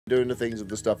doing the things of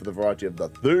the stuff, of the variety of the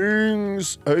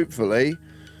things. Hopefully,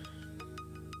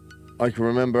 I can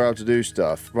remember how to do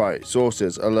stuff. Right,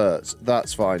 sources, alerts.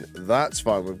 That's fine. That's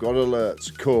fine. We've got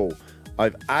alerts. Cool.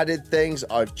 I've added things.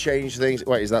 I've changed things.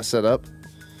 Wait, is that set up?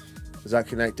 Is that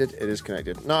connected? It is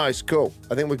connected. Nice, cool.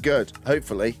 I think we're good.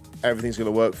 Hopefully, everything's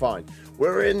going to work fine.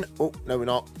 We're in. Oh, no, we're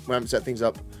not. We haven't set things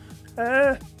up.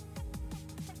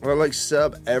 We're like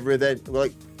sub everything. We're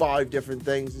like 5 different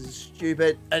things. This is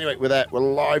stupid. Anyway, we're there. We're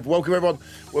live. Welcome, everyone.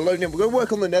 We're loading in. We're going to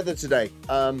work on the Nether today.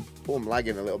 Oh, I'm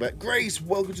lagging a little bit. Grace,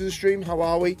 welcome to the stream. How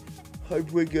are we? Hope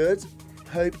we're good.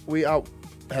 Hope we are.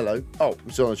 Hello. Oh,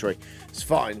 I'm still on the tree. It's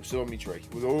fine. I'm still on my tree.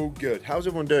 We're all good. How's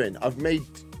everyone doing? I've made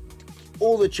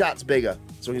all the chats bigger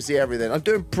so we can see everything. I'm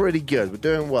doing pretty good. We're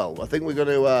doing well. I think we're going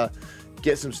to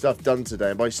get some stuff done today.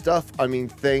 And by stuff, I mean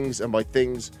things. And by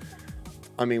things,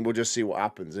 I mean, we'll just see what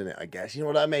happens in it, I guess. You know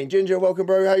what I mean? Ginger, welcome,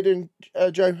 bro. How you doing,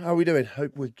 Joe? How are we doing?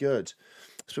 Hope we're good.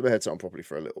 Let's put my headset on properly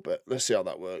for a little bit. Let's see how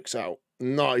that works out.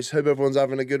 Nice. Hope everyone's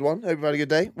having a good one. Hope you've had a good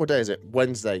day. What day is it?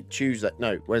 Wednesday. Tuesday.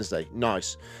 No, Wednesday.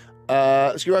 Nice.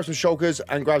 Let's go grab some shulkers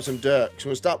and grab some dirt. So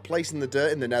we'll start placing the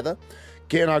dirt in the Nether.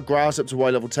 Getting our grass up to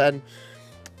Y level 10.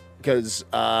 Because,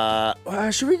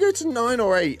 should we go to 9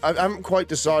 or 8? I haven't quite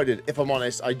decided, if I'm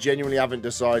honest. I genuinely haven't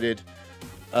decided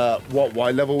what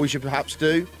Y level we should perhaps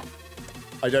do.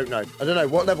 I don't know. I don't know.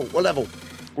 What level? What level?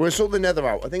 We're going to sort the Nether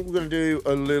out. I think we're going to do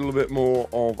a little bit more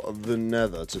of the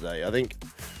Nether today. I think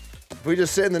if we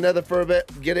just sit in the Nether for a bit,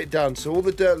 get it done. So all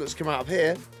the dirt that's come out of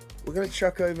here, we're going to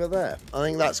chuck over there. I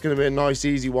think that's going to be a nice,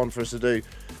 easy one for us to do.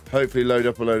 Hopefully load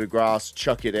up a load of grass,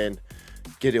 chuck it in,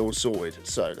 get it all sorted.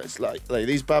 So let's lay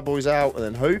these bad boys out, and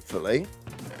then hopefully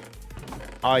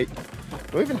do I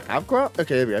even have grass?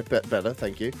 Okay, there we go. Better,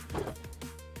 thank you.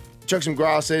 Chuck some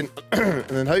grass in, and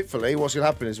then hopefully what's going to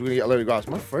happen is we're going to get a load of grass.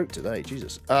 My throat today,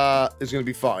 Jesus. It's going to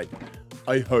be fine.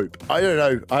 I hope. I don't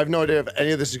know. I have no idea if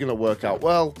any of this is going to work out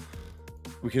well.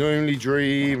 We can only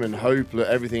dream and hope that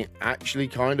everything actually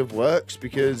kind of works,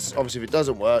 because obviously if it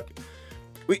doesn't work,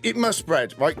 it must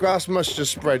spread, right? Grass must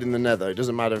just spread in the Nether. It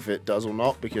doesn't matter if it does or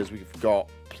not, because we've got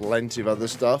plenty of other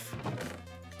stuff.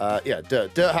 Yeah,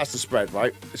 dirt has to spread,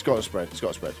 right? It's got to spread. It's got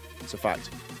to spread. It's a fact.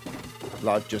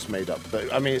 I've just made up,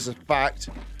 but I mean, it's a fact.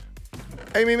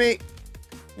 Hey, Mimi.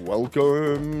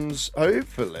 Welcomes.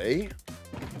 Hopefully,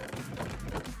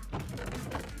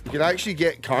 we can actually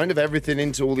get kind of everything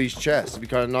into all these chests. It'd be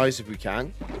kind of nice if we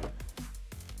can.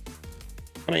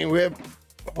 I mean, we're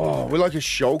like a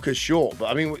shulker short, but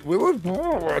I mean,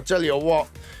 I'll tell you what,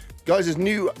 guys, there's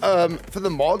new, for the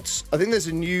mods, I think there's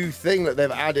a new thing that they've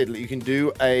added that you can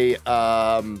do a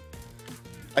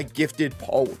gifted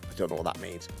poll. I don't know what that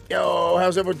means. Yo,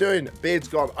 how's everyone doing? Beard's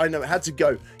gone. I know, it had to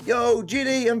go. Yo,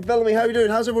 Ginny and Bellamy, how are you doing?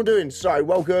 How's everyone doing? Sorry,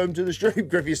 welcome to the stream.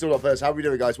 Griffey's still not first. How are we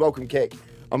doing, guys? Welcome, Kick.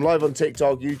 I'm live on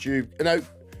TikTok, YouTube. No,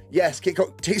 yes,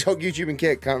 TikTok, YouTube, and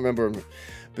Kick. Can't remember them.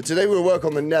 But today we'll work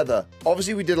on the Nether.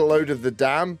 Obviously, we did a load of the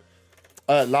dam.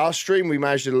 Last stream, we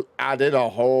managed to add in a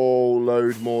whole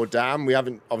load more dam. We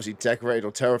haven't obviously decorated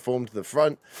or terraformed the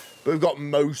front, but we've got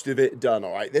most of it done,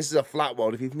 all right? This is a flat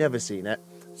world. If you've never seen it,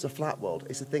 it's a flat world.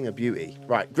 It's a thing of beauty.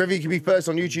 Right, Griffey, you can be first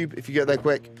on YouTube if you get there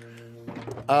quick.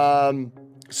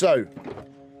 So,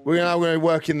 we're now going to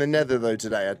work in the Nether, though,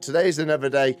 today. Today's the Nether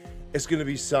day. It's going to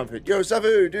be something. Yo,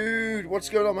 Savu, dude, what's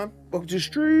going on, man? Welcome to the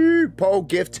stream. Poll,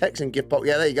 gift, text, and gift poll.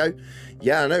 Yeah, there you go.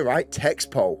 Yeah, I know, right? Text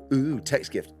poll. Ooh,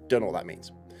 text gift. Don't know what that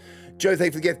means. Joe, thank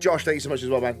you for the gift. Josh, thank you so much as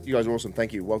well, man. You guys are awesome.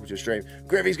 Thank you. Welcome to the stream.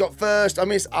 Griffey's got first. I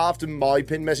mean, it's after my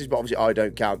pinned message, but obviously I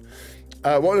don't count.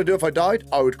 What would I do if I died?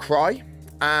 I would cry,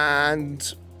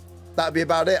 and that'd be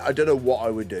about it. I don't know what I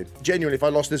would do. Genuinely, if I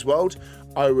lost this world,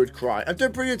 I would cry. I'm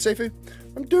doing pretty good, Seifu.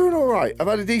 I'm doing all right. I've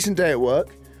had a decent day at work.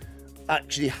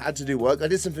 Actually had to do work. I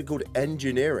did something called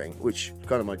engineering, which is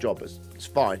kind of my job, but it's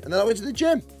fine. And then I went to the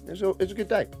gym. It was a good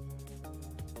day.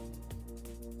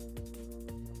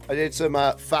 I did some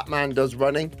Fat Man Does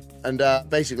Running, and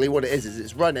basically what it is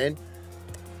it's running,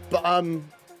 but I'm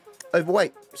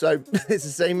overweight, so it's the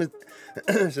same as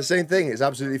it's the same thing. It's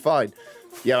absolutely fine.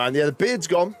 Yeah, man. Yeah, the beard's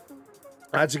gone.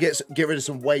 I had to get rid of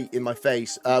some weight in my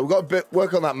face. We've got a bit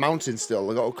work on that mountain still.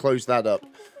 I've got to close that up.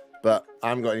 But I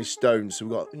haven't got any stones, so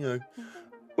we've got, you know.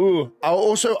 Ooh.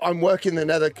 I'm working the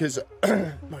Nether because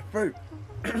my throat.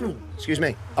 Excuse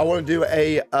me. I want to do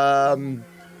a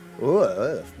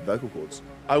vocal cords.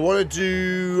 I want to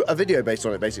do a video based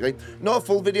on it, basically. Not a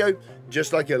full video,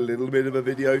 just like a little bit of a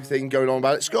video thing going on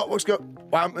about it. Scott, what's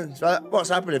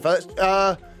happening, fellas?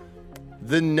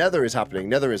 The Nether is happening.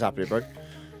 Nether is happening, bro.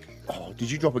 Oh, did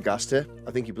you drop a ghast here?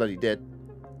 I think you bloody did.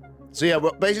 So yeah,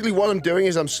 well, basically what I'm doing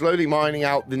is I'm slowly mining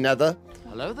out the Nether.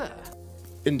 Hello there.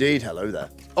 Indeed, hello there.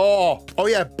 Oh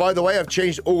yeah, by the way, I've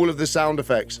changed all of the sound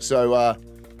effects, so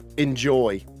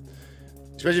enjoy.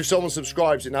 Especially if someone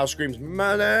subscribes, it now screams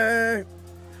money.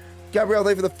 Gabrielle,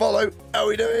 thank you for the follow. How are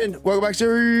we doing? Welcome back,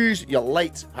 series. You're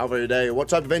late. How are you today? What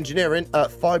type of engineering?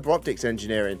 Fiber optics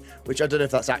engineering, which I don't know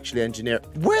if that's actually engineering.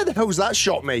 Where the hell's that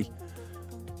shot me?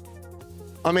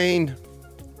 I mean,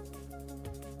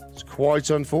 it's quite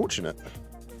unfortunate.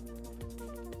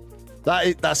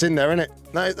 That's in there, isn't it?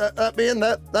 That be in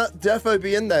there. That defo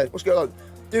be in there. What's going on?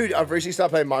 Dude, I've recently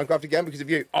started playing Minecraft again because of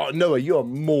you. Oh, Noah, you are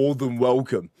more than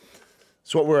welcome.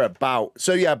 That's what we're about.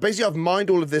 So, yeah, basically, I've mined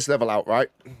all of this level out, right?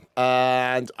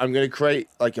 And I'm going to create,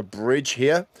 like, a bridge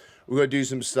here. We're going to do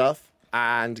some stuff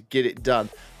and get it done.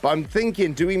 But I'm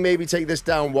thinking, do we maybe take this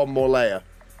down one more layer?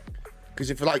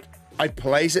 Because if, like, I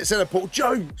place it, send a portal.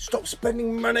 Joe, stop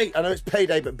spending money. I know it's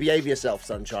payday, but behave yourself,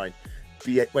 sunshine.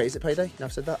 Wait, is it payday? No,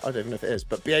 I've said that? I don't even know if it is.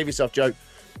 But behave yourself, Joe.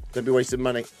 Don't be wasting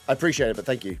money. I appreciate it, but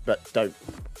thank you. But don't.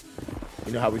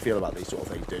 You know how we feel about these sort of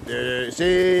things, dude. It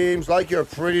seems like you're a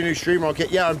pretty new streamer on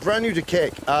Kick. Yeah, I'm brand new to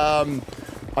Kick.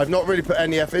 I've not really put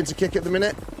any effort into Kick at the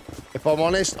minute. If I'm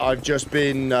honest, I've just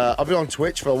been... I've been on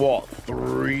Twitch for, what,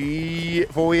 3,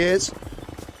 4 years?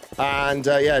 And,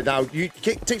 yeah, now,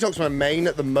 TikTok's my main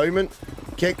at the moment.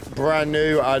 Kick, brand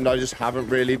new, and I just haven't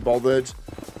really bothered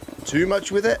too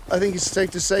much with it, I think it's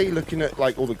safe to say, looking at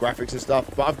like all the graphics and stuff.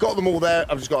 But I've got them all there.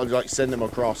 I've just got to like send them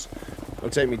across. It'll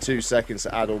take me 2 seconds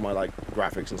to add all my like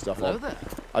graphics and stuff on. There.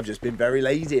 I've just been very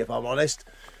lazy, if I'm honest.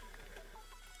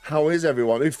 How is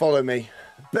everyone? Who follow me?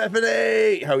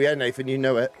 Bethany! Oh yeah, Nathan, you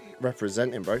know it.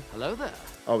 Representing, bro. Hello there.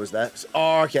 I was there.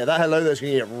 Oh, okay. That hello there's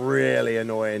going to get really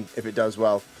annoying if it does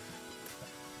well.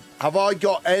 Have I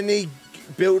got any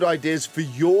build ideas for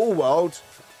your world?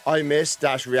 I miss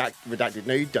dash redacted.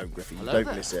 No, you don't, Griffy. You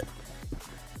don't miss it.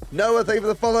 Noah, thank you for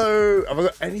the follow. Have I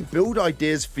got any build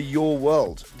ideas for your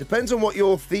world? Depends on what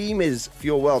your theme is for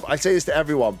your world. I say this to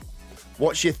everyone.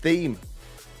 What's your theme?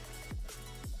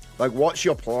 Like, what's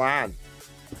your plan?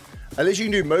 At least you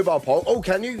can do mobile poll. Oh,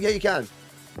 can you? Yeah, you can.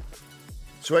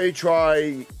 So you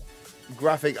try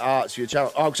graphic arts for your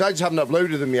channel. Oh, because I just haven't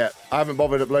uploaded them yet. I haven't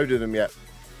bothered uploading them yet.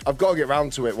 I've got to get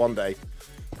round to it one day.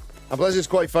 And plus, it's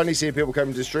quite funny seeing people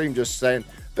coming to stream just saying,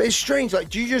 but it's strange, like,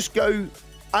 do you just go,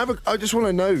 I just want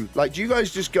to know, like, do you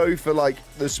guys just go for, like,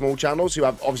 the small channels who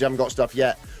obviously haven't got stuff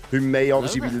yet, who may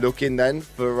obviously be looking then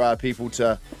for people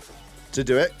to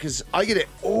do it? Because I get it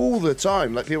all the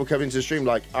time, like, people come into the stream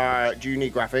like, do you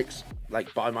need graphics?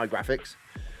 Like, buy my graphics.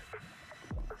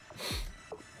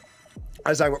 I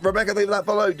was like, Rebecca, thank you for that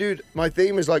follow. Dude, my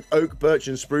theme is, like, oak, birch,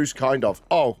 and spruce, kind of.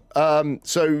 Oh,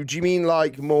 so do you mean,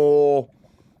 like, more...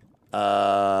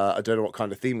 I don't know what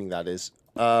kind of theming that is.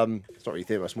 It's not really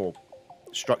theme, it's more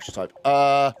structure type.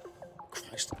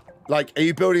 Christ. Like, are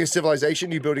you building a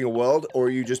civilization? Are you building a world? Or are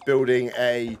you just building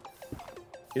a,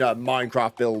 you know, a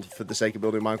Minecraft build for the sake of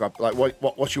building Minecraft? Like,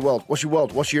 what's your world? What's your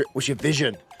world? What's your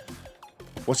vision?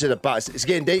 What's it about? It's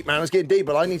getting deep, man. It's getting deep,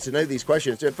 but I need to know these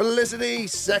questions. Felicity,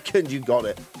 second, you got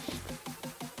it.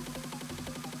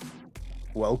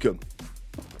 Welcome.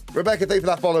 Rebecca, thank you for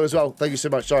that follow as well. Thank you so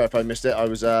much. Sorry if I missed it. I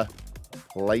was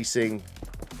placing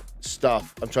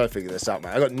stuff. I'm trying to figure this out,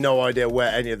 man. I got no idea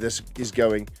where any of this is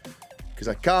going because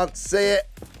I can't see it.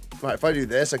 Right, if I do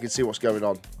this, I can see what's going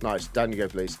on. Nice. Down you go,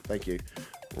 please. Thank you.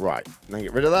 Right. Then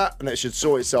get rid of that, and it should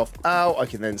sort itself out. I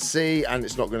can then see, and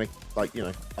it's not going to, like, you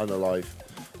know, unalive,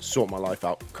 sort my life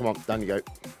out. Come on, down you go.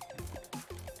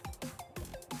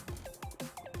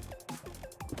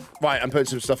 Right, I'm putting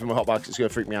some stuff in my hotbox. It's going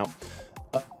to freak me out.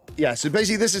 Yeah, so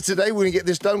basically this is today. We're going to get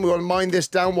this done. We want to mine this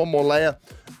down one more layer.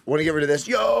 We want to get rid of this.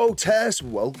 Yo, Tess.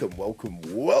 Welcome, welcome,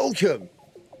 welcome.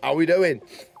 How are we doing?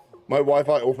 My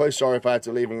Wi-Fi also. Sorry if I had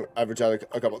to leave and I've returned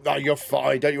a couple. No, you're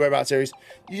fine. Don't you worry about it, Series.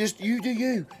 You do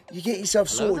you. You get yourself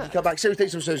sorted. You come back. Series,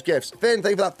 thanks for those gifts. Finn,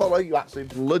 thank you for that follow. You absolute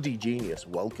bloody genius.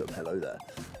 Welcome. Hello there.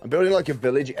 I'm building like a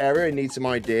village area and need some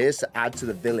ideas to add to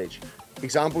the village.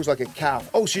 Examples like a calf.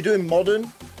 Oh, so you're doing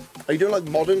modern? Are you doing like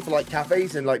modern for like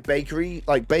cafes and like bakery,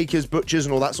 like bakers, butchers,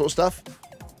 and all that sort of stuff?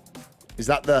 Is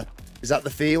that the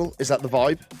feel? Is that the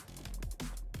vibe?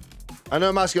 I know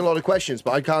I'm asking a lot of questions,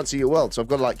 but I can't see your world, so I've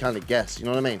got to like kind of guess. You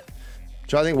know what I mean?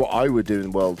 Try to think what I would do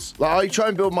in worlds. Like I try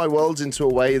and build my worlds into a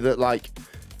way that like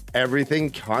everything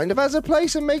kind of has a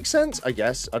place and makes sense. I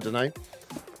guess I don't know.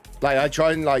 Like I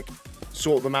try and like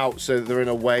sort them out so that they're in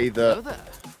a way that,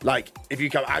 like, if you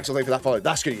come Axel, thank you for that follow.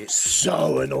 That's gonna get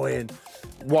so annoying.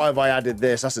 Why have I added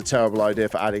this? That's a terrible idea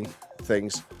for adding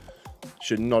things.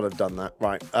 Should not have done that.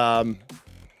 Right. I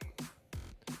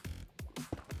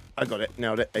got it.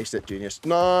 Nailed it. Aced it. Genius.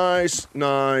 Nice.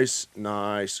 Nice.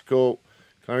 Nice. Cool.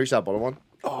 Can I reach that bottom one?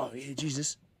 Oh, yeah,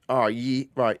 Jesus. Oh, yeah.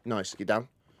 Right. Nice. Get down.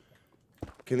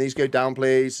 Can these go down,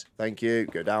 please? Thank you.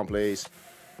 Go down, please.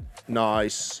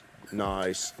 Nice.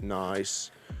 Nice. Nice.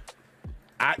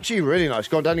 Actually, really nice.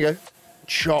 Go on, down you go.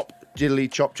 Chop. Diddly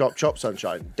chop, chop, chop,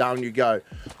 sunshine. Down you go.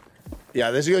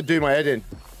 Yeah, this is going to do my head in.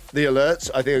 The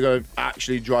alerts, I think, are going to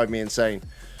actually drive me insane.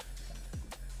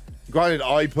 Granted,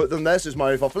 I put them there, so it's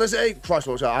my own fault. Felicity, Christ,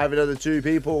 what's up? I have another 2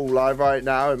 people live right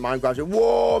now in Minecraft.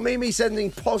 Whoa, Mimi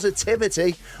sending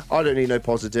positivity. I don't need no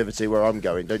positivity where I'm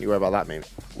going. Don't you worry about that, Mimi.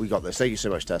 We got this. Thank you so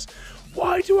much, Tess.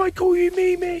 Why do I call you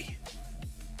Mimi?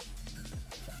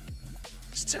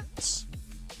 It's Tess.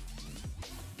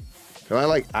 Can I,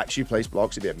 like, actually place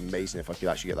blocks? It'd be amazing if I could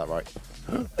actually get that right.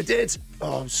 I did!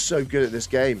 Oh, I'm so good at this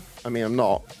game. I mean, I'm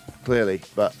not, clearly,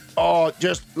 but... Oh,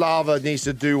 just lava needs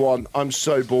to do one. I'm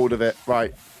so bored of it.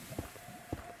 Right.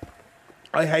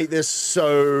 I hate this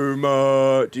so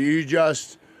much. Do you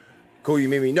just call you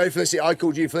Mimi? No, Felicity, I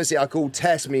called you Felicity. I called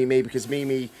Tess Mimi because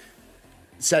Mimi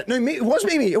said... No, it was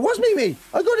Mimi. It was Mimi.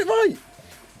 I got it right.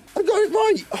 I got it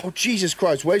right. Oh, Jesus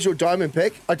Christ. Where's your diamond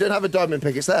pick? I don't have a diamond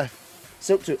pick. It's there.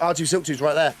 Silk tooth. R2 silk tooth's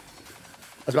right there.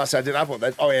 I was about to say I didn't have one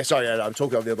then. Oh, yeah, sorry. Yeah, I'm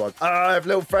talking about the other one. I have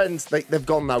little friends. They've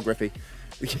gone now, Griffey.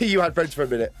 You had friends for a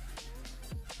minute.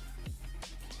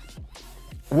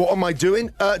 What am I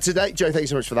doing? Today, Joe, thanks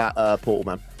so much for that portal,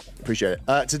 man. Appreciate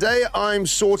it. Today, I'm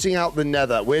sorting out the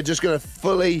nether. We're just going to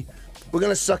we're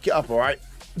going to suck it up, all right?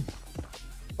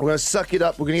 We're going to suck it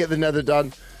up. We're going to get the nether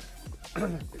done.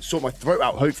 Sort my throat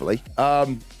out, hopefully.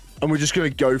 And we're just going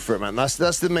to go for it, man. That's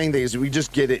the main thing, is we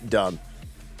just get it done.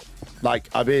 Like,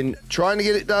 I've been trying to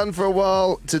get it done for a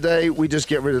while. Today, we just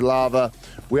get rid of lava.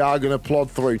 We are going to plod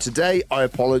through. Today, I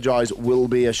apologize, will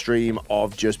be a stream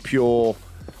of just pure,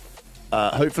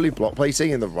 hopefully, block placing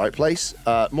in the right place.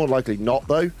 More likely not,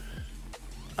 though.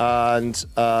 And,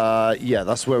 yeah,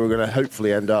 that's where we're going to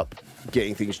hopefully end up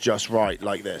getting things just right,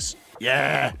 like this.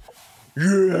 Yeah!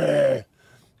 Yeah!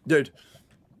 Dude,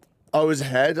 I was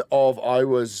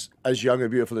as young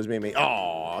and beautiful as Mimi.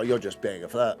 Oh, you're just being a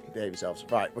flirt. Behave yourselves.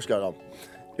 Right, what's going on?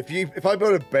 If I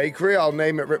build a bakery, I'll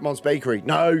name it Ripmon's Bakery.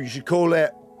 No, you should call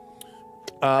it.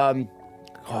 God,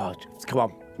 come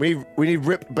on. We need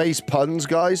rip-based puns,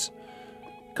 guys.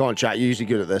 Come on, chat. You're usually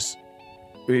good at this.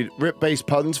 We need rip-based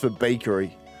puns for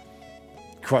bakery.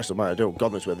 Christ almighty, I don't.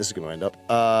 God knows where this is going to end up.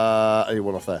 I need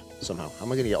one off there somehow. How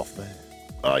am I going to get off there?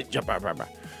 All right, jump out.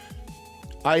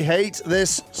 I hate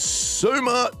this so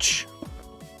much.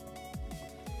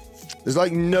 There's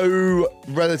like no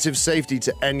relative safety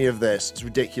to any of this. It's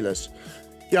ridiculous.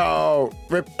 Yo,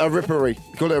 a rippery.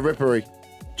 Call it a rippery.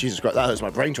 Jesus Christ, that hurts my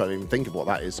brain trying to even think of what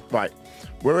that is. Right,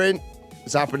 we're in.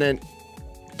 It's happening.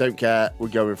 Don't care. We're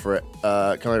going for it.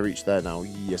 Can I reach there now?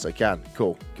 Yes, I can.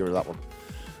 Cool. Get rid of that one.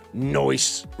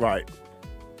 Nice. Right.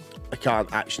 I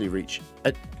can't actually reach.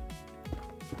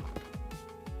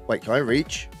 Wait, can I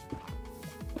reach?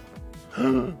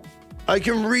 I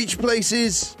can reach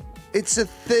places. It's a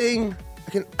thing.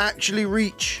 I can actually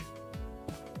reach.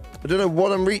 I don't know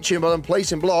what I'm reaching, but I'm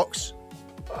placing blocks.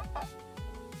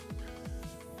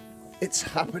 It's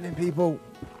happening, people.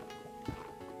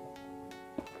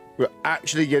 We're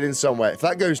actually getting somewhere. If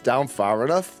that goes down far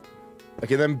enough, I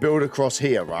can then build across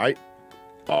here, right?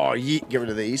 Oh, yeet. Get rid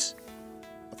of these.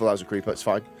 I thought that was a creeper. It's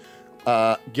fine.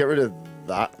 Get rid of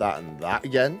that, and that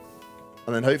again.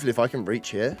 And then hopefully if I can reach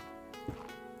here.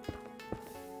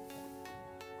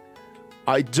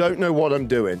 I don't know what I'm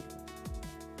doing.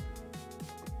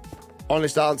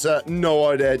 Honest answer, no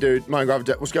idea, dude.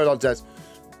 Minecraft, what's going on, Tess?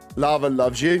 Lava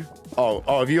loves you. Oh,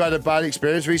 have you had a bad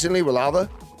experience recently with lava?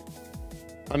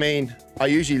 I mean, I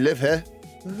usually live here.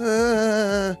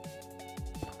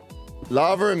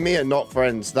 Lava and me are not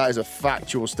friends. That is a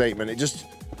factual statement. It just,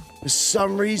 for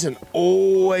some reason,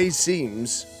 always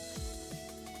seems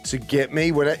to get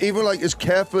me. Even like as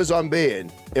careful as I'm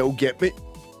being, it'll get me.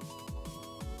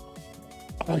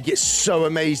 I get so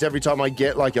amazed every time I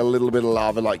get like a little bit of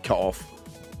lava like cut off.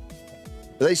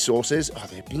 Are they sources? Are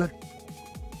they blood?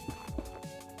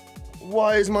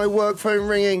 Why is my work phone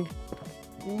ringing?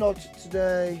 Not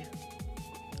today.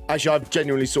 Actually, I've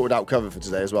genuinely sorted out cover for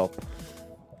today as well.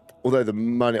 Although the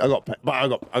money I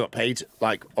got paid,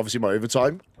 like obviously my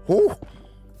overtime. Oh,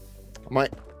 I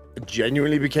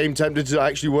genuinely became tempted to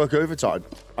actually work overtime.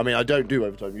 I mean, I don't do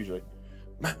overtime usually.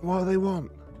 Man, what do they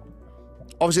want?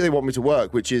 Obviously, they want me to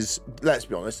work, which is, let's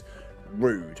be honest,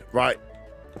 rude, right?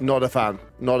 Not a fan.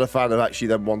 Not a fan of actually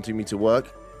them wanting me to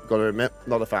work. Gotta admit,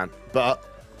 not a fan. But,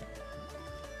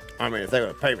 I mean, if they're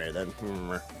going to pay me, then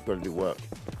gotta do work.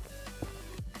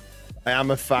 I am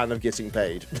a fan of getting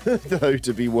paid, though,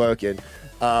 to be working.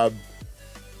 Oh,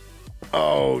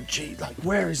 gee, like,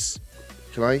 where is...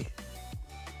 Can I...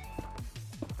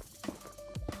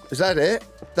 Is that it?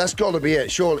 That's got to be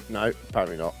it. Surely. No,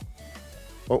 apparently not.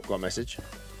 Oh, got a message.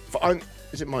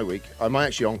 Is it my week? Am I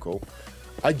actually on call?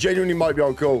 I genuinely might be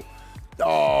on call.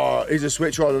 Oh, is a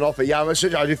switcher on and off? Yeah, I'm a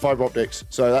switcher. I do fiber optics.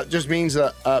 So that just means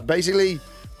that basically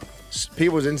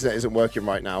people's internet isn't working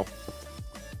right now.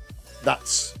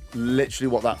 That's literally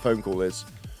what that phone call is.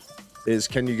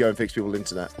 Can you go and fix people's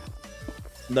internet?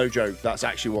 No joke. That's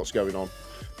actually what's going on.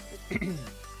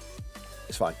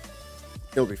 It's fine.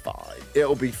 It'll be fine.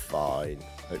 It'll be fine.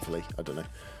 Hopefully. I don't know.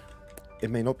 It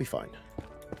may not be fine.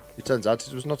 It turns out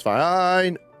it was not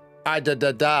fine.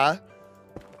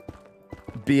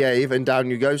 Behave and down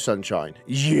you go, sunshine.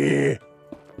 Yeah.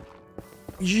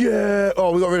 Yeah.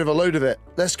 Oh, we got rid of a load of it.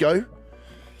 Let's go.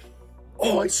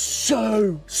 Oh, it's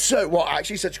so... What?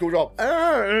 Actually, such a cool job.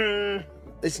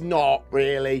 It's not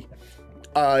really.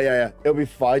 Yeah. It'll be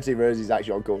fine. See, Rosie's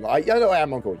actually on call. I know I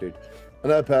am on call, dude. I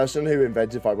know the person who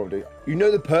invented fiber optics. You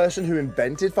know the person who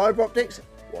invented fiber optics?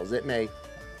 Was it me?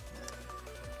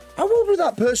 How old would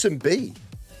that person be?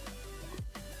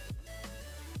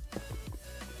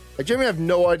 I genuinely have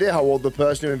no idea how old the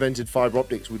person who invented fiber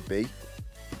optics would be.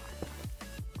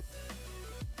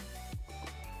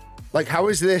 Like, how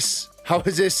is this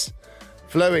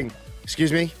flowing?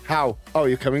 Excuse me? How? Oh,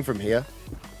 you're coming from here?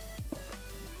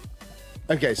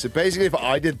 Okay, so basically if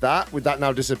I did that, would that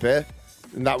now disappear?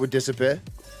 And that would disappear?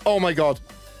 Oh my god.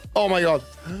 Oh my god.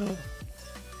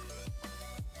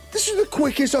 This is the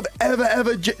quickest I've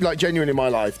ever, like, genuinely in my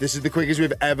life. This is the quickest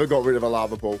we've ever got rid of a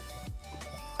lava pool.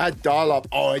 I had dial-up.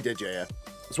 Oh, I did, yeah.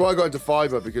 That's why I got into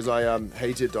fiber, because I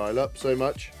hated dial-up so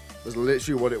much. That's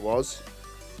literally what it was.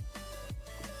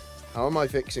 How am I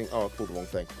fixing? Oh, I pulled the wrong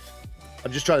thing.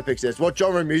 I'm just trying to fix this. What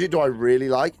genre of music do I really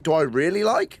like?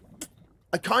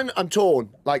 I'm torn.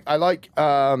 Like, I like,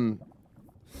 I'm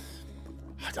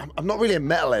not really a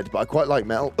metalhead, but I quite like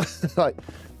metal. Like,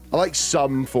 I like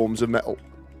some forms of metal.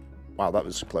 Wow, that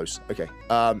was close. Okay.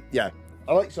 Yeah.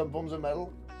 I like some forms of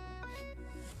metal.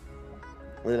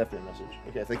 They left me a message.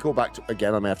 Okay, if they call back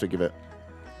again, I may have to give it.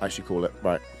 Actually call it.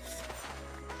 Right.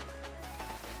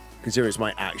 Consider it's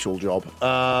my actual job.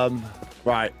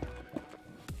 Right.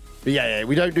 But yeah,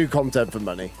 we don't do content for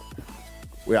money.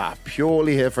 We are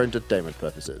purely here for entertainment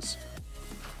purposes.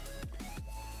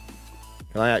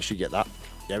 Can I actually get that?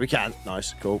 Yeah, we can.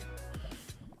 Nice. Cool.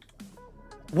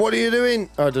 What are you doing?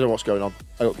 Oh, I don't know what's going on.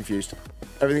 I got confused.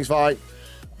 Everything's fine.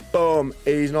 Boom.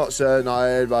 He's not Sir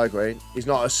Knighted by the Queen. He's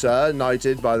not a Sir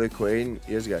Knighted by the Queen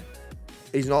years ago.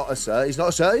 He's not a Sir. He's not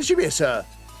a Sir. He should be a Sir.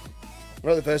 I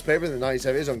wrote the first paper in the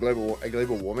 1970s on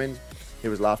global warming. He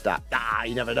was laughed at.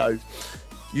 You never know.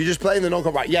 You just playing the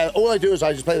non-copyright. Yeah, all I do is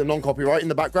I just play the non-copyright in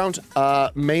the background.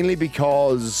 Mainly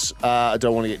because I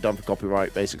don't want to get done for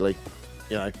copyright, basically.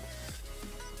 You know.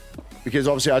 Because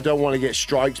obviously I don't want to get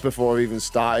strikes before I've even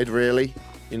started, really.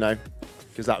 You know.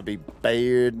 Because that would be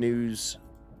bad news.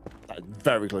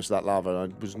 Very close to that lava,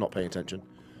 and I was not paying attention.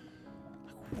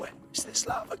 Where is this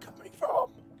lava coming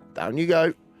from? Down you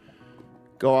go.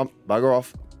 Go on, bugger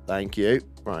off. Thank you.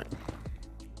 Right.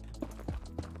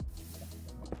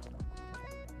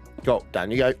 Go,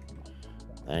 down you go.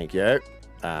 Thank you.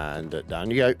 And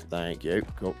down you go. Thank you.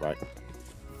 Cool, right.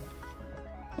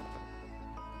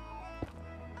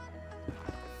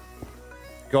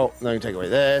 Go, then we take away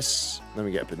this. Then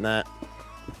we get up in there.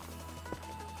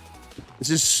 This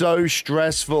is so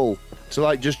stressful to,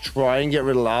 like, just try and get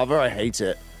rid of lava. I hate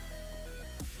it.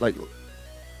 Like,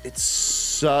 it's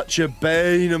such a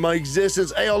bane of my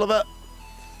existence. Hey, Oliver.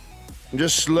 I'm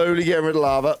just slowly getting rid of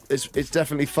lava. It's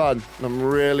definitely fun, and I'm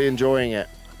really enjoying it.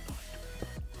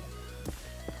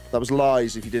 That was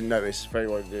lies, if you didn't notice. For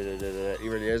anyone, it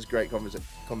really is. Great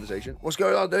conversation. What's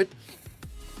going on, dude?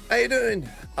 How you doing?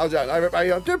 I'm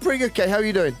doing pretty good, okay. How are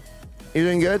you doing? You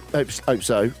doing good? Hope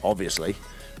so, obviously.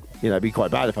 You know, it'd be quite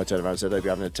bad if I turned around and said, I hope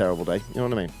you're having a terrible day. You know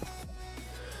what I mean?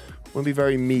 Wouldn't be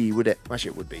very me, would it?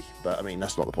 Actually, it would be. But, I mean,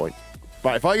 that's not the point.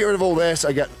 Right, if I get rid of all this,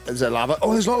 I get... Is there lava?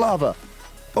 Oh, there's not lava.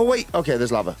 Oh, wait. Okay,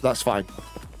 there's lava. That's fine.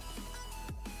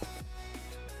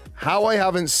 How I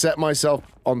haven't set myself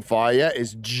on fire yet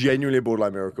is genuinely a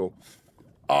borderline miracle.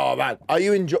 Oh, man. Are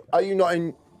you not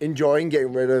enjoying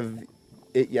getting rid of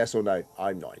it? Yes or no?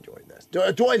 I'm not enjoying this.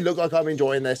 Do I look like I'm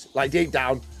enjoying this? Like, deep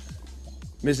down...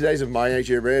 Mr. Days of my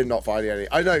nature, really not finding any.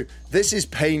 I know, this is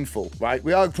painful, right?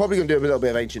 We are probably going to do a little bit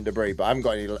of ancient debris, but I haven't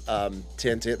got any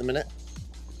TNT at the minute.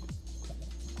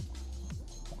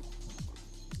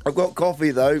 I've got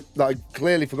coffee, though, that I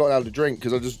clearly forgot how to drink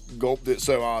because I just gulped it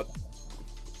so hard.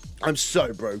 I'm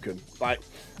so broken. Like,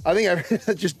 I think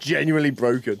I'm just genuinely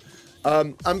broken.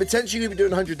 I'm potentially going to be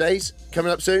doing 100 days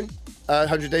coming up soon.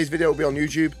 100 days video will be on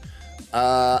YouTube.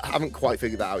 Haven't quite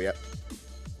figured that out yet.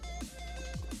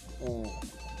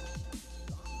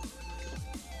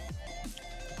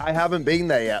 I haven't been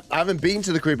there yet. I haven't been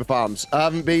to the creeper farms. I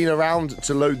haven't been around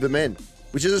to load them in,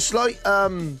 which is a slight,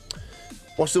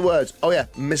 what's the word? Oh yeah,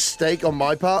 mistake on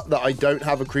my part that I don't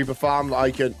have a creeper farm that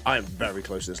I can. I am very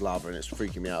close to this lava and it's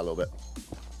freaking me out a little bit.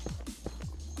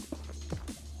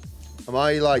 Am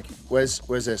I like, where's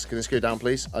this? Can this go down,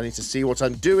 please? I need to see what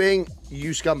I'm doing.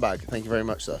 You scumbag. Thank you very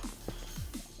much, sir.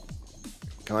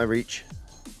 Can I reach?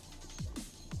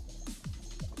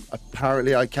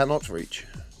 Apparently, I cannot reach.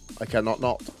 I cannot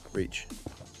not reach.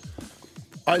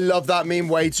 I love that meme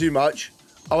way too much.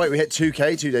 Oh, wait, we hit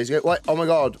 2K 2 days ago. Wait, oh my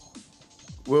God.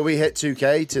 Will we hit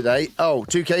 2K today? Oh,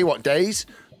 2K what days?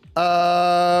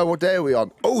 What day are we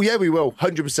on? Oh, yeah, we will.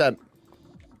 100%.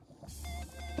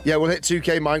 Yeah, we'll hit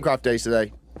 2K Minecraft days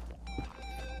today.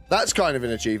 That's kind of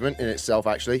an achievement in itself,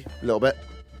 actually. A little bit.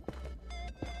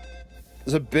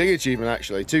 It's a big achievement,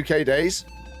 actually. 2K days.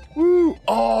 Woo!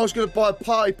 Oh, I was going to buy a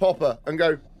pie popper and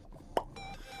go.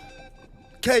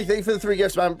 Okay, thank you for the 3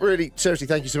 gifts, man. Really, seriously,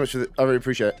 thank you so much for I really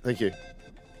appreciate it. Thank you.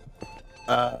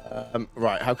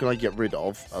 Right, how can I get rid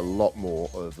of a lot more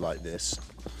of, like, this?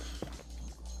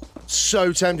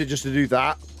 So tempted just to do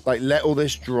that. Like, let all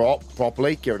this drop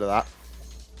properly. Get rid of that.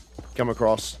 Come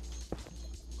across.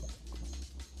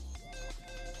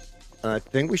 And I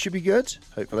think we should be good,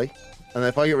 hopefully. And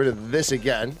if I get rid of this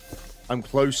again, I'm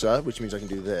closer, which means I can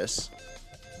do this.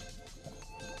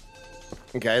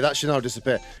 Okay, that should now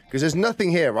disappear. Because there's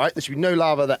nothing here, right? There should be no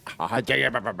lava that...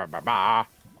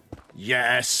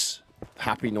 Yes!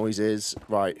 Happy noises.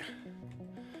 Right.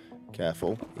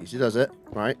 Careful. Easy does it.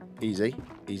 Right. Easy.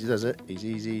 Easy does it. Easy,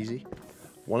 easy, easy.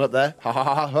 One up there. Ha ha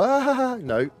ha ha ha.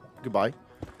 No. Goodbye.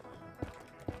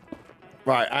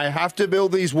 Right. I have to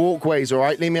build these walkways, all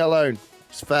right? Leave me alone.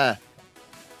 It's fair.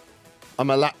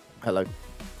 Hello.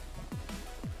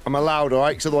 I'm allowed, all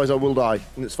right? Because otherwise I will die.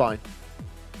 And it's fine.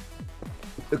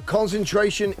 The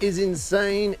concentration is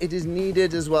insane. It is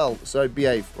needed as well. So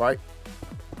behave, right?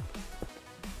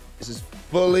 This is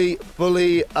fully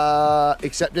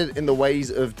accepted in the ways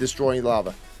of destroying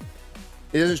lava.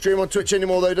 He doesn't stream on Twitch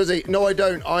anymore, though, does he? No, I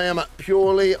don't. I am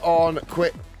purely on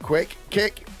Quick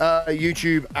Kick,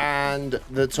 YouTube, and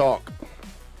the Talk.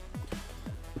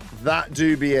 That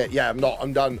do be it. Yeah, I'm not.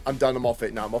 I'm done. I'm off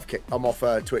it now. I'm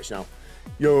off Twitch now.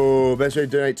 Yo, best way to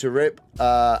donate to Rip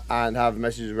and have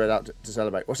messages read out to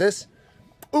celebrate. What's this?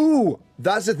 Ooh,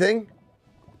 that's the thing.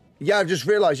 Yeah, I've just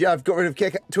realised. Yeah, I've got rid of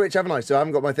Twitch, haven't I? So I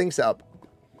haven't got my thing set up.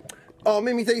 Oh,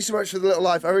 Mimi, thank you so much for the little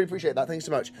life. I really appreciate that. Thanks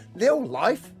so much. Little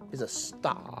life is a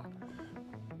star.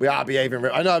 We are behaving.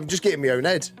 I know, I'm just getting my own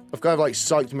head. I've kind of like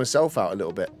psyched myself out a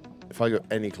little bit. If I go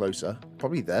any closer,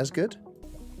 probably there's good.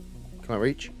 Can I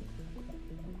reach?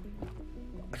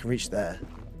 I can reach there.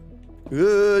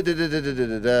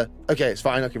 Okay, it's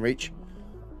fine. I can reach.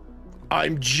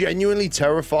 I'm genuinely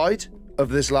terrified of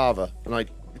this lava. And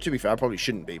to be fair, I probably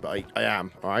shouldn't be, but I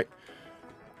am. All right.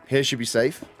 Here should be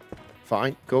safe.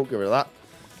 Fine. Cool. Get rid of that.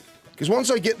 Because once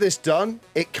I get this done,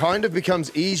 it kind of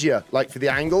becomes easier, like for the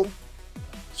angle.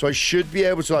 So I should be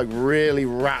able to like really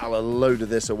rattle a load of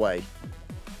this away.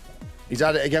 He's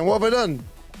at it again. What have I done?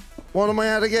 What am I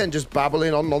at again? Just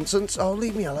babbling on nonsense? Oh,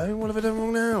 leave me alone. What have I done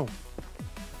wrong now?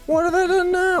 What have I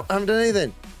done now? I haven't done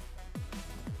anything.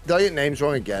 Did I get names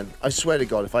wrong again? I swear to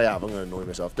God, if I have, I'm going to annoy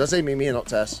myself. Does say Mimi and not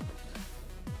Tess?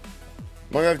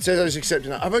 My God says I was accepting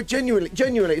that. I've genuinely,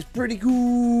 it's pretty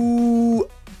cool.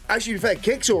 Actually, to be fair,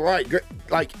 Kick's all right.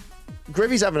 Like,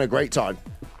 Grivy's having a great time.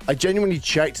 I genuinely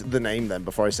checked the name then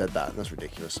before I said that. That's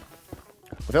ridiculous.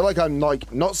 I feel like I'm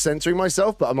like not censoring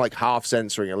myself, but I'm like half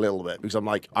censoring a little bit because I'm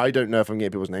like, I don't know if I'm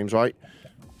getting people's names right.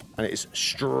 And it's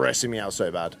stressing me out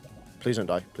so bad. Please don't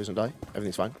die. Please don't die.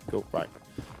 Everything's fine. Cool. Right.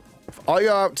 If I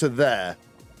go out to there,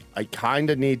 I kind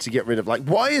of need to get rid of like,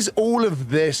 why is all of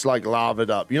this like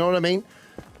lavaed up? You know what I mean?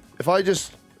 If I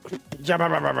just... Wait,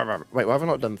 what have I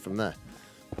not done from there?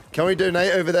 Can we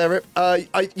donate over there, Rip?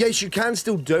 Yes, you can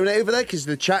still donate over there because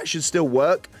the chat should still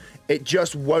work. It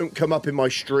just won't come up in my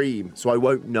stream, so I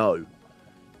won't know.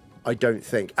 I don't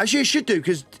think. Actually, it should do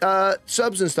because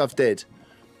subs and stuff did.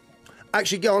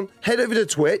 Actually, go on. Head over to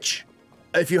Twitch.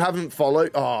 If you haven't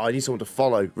followed... Oh, I need someone to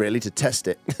follow, really, to test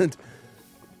it.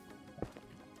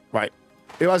 Right.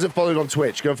 Who hasn't followed on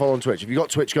Twitch? Go and follow on Twitch. If you got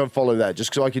Twitch, go and follow there,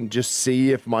 just so I can just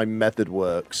see if my method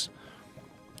works.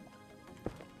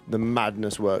 The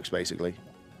madness works, basically.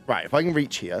 Right, if I can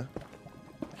reach here,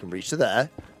 I can reach to there,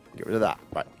 get rid of that.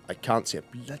 Right, I can't see a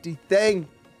bloody thing.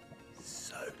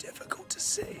 So difficult to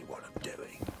see what I'm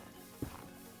doing.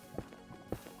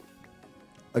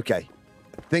 Okay,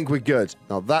 I think we're good.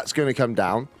 Now that's going to come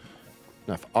down.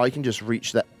 Now if I can just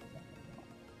reach that.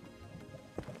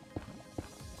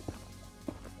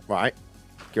 Right,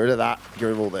 get rid of that, get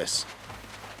rid of all this.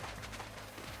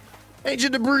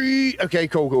 Ancient debris. Okay,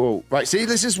 cool, cool. Right, see,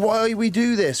 this is why we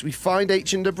do this. We find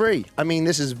ancient debris. I mean,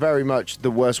 this is very much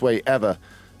the worst way ever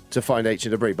to find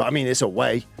ancient debris. But, I mean, it's a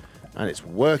way. And it's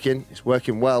working. It's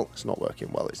working well. It's not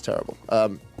working well. It's terrible.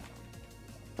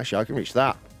 Actually, I can reach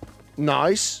that.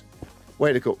 Nice.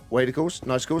 Way to go. Way to go.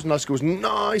 Nice goals. Nice goals.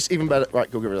 Nice. Even better.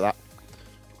 Right, go get rid of that.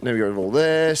 Then we get rid of all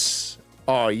this.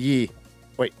 Oh, yeah.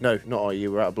 Wait, no, not oh, yeah.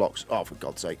 We're out of blocks. Oh, for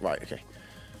God's sake. Right, okay.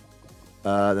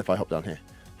 Then if I hop down here.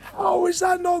 How is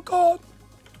that not gone?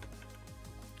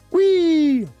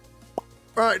 Whee!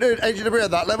 Right, dude, ancient debris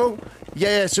at that level.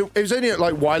 Yeah, so it was only at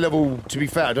like Y level, to be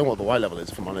fair. I don't know what the Y level is,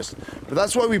 if I'm honest. But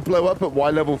that's why we blow up at Y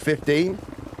level 15.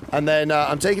 And then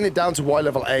I'm taking it down to Y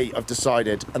level 8, I've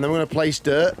decided. And then we're going to place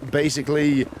dirt,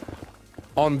 basically,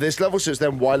 on this level. So it's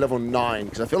then Y level 9.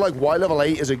 Because I feel like Y level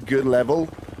 8 is a good level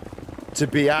to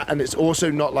be at. And it's also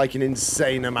not like an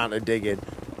insane amount of digging.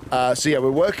 So yeah,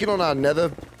 we're working on our nether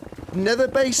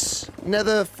base,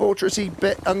 nether fortressy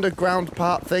bit, underground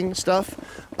part thing stuff.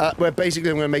 Where basically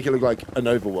I'm going to make it look like an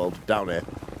overworld down here.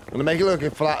 I'm going to make it look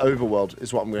like a flat overworld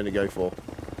is what I'm going to go for.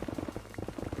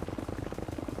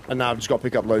 And now I've just got to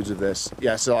pick up loads of this.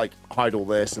 Yeah, so like hide all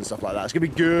this and stuff like that. It's going to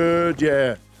be good,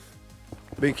 yeah.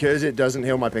 Because it doesn't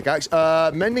heal my pickaxe.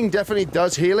 Mending definitely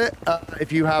does heal it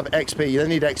if you have XP. You don't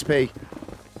need XP.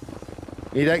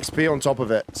 You need XP on top of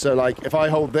it. So like if I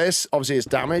hold this, obviously it's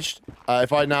damaged.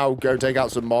 If I now go take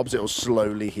out some mobs, it'll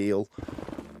slowly heal.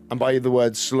 And by the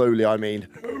word slowly, I mean,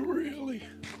 really?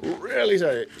 Really?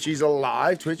 So she's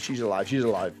alive. Twitch, she's alive. She's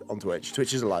alive on Twitch.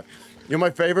 Twitch is alive. You're my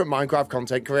favorite Minecraft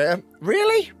content creator.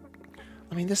 Really?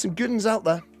 I mean, there's some good ones out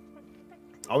there.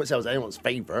 I wouldn't say I was anyone's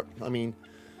favorite. I mean,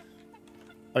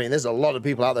 there's a lot of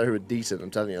people out there who are decent.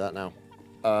 I'm telling you that now.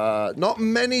 Not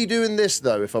many doing this,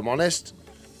 though, if I'm honest.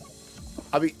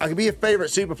 I could be a favorite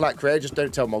Superflat creator. Just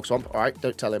don't tell Mog Swamp. All right?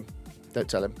 Don't tell him. Don't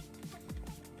tell him.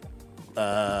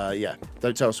 Yeah,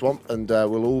 don't tell Swamp and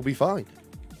we'll all be fine.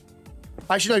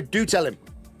 Actually, no, do tell him.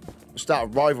 We'll start a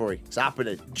rivalry. It's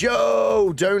happening.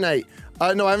 Joe, donate.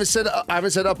 No, I haven't set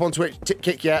it up on Twitch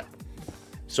Kick yet.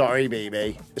 Sorry,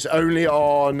 baby. It's only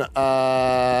on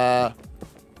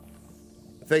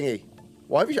thingy.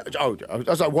 Why have you? Oh, I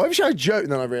was like, why have you shouted Joe?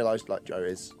 And then I realised like Joe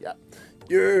is. Yeah.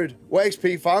 Dude, what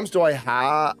XP farms do I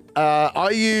have? I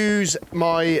use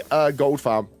my gold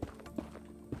farm.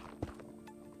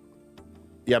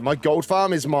 Yeah, my gold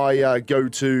farm is my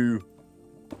go-to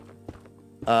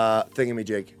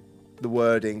thingamajig. The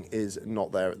wording is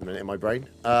not there at the minute in my brain.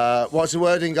 What's the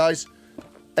wording, guys?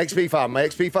 XP farm. My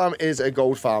XP farm is a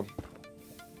gold farm.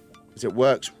 Because it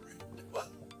works really well.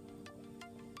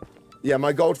 Yeah,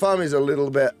 my gold farm is a little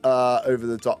bit over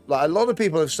the top. Like, a lot of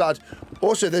people have started...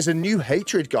 Also, there's a new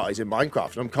hatred, guys, in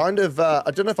Minecraft. And I'm kind of... I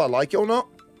don't know if I like it or not.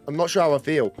 I'm not sure how I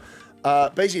feel.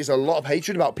 Basically, it's a lot of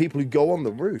hatred about people who go on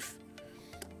the roof.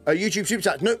 YouTube super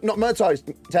chat. No, not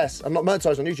monetized, Tess. I'm not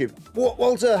monetized on YouTube.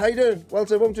 Walter, how you doing?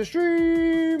 Walter, welcome to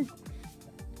stream.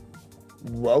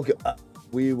 Welcome.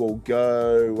 We will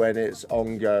go when it's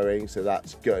ongoing, so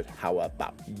that's good. How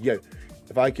about you?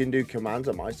 If I can do commands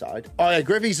on my side. Oh yeah,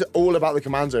 Griffy's all about the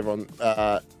commands over on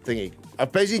thingy.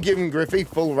 I've basically given Griffy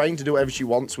full reign to do whatever she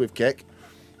wants with Kick.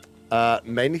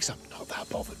 Mainly because I'm not that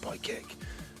bothered by Kick.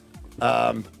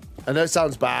 I know it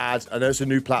sounds bad. I know it's a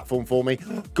new platform for me.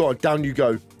 Go on, down you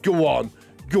go. Go on.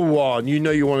 Go on. You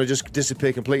know you want to just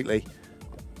disappear completely.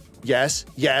 Yes.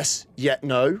 Yes. Yeah.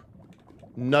 No.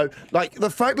 No. Like,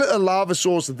 the fact that a lava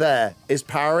source there is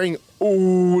powering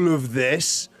all of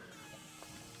this.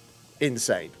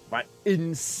 Insane. Right?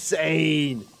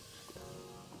 Insane.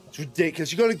 It's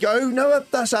ridiculous. You got to go? No,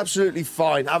 that's absolutely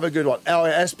fine. Have a good one. Oh,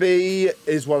 SB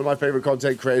is one of my favorite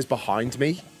content creators behind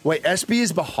me. Wait, SB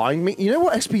is behind me? You know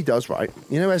what SB does, right?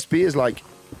 You know SB is like,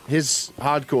 his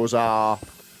hardcores are,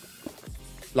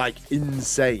 like,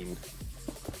 insane.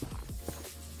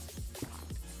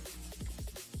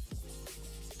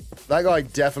 That guy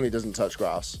definitely doesn't touch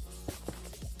grass.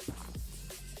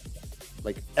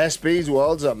 Like, SB's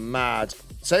worlds are mad.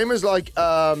 Same as, like,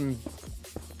 trying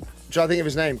to think of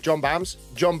his name, John Bams.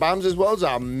 John Bams' worlds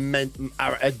are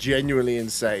genuinely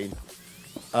insane.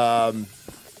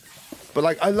 But,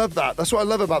 like, I love that. That's what I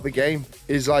love about the game,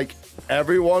 is, like,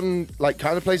 everyone, like,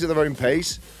 kind of plays at their own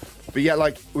pace. But yet,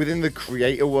 like, within the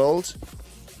creator world,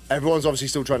 everyone's obviously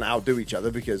still trying to outdo each other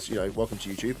because, you know, welcome to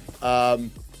YouTube.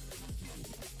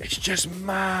 It's just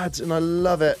mad, and I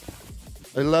love it.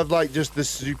 I love, like, just the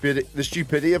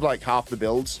stupidity of, like, half the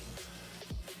builds.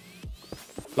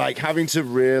 Like, having to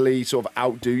really sort of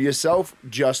outdo yourself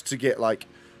just to get, like,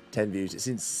 10 views. It's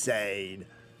insane.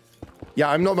 Yeah,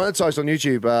 I'm not monetized on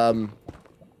YouTube,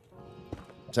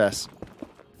 Tess.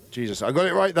 Jesus, I got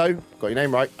it right, though. Got your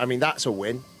name right. I mean, that's a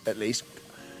win, at least.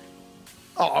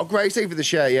 Oh, great. Thank you for the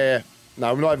share. Yeah.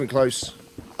 No, I'm not even close.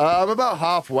 I'm about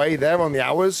halfway there on the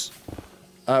hours,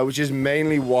 which is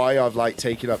mainly why I've, like,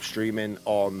 taken up streaming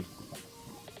on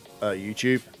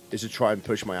YouTube, is to try and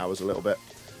push my hours a little bit.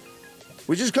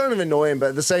 Which is kind of annoying, but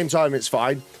at the same time, it's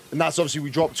fine. And that's obviously, we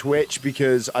dropped Twitch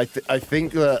because I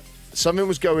think that something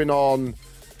was going on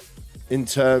in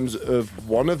terms of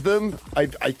one of them. I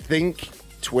think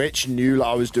Twitch knew that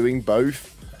I was doing both.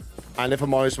 And if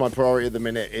I'm honest, my priority at the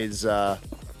minute is, like,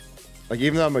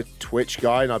 even though I'm a Twitch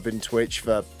guy and I've been Twitch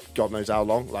for God knows how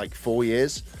long, like 4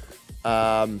 years.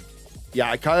 Yeah,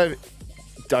 I kind of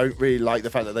don't really like the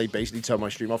fact that they basically turned my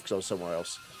stream off because I was somewhere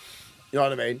else. You know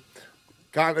what I mean?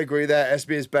 Can't agree there.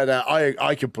 SB is better.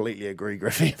 I completely agree,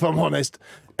 Griffey, if I'm honest.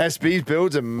 SB's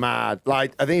builds are mad.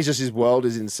 Like, I think it's just his world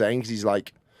is insane because he's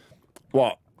like,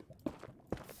 what,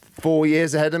 4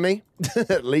 years ahead of me,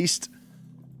 at least.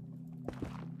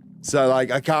 So,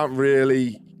 like, I can't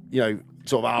really, you know,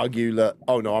 sort of argue that,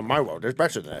 oh, no, my world is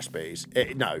better than SB's.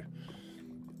 No.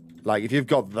 Like, if you've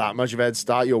got that much of a head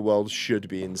start, your world should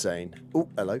be insane. Oh,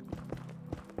 hello.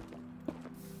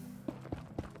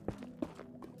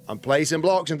 I'm placing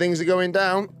blocks and things are going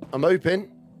down. I'm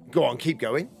open. Go on, keep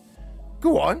going.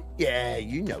 Go on. Yeah,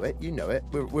 you know it. You know it.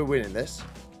 We're winning this.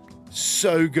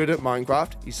 So good at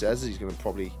Minecraft. He says he's going to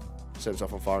probably set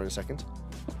himself on fire in a second.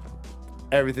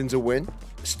 Everything's a win.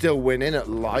 Still winning at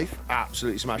life.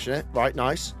 Absolutely smashing it. Right,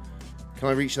 nice. Can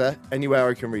I reach there? Anywhere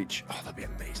I can reach. Oh, that'd be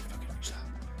amazing if I could reach that.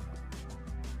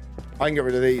 I can get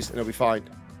rid of these and it'll be fine.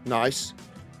 Nice.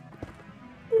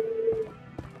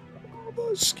 Oh,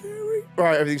 that's scary.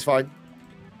 Right, everything's fine.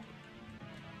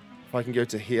 If I can go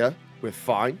to here, we're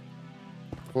fine.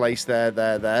 Place there.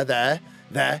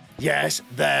 Yes,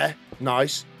 there.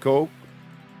 Nice, cool.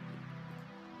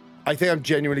 I think I'm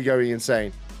genuinely going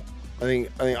insane. I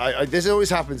think this always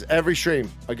happens every stream.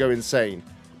 I go insane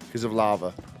because of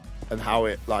lava and how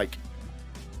it like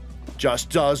just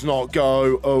does not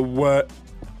go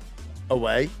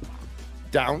away,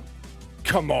 down.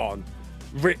 Come on,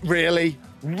 really?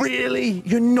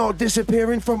 You're not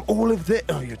disappearing from all of this?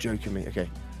 Oh, you're joking me. Okay,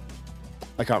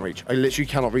 I can't reach. I literally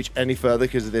cannot reach any further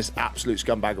because of this absolute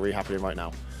scumbaggery happening right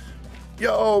now.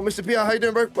 Yo, Mr. PR, how you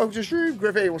doing, bro? Welcome to the stream.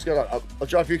 Griffey, what's going on? I'll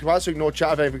try a few commands, so ignore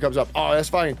chat if anything comes up. Oh, that's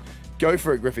fine. Go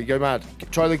for it, Griffey. Go mad.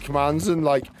 Try the commands and,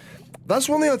 like... That's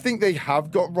one thing I think they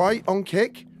have got right on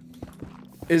Kick,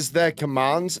 is their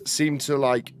commands seem to,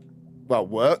 like, well,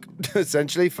 work,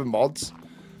 essentially, for mods.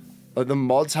 Like, the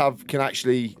mods can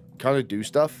actually kind of do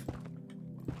stuff.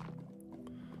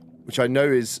 Which I know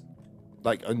is,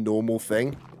 like, a normal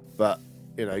thing. But,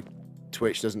 you know,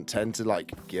 Twitch doesn't tend to,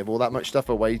 like, give all that much stuff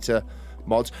away to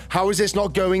mods. How is this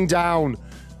not going down?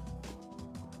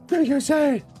 What are you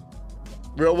saying?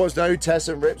 Real ones know Tess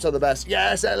and Rips are the best.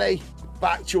 Yes, Ellie.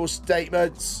 Factual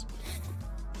statements.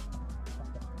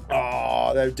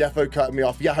 Oh, they're defo cutting me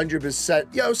off. Yeah,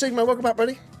 100%. Yo, Sigma, welcome back,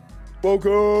 buddy.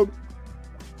 Welcome.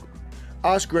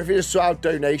 Ask Griffey to sort out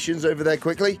donations over there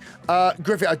quickly.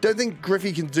 Griffey, I don't think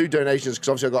Griffey can do donations because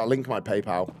obviously I've got to link my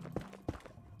PayPal.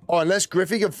 Oh, unless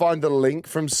Griffey can find the link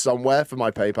from somewhere for my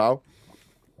PayPal.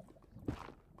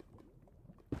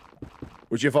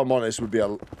 Which, if I'm honest, would be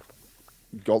a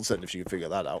godsend if you could figure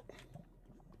that out.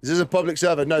 Is this a public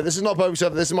server? No, this is not a public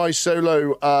server. This is my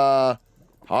solo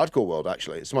hardcore world,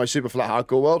 actually. It's my Superflat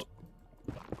hardcore world.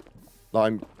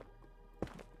 I'm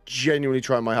genuinely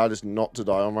trying my hardest not to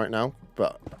die on right now,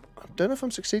 but I don't know if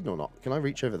I'm succeeding or not. Can I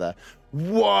reach over there?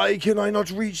 Why can I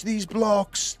not reach these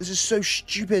blocks? This is so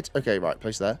stupid. Okay, right.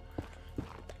 Place there.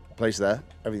 Place there.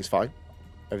 Everything's fine.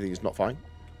 Everything is not fine.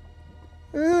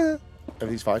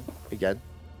 Everything's fine. Again.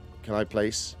 Can I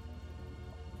place...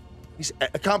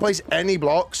 I can't place any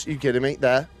blocks. Are you kidding me?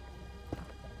 There.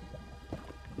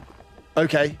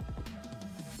 Okay.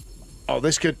 Oh,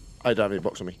 this could... I don't have any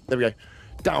blocks on me. There we go.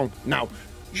 Down. Now.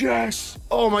 Yes!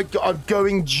 Oh my god. I'm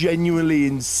going genuinely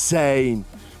insane.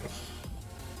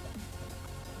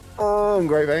 Oh,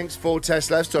 great. Thanks. 4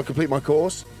 tests left to complete my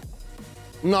course.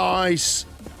 Nice.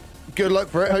 Good luck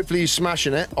for it. Hopefully you're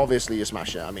smashing it. Obviously you're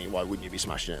smashing it. I mean, why wouldn't you be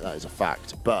smashing it? That is a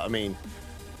fact. But, I mean,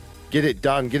 get it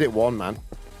done. Get it won, man.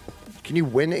 Can you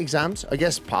win exams? I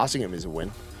guess passing them is a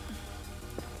win.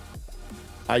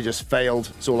 I just failed.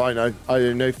 That's all I know. I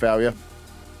know no failure.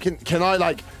 Can I,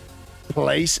 like,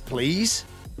 place, please?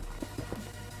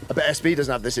 I bet SB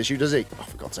doesn't have this issue, does he? Oh,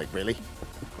 for God's sake, really?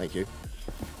 Thank you.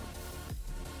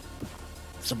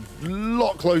 It's a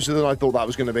lot closer than I thought that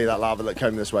was going to be, that lava that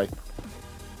came this way.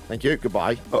 Thank you.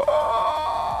 Goodbye.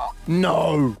 Oh,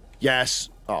 no. Yes.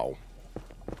 Oh.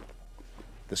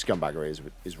 The scumbaggery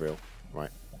is real. Right.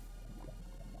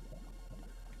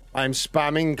 I'm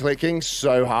spamming clicking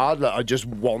so hard that I just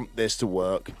want this to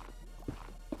work.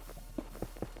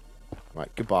 Right,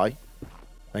 goodbye.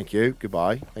 Thank you,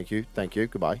 goodbye. Thank you,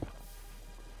 goodbye.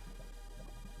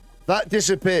 That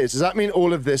disappears. Does that mean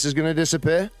all of this is going to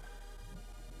disappear?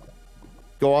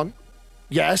 Go on.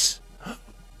 Yes.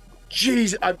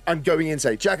 Jeez, I'm going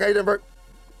insane. Jack, how you doing, bro?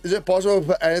 Is it possible to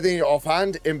put anything in your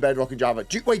offhand in Bedrock and Java?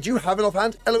 Wait, do you have an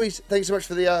offhand? Eloise, thank you so much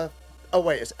for the... Oh,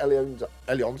 wait, it's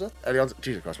Elionza?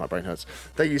 Jesus Christ, my brain hurts.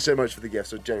 Thank you so much for the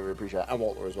gifts. I genuinely appreciate it. And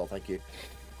Walter as well, thank you.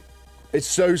 It's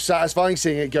so satisfying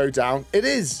seeing it go down. It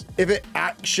is. If it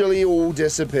actually all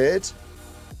disappeared.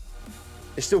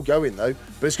 It's still going, though.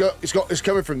 But it's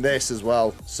coming from this as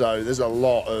well. So there's a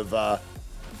lot of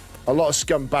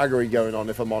scumbaggery going on,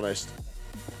 if I'm honest.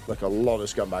 Like, a lot of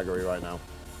scumbaggery right now.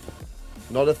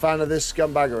 Not a fan of this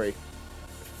scumbaggery.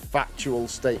 Factual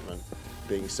statement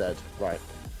being said. Right.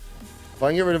 If I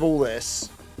can get rid of all this...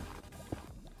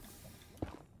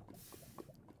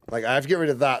 Like, I have to get rid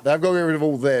of that. Then I've got to get rid of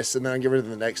all this, and then I can get rid of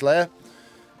the next layer.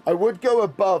 I would go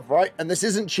above, right? And this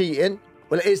isn't cheating.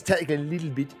 Well, it is technically a little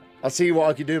bit. I'll see what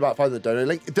I can do about finding the donor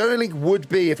link. The donor link would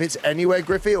be, if it's anywhere,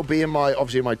 Griffey, it'll be in my,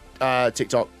 obviously, in my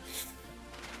TikTok.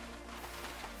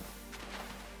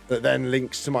 That then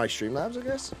links to my Streamlabs, I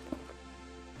guess.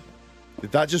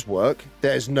 Did that just work?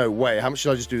 There's no way. How much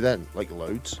should I just do then? Like,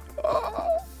 loads?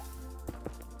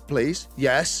 Please.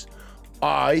 Yes.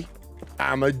 I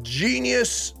am a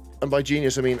genius. And by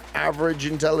genius, I mean average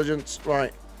intelligence.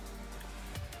 Right.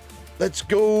 Let's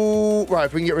go. Right,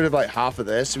 if we can get rid of, like, half of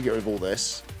this, we can get rid of all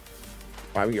this.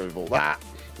 Right, we can get rid of all that.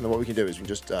 And then what we can do is we can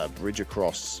just bridge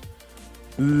across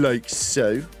like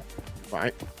so.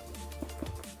 Right.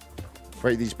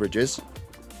 Create these bridges.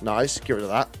 Nice. Get rid of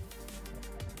that.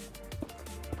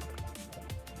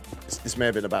 This may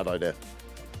have been a bad idea.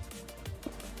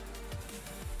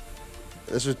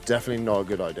 This was definitely not a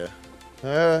good idea.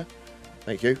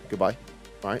 Thank you. Goodbye.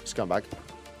 Right, scumbag.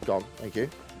 Gone. Thank you.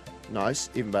 Nice.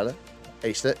 Even better.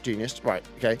 Aced it. Genius. Right,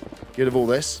 okay. Get rid of all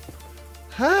this.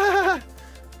 Ha!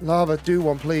 Lava, do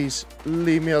one, please.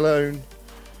 Leave me alone.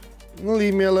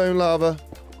 Leave me alone, lava.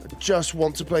 I just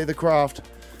want to play the craft.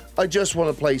 I just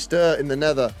want to place dirt in the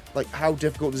nether. Like, how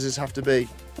difficult does this have to be?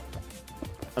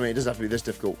 I mean, it doesn't have to be this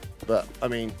difficult. But, I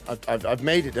mean, I've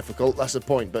made it difficult. That's the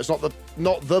point. But it's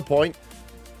not the point.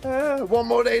 One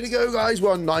more day to go, guys.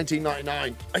 We're on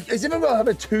 1999. Is anyone going to have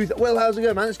a tooth? Well, how's it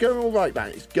going, man? It's going all right, man.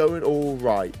 It's going all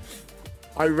right.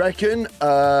 I reckon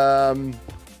we're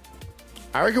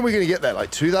going to get there.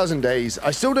 Like, 2,000 days.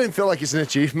 I still don't feel like it's an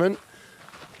achievement.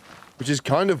 Which is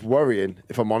kind of worrying,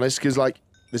 if I'm honest. Because, like,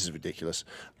 this is ridiculous.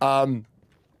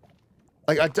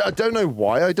 Like, I don't know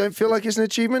why I don't feel like it's an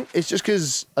achievement. It's just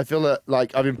because I feel that,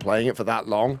 like, I've been playing it for that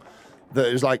long that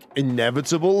it was, like,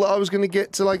 inevitable that I was going to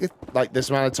get to, like this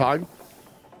amount of time.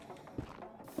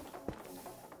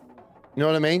 You know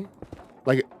what I mean?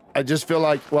 Like, I just feel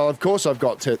like, well, of course I've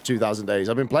got 2,000 days.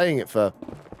 I've been playing it for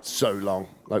so long.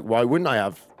 Like, why wouldn't I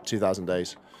have 2,000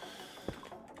 days?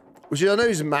 Which I know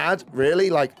is mad, really.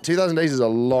 Like, 2,000 days is a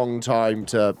long time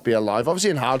to be alive. Obviously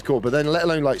in hardcore, but then let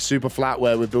alone, like, super flat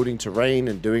where we're building terrain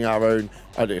and doing our own...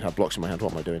 I don't even have blocks in my hand.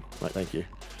 What am I doing? Right, thank you.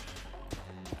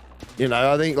 You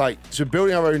know, I think, like, so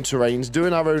building our own terrains,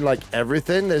 doing our own, like,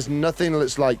 everything, there's nothing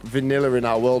that's, like, vanilla in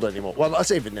our world anymore. Well, I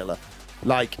say vanilla.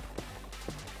 Like,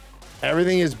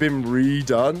 everything has been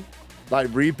redone. Like,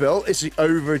 rebuilt. It's a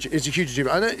huge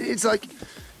achievement. I know, it's like...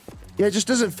 Yeah, it just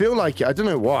doesn't feel like it. I don't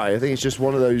know why. I think it's just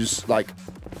one of those, like,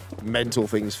 mental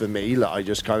things for me that I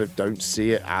just kind of don't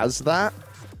see it as that.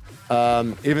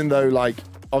 Even though, like,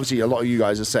 obviously a lot of you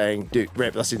guys are saying, dude,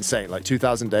 Rip, that's insane. Like,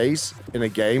 2,000 days in a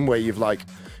game where you've, like,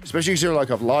 especially considering, like,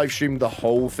 I've live streamed the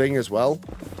whole thing as well.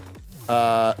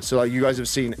 So, like, you guys have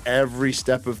seen every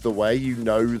step of the way. You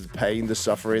know the pain, the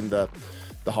suffering, the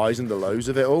highs and the lows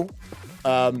of it all.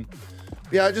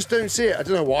 Yeah, I just don't see it. I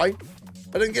don't know why.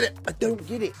 I don't get it. I don't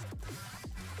get it.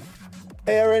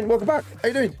 Hey, Aaron, welcome back. How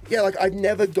you doing? Yeah, like, I've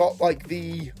never got, like,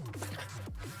 the...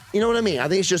 You know what I mean? I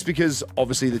think it's just because,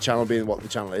 obviously, the channel being what the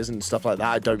channel is and stuff like that,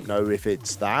 I don't know if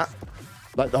it's that.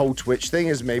 Like, the whole Twitch thing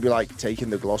is maybe, like, taking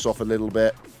the gloss off a little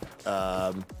bit.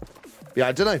 Yeah,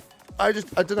 I don't know. I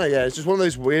don't know, yeah, it's just one of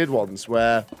those weird ones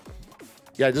where,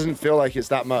 yeah, it doesn't feel like it's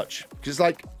that much. Because,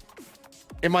 like,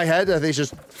 in my head, I think it's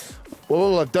just, well,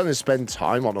 all I've done is spend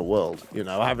time on a world, you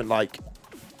know? I haven't, like...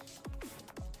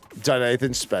 done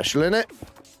anything special in it,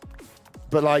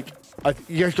 but like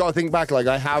you just gotta think back, like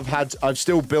I've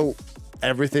still built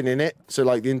everything in it, so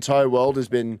like the entire world has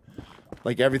been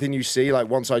like everything you see. Like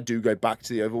once I do go back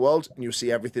to the overworld and you'll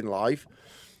see everything live,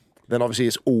 then obviously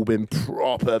it's all been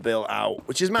proper built out,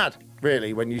 which is mad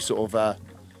really when you sort of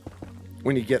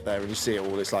when you get there and you see it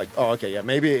all, it's like, oh, okay, yeah,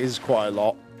 maybe it is quite a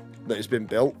lot that has been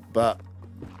built, but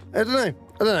I don't know.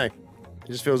 I don't know. It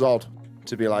just feels odd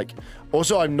to be like.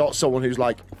 Also, I'm not someone who's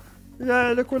like,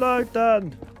 yeah, look what I've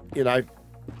done. You know,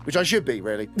 which I should be,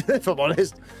 really, if I'm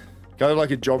honest. Kind of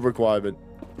like a job requirement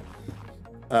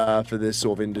for this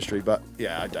sort of industry. But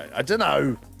yeah, I don't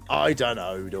know. I don't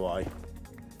know, do I?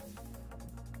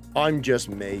 I'm just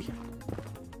me.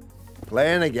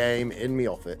 Playing a game in me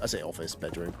office. I say office,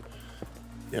 bedroom.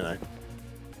 You know.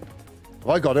 Have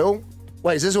I got it all?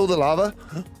 Wait, is this all the lava?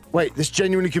 Wait, this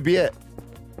genuinely could be it.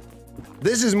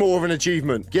 This is more of an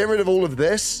achievement. Getting rid of all of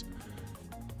this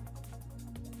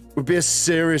would be a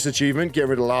serious achievement. Get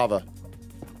rid of lava.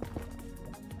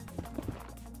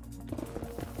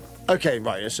 Okay,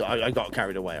 right. So I got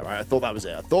carried away, all right? I thought that was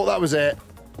it. I thought that was it.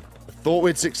 I thought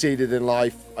we'd succeeded in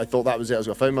life. I thought that was it. I was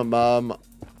going to phone my mum.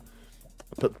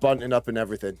 Put bunting up and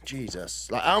everything.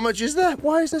 Jesus. Like, how much is there?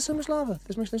 Why is there so much lava?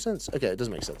 This makes no sense. Okay, it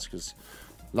doesn't make sense because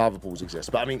lava pools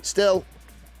exist. But, I mean, still.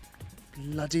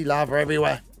 Bloody lava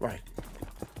everywhere. Right.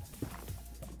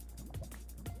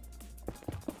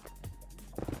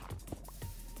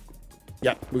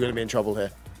 Yeah, we're going to be in trouble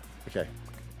here. Okay.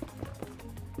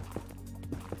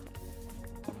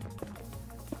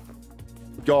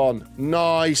 Gone.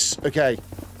 Nice. Okay.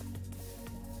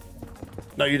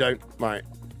 No, you don't. Right.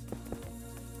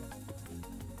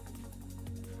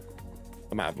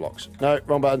 I'm out of blocks. No,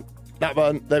 wrong button. That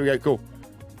button. There we go. Cool.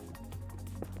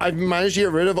 I've managed to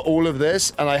get rid of all of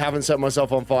this, and I haven't set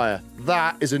myself on fire.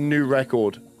 That is a new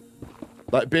record.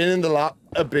 Like, being in the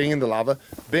lava,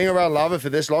 being around lava for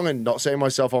this long and not setting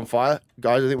myself on fire.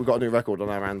 Guys, I think we've got a new record on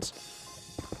our hands.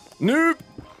 Nope.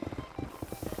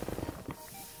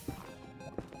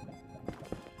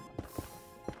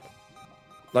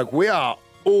 Like, we are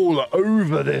all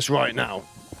over this right now.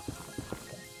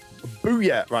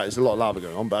 Booyah. Right, there's a lot of lava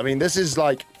going on, but I mean, this is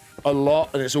like a lot,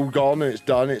 and it's all gone, and it's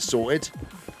done, it's sorted.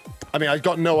 I mean, I've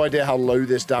got no idea how low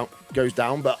this goes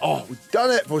down, but oh, we've done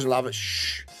it. Frozen lava.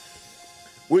 Shh.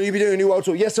 Will you be doing a new world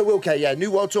tour? Yes, I will, Kay. Yeah, new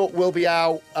world tour will be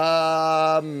out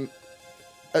at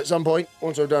some point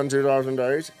once I've done 2,000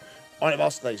 days. On it,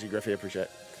 boss. Thanks, you, Griffey. I appreciate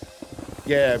it.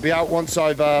 Yeah, it'll be out once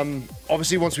I've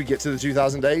obviously once we get to the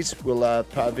 2,000 days, we'll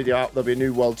put a video out. There'll be a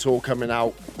new world tour coming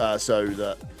out so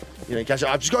that you know, catch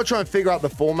up. I've just got to try and figure out the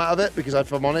format of it because,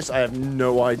 if I'm honest, I have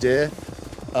no idea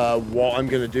what I'm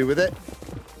going to do with it.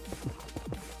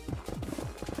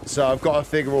 So I've got to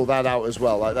figure all that out as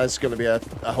well. Like, that's going to be a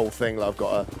whole thing that I've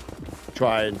got to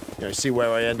try and, you know, see where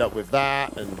I end up with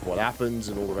that and what happens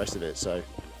and all the rest of it. So,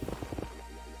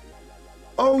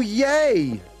 oh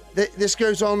yay! This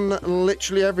goes on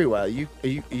literally everywhere. Are you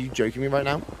joking me right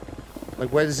now?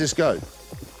 Like, where does this go?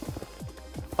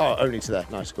 Oh, only to there.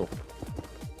 Nice, cool.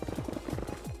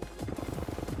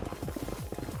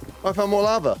 I found more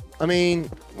lava. I mean,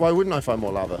 why wouldn't I find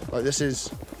more lava? Like, this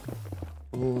is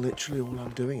literally all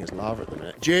I'm doing is lava at the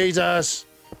minute. Jesus!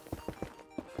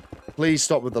 Please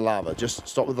stop with the lava. Just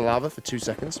stop with the lava for 2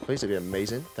 seconds, please. It'd be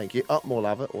amazing. Thank you. Oh, more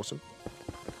lava. Awesome.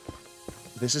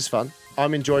 This is fun.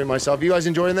 I'm enjoying myself. You guys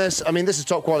enjoying this? I mean, this is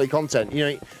top quality content.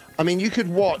 You know, I mean, you could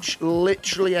watch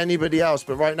literally anybody else,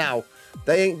 but right now,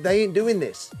 they ain't doing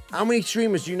this. How many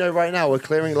streamers do you know right now are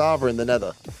clearing lava in the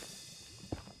Nether?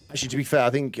 Actually, to be fair, I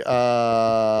think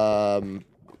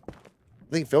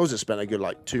Phil's just spent a good,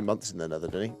 like, 2 months in the Nether,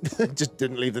 didn't he? Just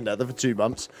didn't leave the Nether for 2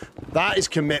 months. That is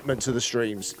commitment to the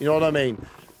streams. You know what I mean?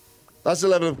 That's the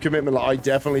level of commitment that I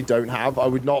definitely don't have. I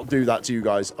would not do that to you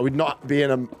guys. I would not be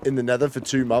in the Nether for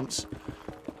 2 months.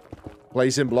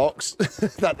 Placing blocks.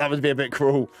 that would be a bit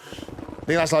cruel. I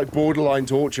think that's like borderline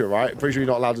torture, right? I'm pretty sure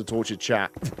you're not allowed to torture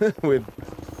chat with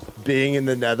being in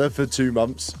the Nether for 2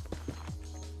 months.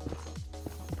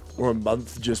 Or a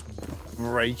month just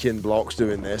breaking blocks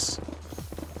doing this.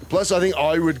 Plus, I think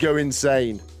I would go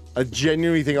insane. I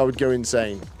genuinely think I would go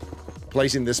insane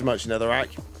placing this much netherrack.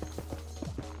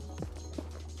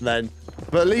 Then,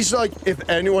 but at least, like, if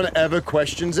anyone ever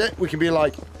questions it, we can be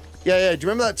like, yeah, do you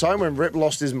remember that time when Rip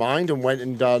lost his mind and went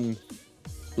and done,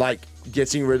 like,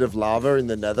 getting rid of lava in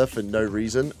the Nether for no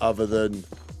reason other than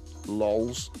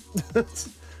lols?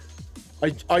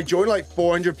 I joined like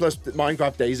 400 plus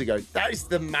Minecraft days ago. That is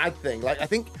the mad thing. Like, I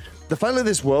think the fact that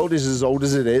this world is as old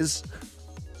as it is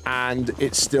and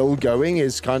it's still going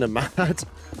is kind of mad.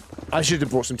 I should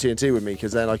have brought some TNT with me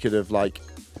because then I could have, like...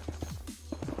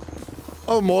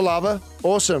 Oh, more lava.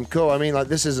 Awesome. Cool. I mean, like,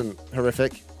 this isn't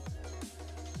horrific.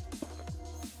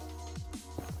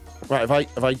 Right,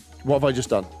 what have I just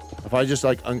done? Have I just,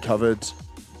 like, uncovered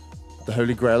the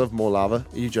holy grail of more lava?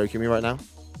 Are you joking me right now?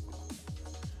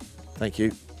 Thank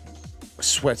you. I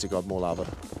swear to God, more lava.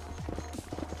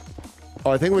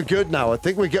 Oh, I think we're good now. I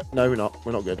think we're good. No, we're not.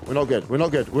 We're not good. We're not good. We're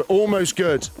not good. We're almost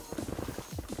good.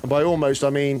 And by almost, I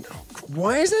mean,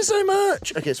 why is there so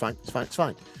much? Okay, it's fine. It's fine. It's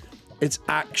fine. It's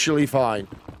actually fine.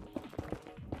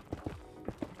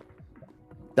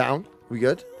 Down. We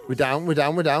good? We're down. We're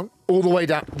down. We're down. All the way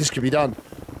down. This could be done.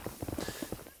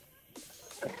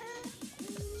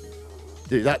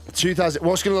 Dude, that 2,000...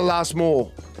 What's going to last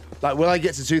more? Like, will I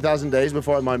get to 2,000 days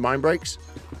before my mind breaks?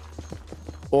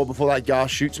 Or before that gas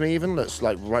shoots me even? That's,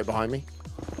 like, right behind me.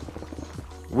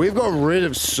 We've got rid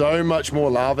of so much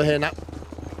more lava here now.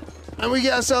 And we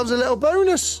get ourselves a little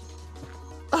bonus.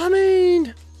 I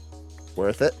mean...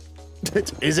 Worth it?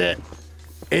 Is it?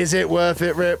 Is it worth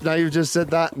it, Rip? Now you've just said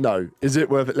that? No. Is it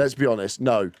worth it? Let's be honest.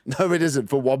 No. No, it isn't.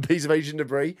 For one piece of ancient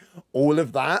debris, all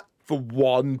of that for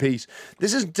one piece.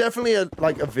 This is definitely a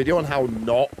video on how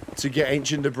not to get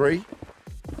ancient debris.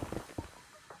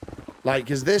 Like,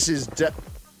 because this is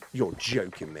You're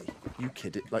joking me. You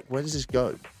kidding? Like, where does this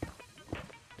go?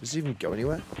 Does it even go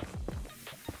anywhere?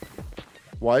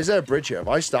 Why is there a bridge here? Have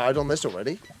I started on this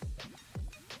already?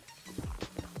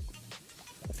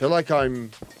 I feel like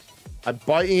I'm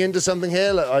biting into something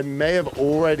here. Like I may have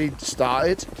already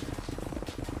started.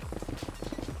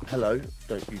 Hello.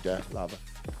 Don't you dare, lava.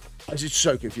 I'm just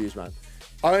so confused, man.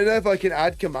 I don't know if I can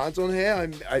add commands on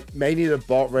here. I may need to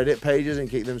bot Reddit pages and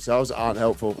keep themselves that aren't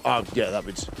helpful. Oh, yeah, that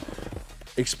would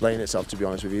explain itself, to be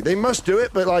honest with you. They must do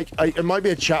it, but like, it might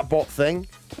be a chatbot thing.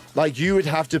 Like, you would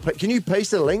have to... Can you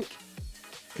paste a link?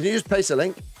 Can you just paste a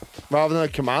link rather than a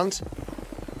command?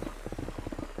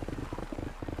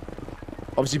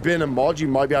 Obviously, being a mod, you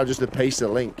might be able just to paste a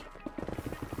link.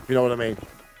 If you know what I mean.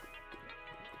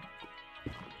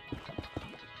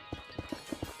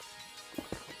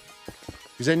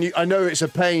 Because then I know it's a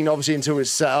pain, obviously, until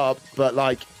it's set up, but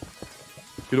like,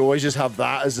 you could always just have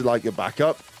that as like a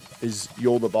backup. Is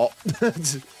you're the bot.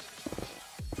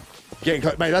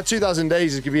 Mate, that 2,000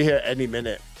 days is going to be here any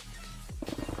minute.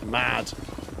 Mad.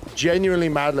 Genuinely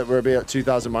mad that we're going to be at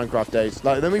 2,000 Minecraft days.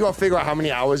 Like, then we got to figure out how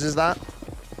many hours is that.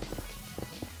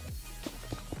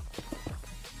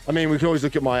 I mean, we can always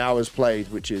look at my hours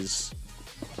played, which is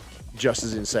just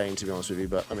as insane, to be honest with you.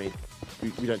 But, I mean,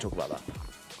 we don't talk about that.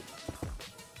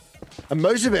 And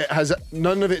most of it has...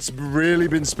 None of it's really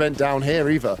been spent down here,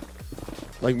 either.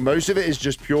 Like, most of it is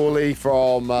just purely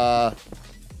from...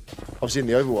 obviously, in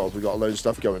the overworld, we've got a load of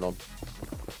stuff going on.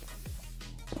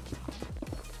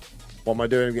 What am I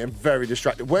doing? I'm getting very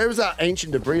distracted. Where was that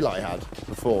ancient debris light I had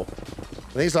before?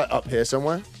 I think it's, like, up here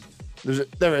somewhere. There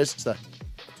it is. It's there.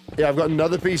 Yeah, I've got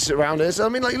another piece around here. So, I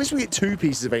mean, like, at least we get 2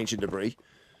 pieces of ancient debris.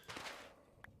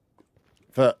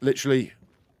 For literally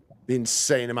the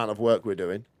insane amount of work we're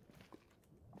doing.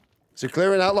 So,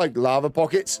 clearing out, like, lava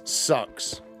pockets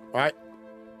sucks. Right?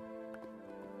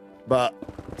 But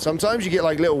sometimes you get,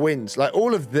 like, little wins. Like,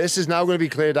 all of this is now going to be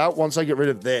cleared out once I get rid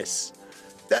of this.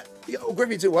 Yo,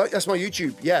 Griffey to work. That's my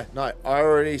YouTube. Yeah, no, I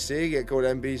already see. Get called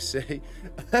NBC.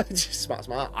 Just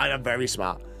smart. I am very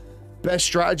smart. Best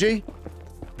strategy.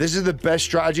 This is the best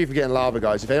strategy for getting lava,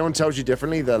 guys. If anyone tells you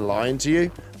differently, they're lying to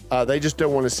you. They just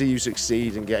don't want to see you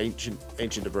succeed and get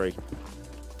ancient debris.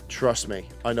 Trust me.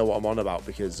 I know what I'm on about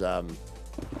because... I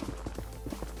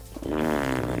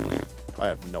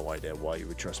have no idea why you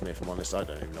would trust me, if I'm honest. I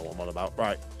don't even know what I'm on about.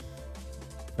 Right.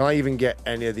 Can I even get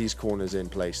any of these corners in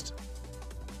placed?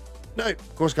 No,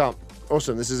 of course I can't.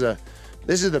 Awesome. This is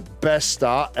the best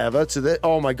start ever to this.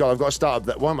 Oh my god, I've got to start up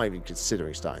there. Why am I even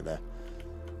considering starting there?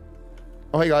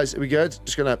 Oh, hey guys, are we good?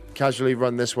 Just gonna casually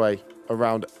run this way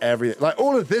around everything. Like,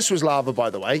 all of this was lava, by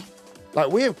the way.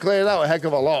 Like, we have cleared out a heck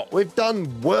of a lot. We've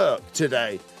done work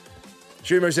today.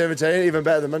 Stream most entertaining, even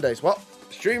better than Mondays. What?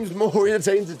 Streams more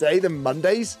entertaining today than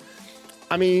Mondays?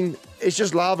 I mean, it's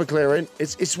just lava clearing.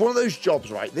 It's one of those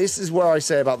jobs, right? This is where I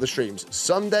say about the streams.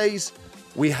 Some days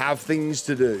we have things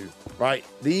to do, right?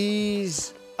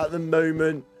 These, at the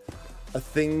moment, are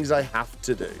things I have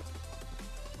to do.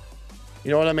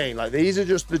 You know what I mean? Like, these are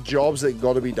just the jobs that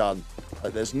got to be done.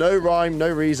 Like, there's no rhyme, no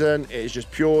reason. It's just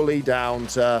purely down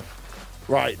to,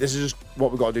 right, this is just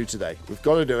what we've got to do today. We've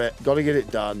got to do it. Got to get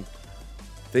it done.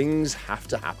 Things have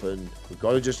to happen. We've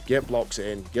got to just get blocks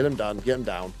in, get them done, get them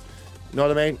down. You know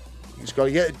what I mean? You just got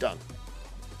to get it done.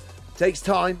 Takes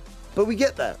time, but we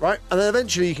get there, right? And then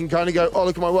eventually you can kind of go, oh,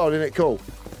 look at my world, isn't it cool?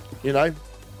 You know?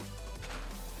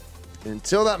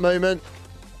 Until that moment,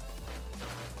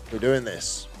 we're doing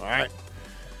this, all right?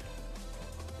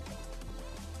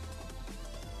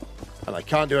 And I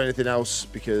can't do anything else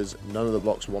because none of the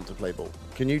blocks want to play ball.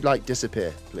 Can you, like,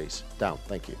 disappear, please? Down,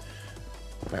 thank you.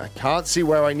 I can't see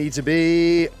where I need to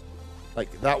be.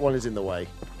 Like, that one is in the way.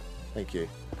 Thank you.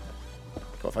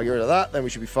 Cool, if I get rid of that, then we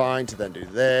should be fine to then do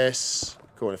this.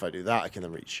 Cool, and if I do that, I can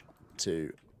then reach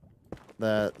to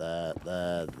there.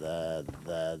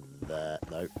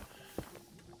 Nope.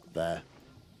 There.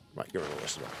 Right, get rid of all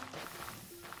this as well.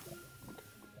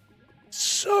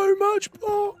 So much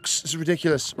blocks. This is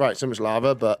ridiculous. Right, so much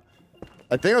lava, but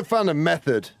I think I've found a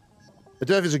method. I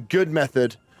don't know if it's a good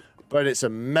method, but it's a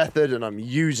method and I'm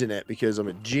using it because I'm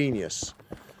a genius.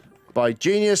 By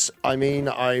genius, I mean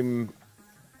I'm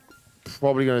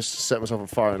probably going to set myself on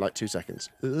fire in like 2 seconds.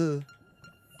 Ugh.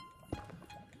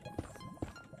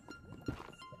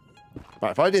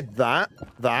 Right, if I did that,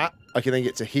 I can then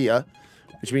get to here,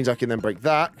 which means I can then break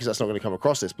that, because that's not going to come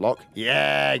across this block.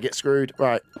 Yeah, get screwed.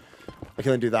 Right. I can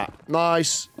then do that.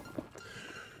 Nice.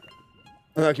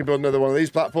 And I can build another one of these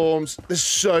platforms. There's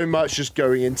so much just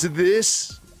going into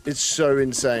this. It's so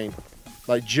insane.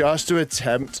 Like, just to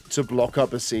attempt to block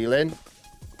up a ceiling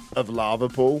of lava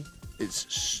pool, it's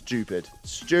stupid.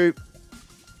 Stupid.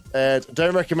 And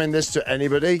don't recommend this to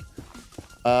anybody.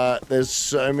 There's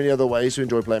so many other ways to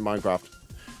enjoy playing Minecraft.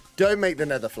 Don't make the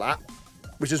Nether flat,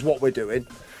 which is what we're doing.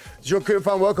 Does your crew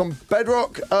fan work on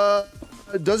Bedrock?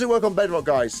 Does it work on Bedrock,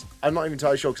 guys? I'm not even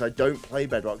entirely sure because I don't play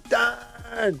Bedrock.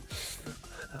 Dan!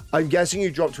 I'm guessing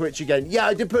you dropped Twitch again. Yeah,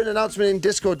 I did put an announcement in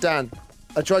Discord, Dan.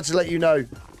 I tried to let you know.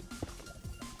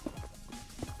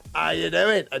 How you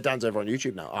doing? Dan's over on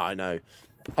YouTube now. Oh, I know.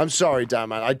 I'm sorry, Dan,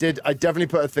 man. I definitely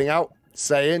put a thing out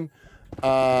saying,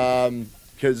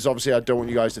 because obviously I don't want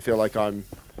you guys to feel like I'm...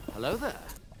 Hello there.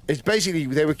 It's basically,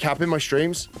 they were capping my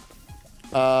streams.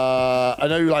 I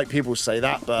know, like, people say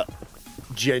that, but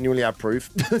genuinely have proof.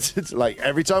 It's like,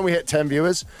 every time we hit 10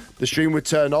 viewers, the stream would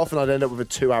turn off and I'd end up with a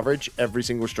 2 average every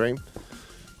single stream.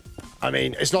 I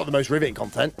mean, it's not the most riveting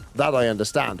content. That I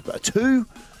understand. But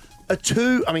a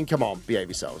 2, I mean, come on, behave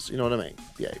yourselves. You know what I mean?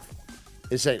 Behave.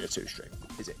 This ain't a 2 stream,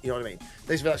 is it? You know what I mean?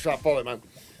 Thanks for that follow, man.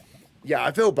 Yeah,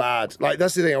 I feel bad. Like,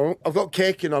 that's the thing. I've got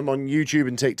Kick and I'm on YouTube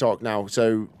and TikTok now.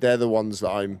 So they're the ones that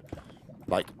I'm,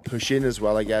 like, pushing as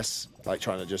well, I guess. Like,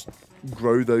 trying to just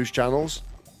grow those channels.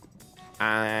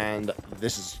 And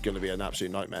this is going to be an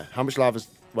absolute nightmare. How much lava is...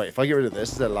 Wait, if I get rid of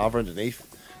this, is there lava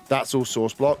underneath? That's all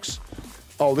source blocks.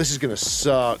 Oh, this is going to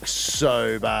suck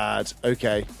so bad.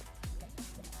 Okay.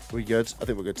 We good? I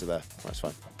think we're good to there. That's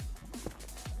fine.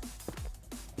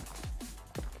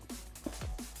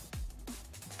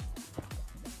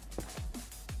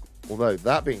 Although,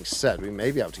 that being said, we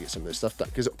may be able to get some of this stuff done.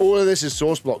 Because all of this is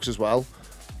source blocks as well.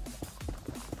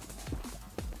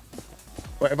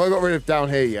 Wait, have I got rid of down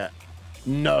here yet?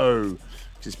 No.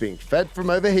 It's being fed from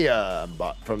over here.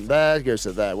 But from there, it goes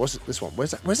to there. What's this one?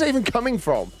 Where's that even coming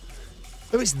from?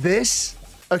 Oh, it's this?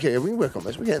 Okay, we can work on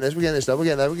this. We're getting this. We're getting this done. We're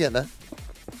getting there. We're getting there.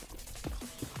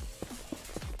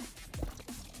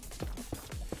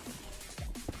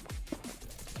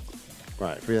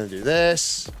 Right, if we're going to do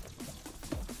this.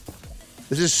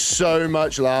 This is so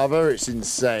much lava. It's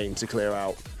insane to clear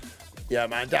out. Yeah,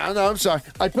 man. No, I'm sorry.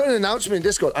 I put an announcement in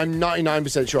Discord. I'm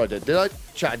 99% sure I did. Did I?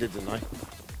 Chat, I did, didn't I?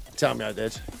 Tell me I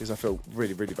did. Because I feel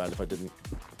really, really bad if I didn't.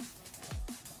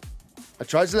 I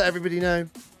tried to let everybody know.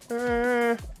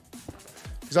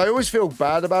 Because I always feel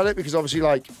bad about it. Because obviously,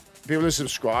 like, people are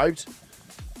subscribed.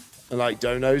 And, like,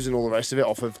 donos and all the rest of it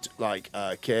off of, like,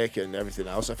 Kick and everything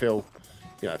else. I feel,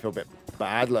 you know, I feel a bit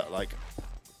bad. Like,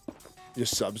 your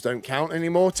subs don't count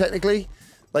anymore, technically.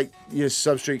 Like, your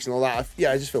sub streaks and all that.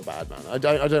 Yeah, I just feel bad, man. I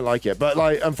don't like it. But,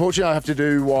 like, unfortunately, I have to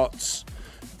do what's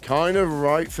kind of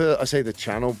right for, I say the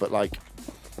channel, but, like,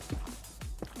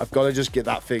 I've got to just get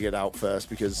that figured out first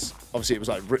because, obviously, it was,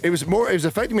 like, it was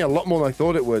affecting me a lot more than I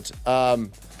thought it would.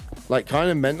 Like, kind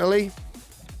of mentally.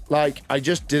 Like, I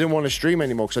just didn't want to stream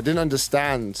anymore because I didn't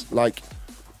understand, like,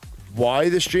 why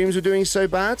the streams were doing so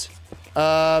bad.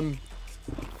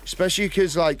 Especially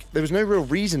because, like, there was no real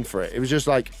reason for it. It was just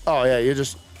like, oh, yeah, you're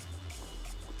just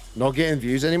not getting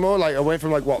views anymore. Like, I went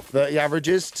from, like, what, 30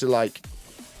 averages to, like,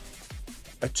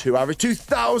 a 2 average.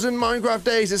 2,000 Minecraft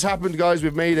days. This happened, guys.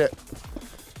 We've made it.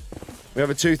 We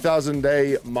have a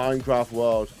 2,000-day Minecraft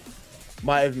world.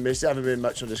 Might have missed it. Haven't been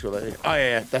much on Discord lately. Oh,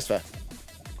 yeah, that's fair.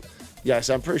 Yeah,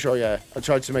 so I'm pretty sure, yeah. I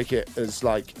tried to make it as,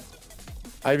 like,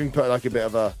 I even put, like, a bit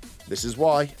of a, this is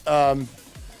why.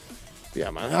 Yeah,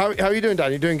 man. How are you doing,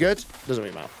 Dan? You doing good? Doesn't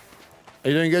really matter. Are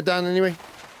you doing good, Dan, anyway?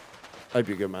 I hope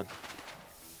you're good, man.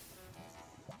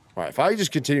 Right, if I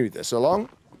just continue this along,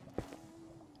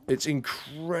 it's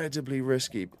incredibly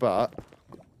risky, but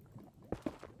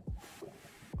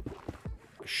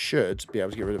I should be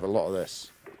able to get rid of a lot of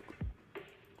this.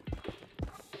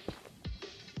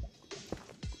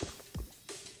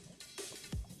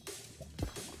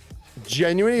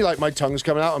 Genuinely, like, my tongue's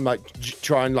coming out. I'm, like,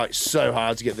 trying, like, so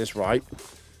hard to get this right.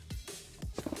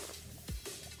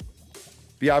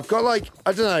 But yeah, I've got like,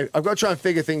 I don't know, I've got to try and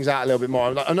figure things out a little bit more.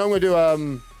 I know I'm going to do,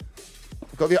 I've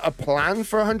got a plan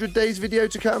for a 100 days video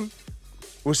to come.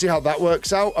 We'll see how that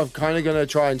works out. I'm kind of going to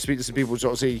try and speak to some people to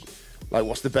sort of see, like,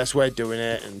 what's the best way of doing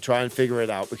it and try and figure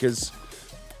it out. Because,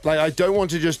 like, I don't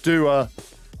want to just do I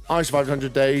survived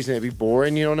 100 days and it'd be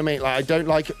boring, you know what I mean? Like, I don't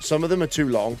like, some of them are too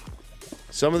long.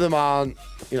 Some of them aren't,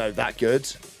 you know, that good.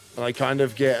 And I kind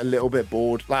of get a little bit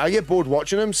bored. Like, I get bored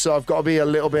watching them, so I've got to be a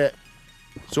little bit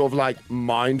sort of, like,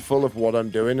 mindful of what I'm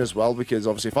doing as well. Because,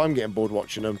 obviously, if I'm getting bored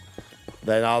watching them,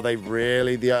 then are they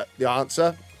really the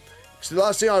answer? So the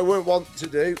last thing I wouldn't want to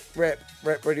do, rip.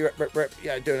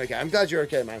 Yeah, doing okay. I'm glad you're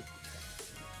okay, man.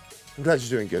 I'm glad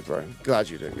you're doing good, bro. I'm glad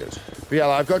you're doing good. But yeah,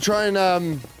 like, I've got to try and,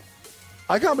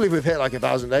 I can't believe we've hit like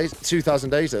 1,000 days. 2,000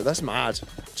 days, though. That's mad.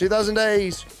 2,000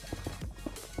 days.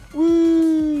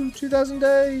 Woo! 2,000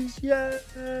 days.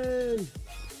 Yay!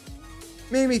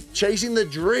 Mimi, chasing the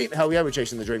dream. Hell yeah, we're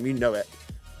chasing the dream. You know it.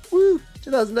 Woo!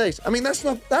 2,000 days. I mean, that's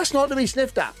not to be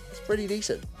sniffed at. It's pretty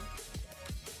decent.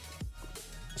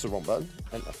 That's the wrong button.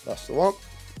 That's the one.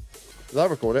 Did I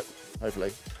record it?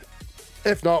 Hopefully.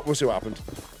 If not, we'll see what happened.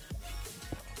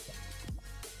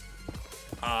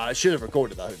 I should have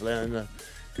recorded that, hopefully.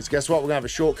 Because guess what? We're going to have a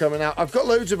short coming out. I've got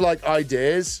loads of, like,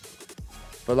 ideas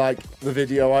for, like, the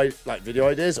video. Video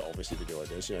ideas. Obviously, video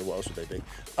ideas. You know, what else would they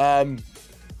be?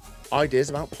 Ideas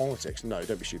about politics. No,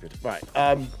 don't be stupid. Right.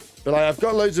 But I've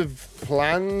got loads of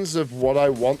plans of what I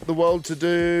want the world to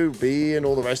do, be, and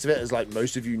all the rest of it, as, like,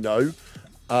 most of you know.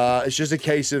 It's just a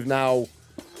case of now,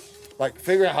 like,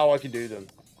 figuring out how I can do them.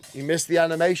 You missed the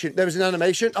animation. There was an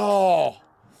animation? Oh!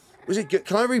 Was it good?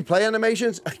 Can I replay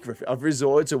animations? I've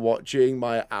resorted to watching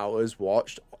my hours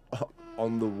watched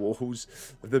on the walls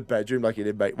of the bedroom like an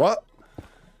inmate. What?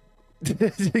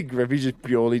 Griffy just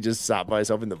purely sat by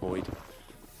himself in the void.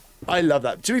 I love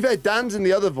that. To be fair, Dan's in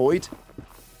the other void.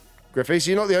 Griffy,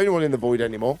 so you're not the only one in the void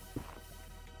anymore.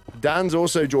 Dan's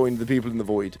also joined the people in the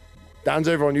void. Dan's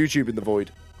over on YouTube in the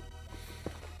void.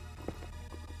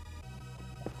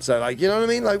 So, like, you know what I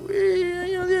mean? Like,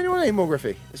 you're not the only one anymore,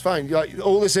 Griffy. It's fine. Like,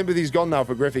 all the sympathy's gone now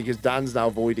for Griffy because Dan's now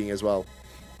voiding as well.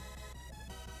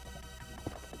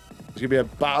 There's going to be a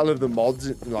battle of the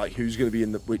mods, like, who's going to be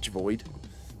in the which void.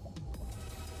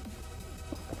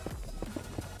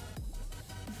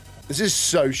 This is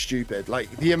so stupid.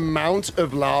 Like, the amount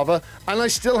of lava, and I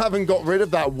still haven't got rid of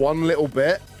that one little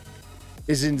bit,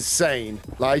 is insane.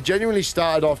 Like, I genuinely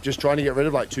started off just trying to get rid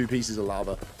of, like, 2 pieces of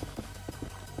lava.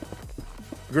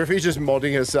 Griffy's just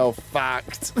modding herself.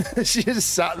 Fact. She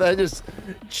just sat there just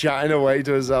chatting away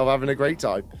to herself, having a great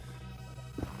time.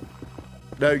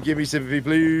 No, give me sympathy,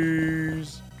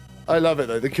 please. I love it,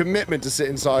 though. The commitment to sit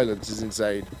in silence is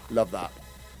insane. Love that.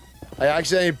 I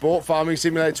actually bought Farming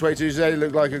Simulator 22 today. It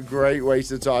looked like a great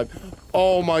waste of time.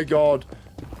 Oh, my God.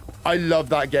 I love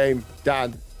that game,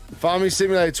 Dan. Farming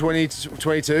Simulator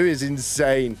 22 is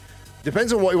insane.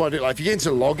 Depends on what you want to do. Like, if you get into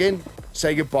login,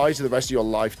 say goodbye to the rest of your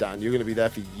life, Dan. You're going to be there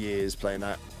for years playing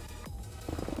that.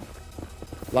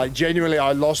 Like, genuinely,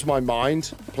 I lost my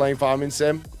mind playing Farming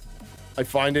Sim. I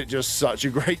find it just such a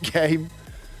great game.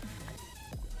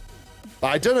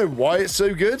 I don't know why it's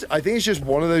so good. I think it's just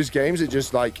one of those games that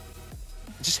just, like,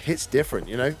 it just hits different,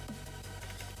 you know?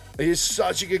 It is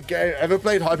such a good game. Ever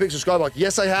played Hypixel Skyblock?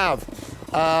 Yes, I have.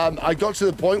 I got to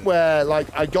the point where, like,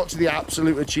 I got to the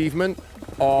absolute achievement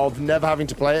of never having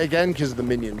to play it again because of the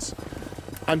minions.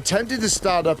 I'm tempted to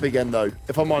start up again, though,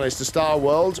 if I'm honest, to start a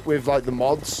world with, like, the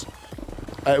mods.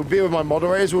 It would be with my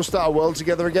moderators. We'll start a world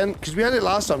together again because we had it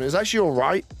last time. It was actually all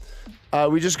right.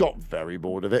 We just got very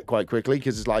bored of it quite quickly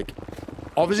because it's, like,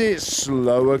 obviously it's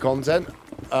slower content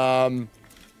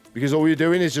because all you're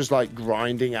doing is just, like,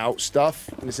 grinding out stuff,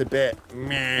 and it's a bit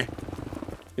meh.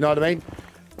 You know what I mean?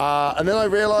 And then I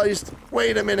realized,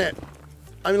 wait a minute.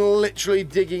 I'm literally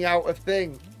digging out a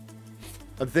thing.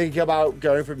 I'm thinking about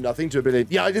going from nothing to a billion.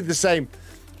 Yeah, I did the same.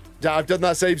 I've done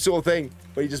that same sort of thing,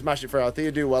 where you just mash it through. I think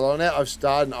you do well on it. I've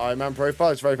started an Iron Man profile.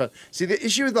 It's very fun. See, the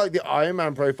issue with, like, the Iron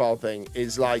Man profile thing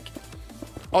is, like,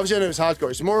 obviously I know it's hardcore.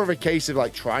 It's more of a case of,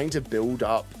 like, trying to build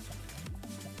up,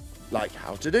 like,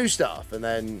 how to do stuff. And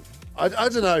then, I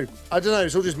don't know. I don't know.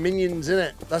 It's all just minions, in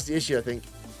it. That's the issue, I think.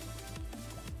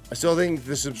 I still think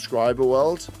the subscriber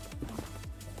world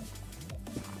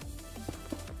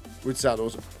would sound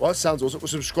awesome. What sounds awesome? Well,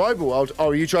 subscriber world. Oh,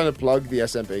 are you trying to plug the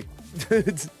SMP?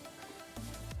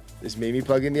 It's Mimi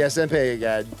plugging the SMP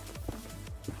again.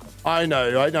 I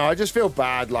know. I just feel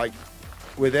bad, like,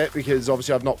 with it because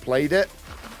obviously I've not played it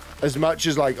as much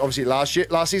as, like, obviously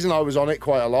last season I was on it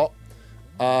quite a lot.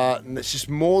 And it's just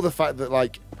more the fact that,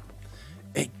 like,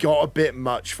 it got a bit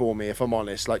much for me, if I'm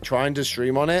honest. Like, trying to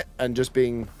stream on it and just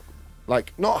being,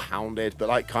 like, not hounded, but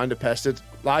like kind of pestered.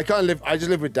 Like I just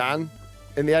lived with Dan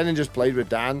in the end and just played with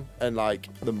Dan and like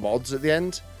the mods at the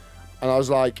end. And I was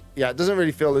like, yeah, it doesn't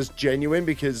really feel as genuine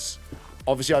because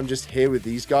obviously I'm just here with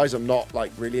these guys. I'm not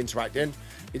like really interacting.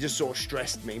 It just sort of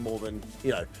stressed me more than,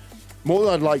 you know, more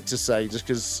than I'd like to say, just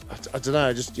because I don't know,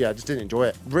 I just didn't enjoy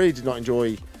it. Really did not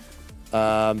enjoy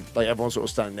like everyone sort of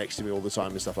standing next to me all the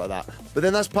time and stuff like that. But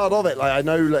then that's part of it. Like I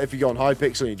know like, if you go on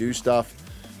Hypixel and you do stuff,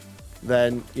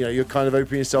 then you know you're kind of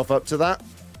opening yourself up to that.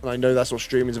 And I know that's what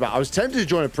streaming's about. I was tempted to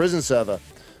join a prison server.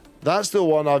 That's the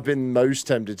one I've been most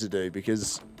tempted to do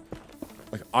because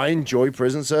like I enjoy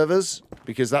prison servers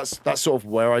because that's sort of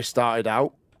where I started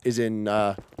out is in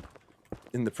the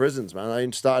prisons, man. I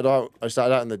started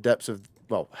out in the depths of,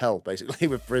 well, hell basically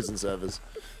with prison servers.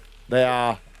 They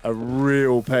are a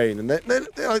real pain and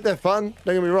they're fun,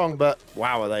 don't get me wrong, but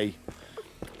wow,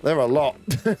 they're a lot.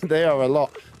 They are a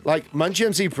lot. Like Munchie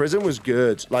MC Prison was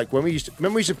good. Like when we used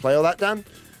to play all that, Dan.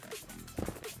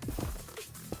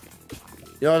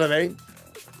 You know what I mean?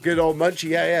 Good old Munchie,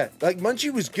 yeah. Like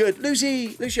Munchie was good.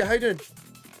 Lucy, how you doing?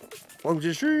 Welcome to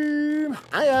the stream.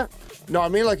 Hiya. No, I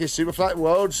mean like a Superflat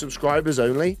world, subscribers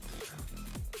only.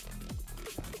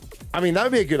 I mean, that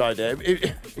would be a good idea.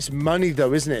 It's money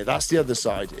though, isn't it? That's the other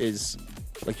side, is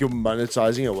like you're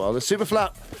monetizing a world. A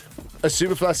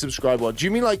Superflat subscribe world. Do you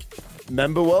mean like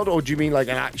member world or do you mean like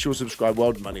an actual subscribe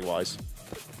world money-wise?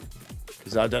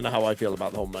 Because I don't know how I feel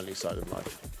about the whole money side of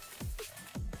life.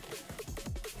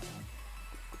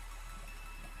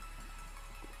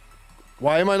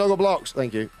 Why am I not got blocks?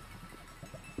 Thank you.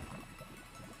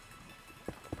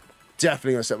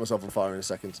 Definitely gonna set myself on fire in a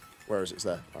second. Where is it? It's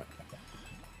there. All right.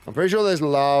 I'm pretty sure there's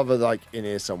lava like in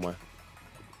here somewhere.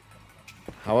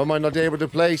 How am I not able to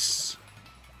place?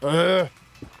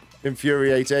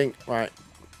 Infuriating. Right.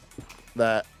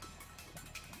 There.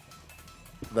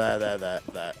 There.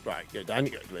 Right, go down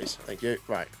you go, please. Thank you.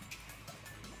 Right.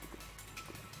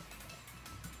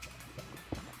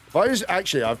 I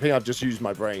think I've just used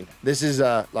my brain. This is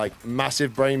a like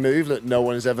massive brain move that no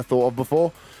one has ever thought of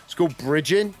before. It's called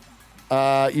bridging.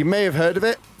 You may have heard of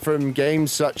it from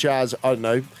games such as, I don't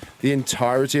know, the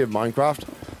entirety of Minecraft.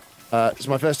 It's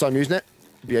my first time using it.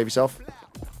 Behave yourself.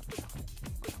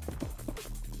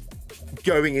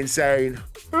 Going insane.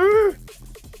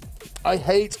 I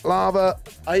hate lava.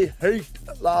 I hate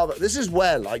lava. This is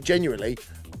where, like, genuinely,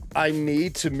 I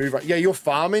need to move. Yeah, you're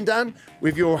farming, Dan,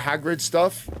 with your Hagrid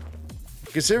stuff.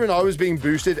 Considering I was being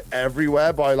boosted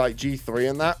everywhere by, like,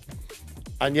 G3 and that,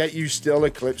 and yet you still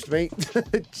eclipsed me.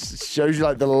 It shows you,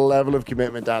 like, the level of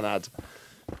commitment Dan had.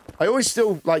 I always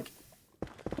still, like,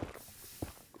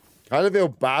 kind of feel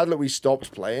bad that we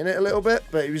stopped playing it a little bit,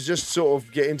 but it was just sort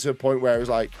of getting to a point where it was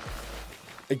like,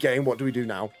 again, what do we do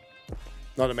now?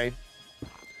 Know what I mean?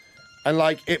 And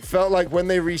like, it felt like when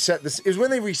they reset this, it was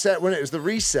when they reset, when it was the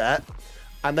reset,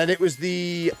 and then it was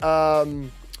the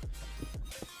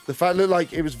fact that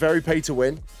like, it was very pay to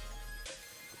win.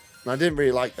 And I didn't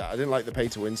really like that. I didn't like the pay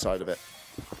to win side of it.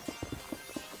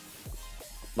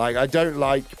 Like, I don't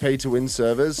like pay to win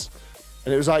servers.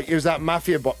 And it was like, it was that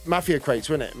mafia crates,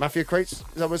 wasn't it? Mafia crates? Is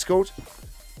that what it's called?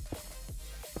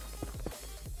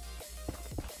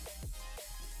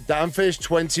 Dan finished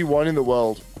 21 in the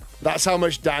world. That's how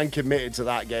much Dan committed to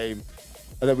that game.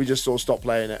 And then we just sort of stopped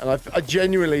playing it. And I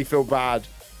genuinely feel bad.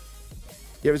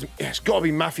 Yeah, it's got to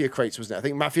be Mafia Crates, wasn't it? I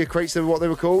think Mafia Crates are what they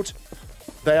were called.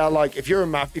 They are like, if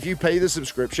you pay the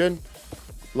subscription,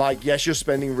 like, yes, you're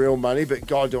spending real money, but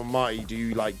God almighty, do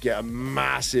you, like, get a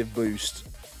massive boost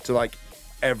to, like,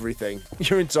 everything.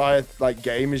 Your entire, like,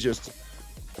 game is just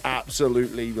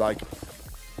absolutely, like,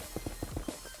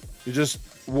 you're just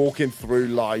walking through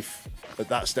life at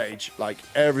that stage. Like,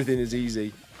 everything is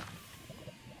easy.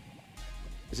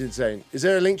 It's insane. Is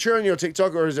there a link tree on your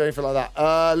TikTok or is there anything like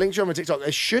that? Link tree on my TikTok.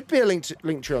 There should be a link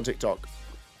tree on TikTok,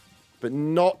 but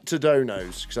not to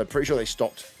Donos, because I'm pretty sure they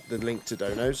stopped the link to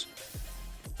Donos.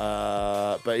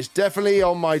 But it's definitely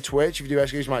on my Twitch. If you do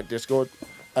excuse my Discord,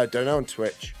 don't know on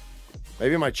Twitch.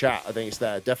 Maybe in my chat, I think it's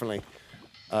there, definitely.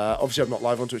 Obviously, I'm not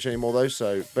live on Twitch anymore, though,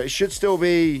 so... But it should still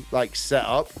be, like, set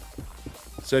up.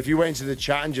 So if you went into the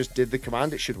chat and just did the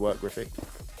command, it should work, Griffy.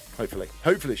 Hopefully.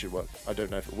 Hopefully it should work. I don't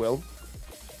know if it will.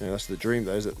 You know, that's the dream,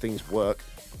 though, is that things work.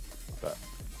 But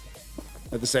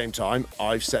at the same time,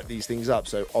 I've set these things up,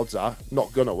 so odds are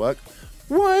not gonna work.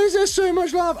 Why is there so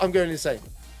much love? I'm going insane.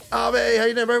 Oh, hey, how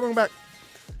you doing, bro? Welcome back.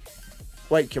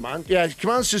 Wait, command? Yeah,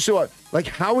 command's just sort of... Like,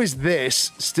 how is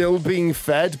this still being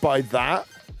fed by that?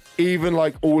 Even,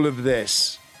 like, all of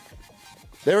this.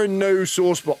 There are no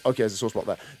source blocks. Okay, there's a source block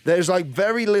there. There's, like,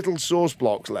 very little source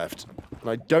blocks left. And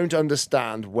I don't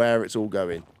understand where it's all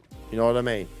going. You know what I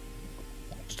mean?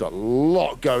 Just a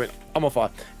lot going. I'm on fire.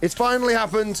 It's finally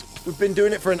happened. We've been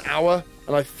doing it for an hour,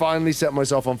 and I finally set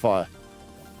myself on fire.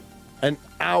 An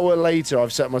hour later,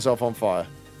 I've set myself on fire.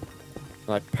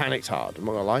 And I panicked hard. I'm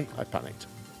not gonna lie, I panicked.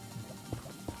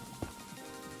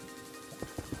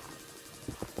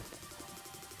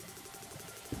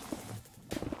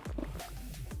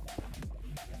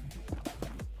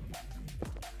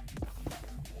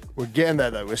 We're getting there,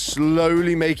 though. We're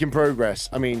slowly making progress.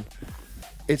 I mean,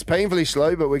 it's painfully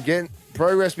slow, but we're getting...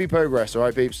 Progress be progress, all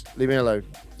right, peeps? Leave me alone.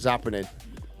 It's happening.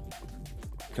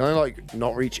 Can I, like,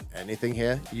 not reach anything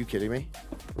here? Are you kidding me?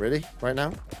 Really? Right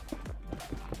now?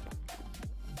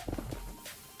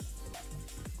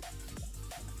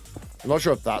 I'm not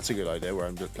sure if that's a good idea, where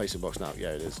I'm just placing blocks now.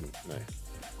 Yeah, it isn't.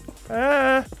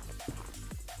 No.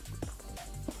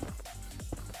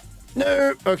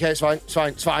 No! Okay, it's fine. It's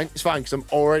fine. It's fine. It's fine, because I'm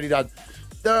already done.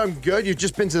 No, I'm good. You've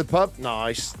just been to the pub?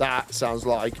 Nice. That sounds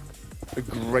like a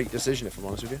great decision, if I'm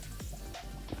honest with you.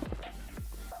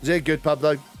 Is it a good pub,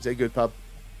 though? Is it a good pub?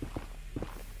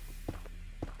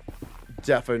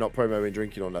 Definitely not promoting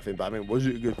drinking or nothing, but I mean, was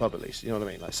it a good pub at least? You know what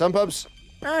I mean? Like, some pubs,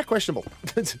 questionable.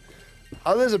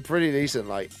 Others are pretty decent,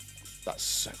 like, that's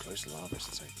so close to lava, it's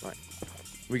insane. Right.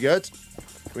 We good?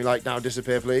 Can we, like, now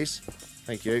disappear, please?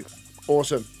 Thank you.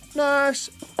 Awesome. Nice.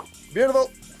 Beautiful.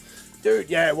 Dude,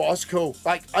 yeah, it was cool.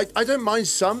 Like, I don't mind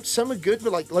some. Some are good,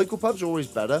 but, like, local pubs are always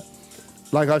better.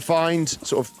 Like, I find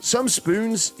sort of some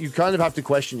spoons, you kind of have to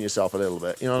question yourself a little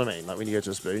bit. You know what I mean? Like, when you go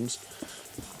to Spoons.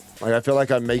 Like, I feel like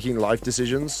I'm making life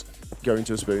decisions going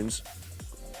to a Spoons.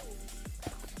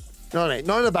 No,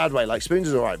 not in a bad way. Like, Spoons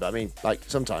is alright, but I mean, like,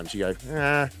 sometimes you go,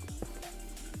 kind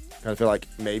of feel like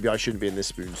maybe I shouldn't be in this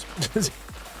Spoons.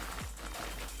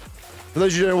 For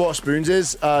those of you who don't know what Spoons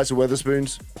is, it's a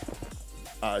Wetherspoons.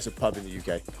 It's a pub in the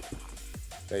UK.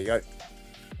 There you go.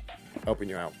 Helping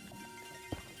you out.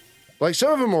 Like,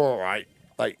 some of them are alright.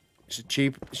 Like, it's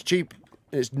cheap,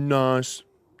 it's nice.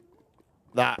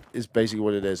 That is basically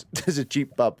what it is. It's a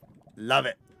cheap pub. Love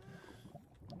it.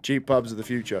 Cheap pubs are the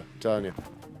future, I'm telling you.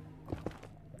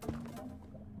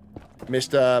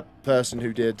 Mr. Person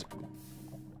who did...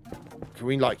 Can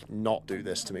we, like, not do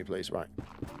this to me, please? Right.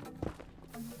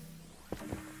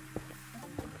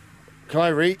 Can I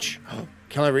reach?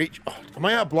 Can I reach? Oh, am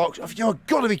I out of blocks? You've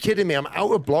got to be kidding me. I'm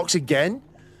out of blocks again?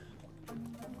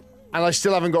 And I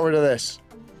still haven't got rid of this.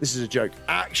 This is a joke.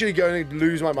 Actually going to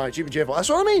lose my mind. Cheap and cheerful. That's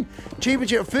what I mean. Cheap and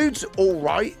cheerful. Food's all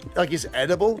right. Like, it's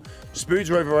edible.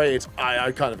 Spoons are overrated.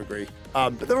 I kind of agree.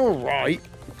 But they're all right.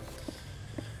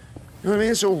 You know what I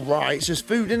mean? It's all right. It's just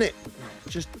food, isn't it?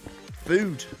 Just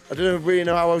food. I don't really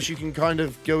know how else you can kind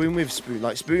of go in with spoon.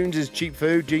 Like, Spoons is cheap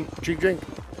food, cheap drink.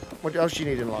 What else do you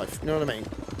need in life? You know what I mean?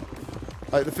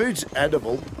 Like, the food's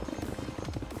edible.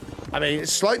 I mean,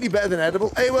 it's slightly better than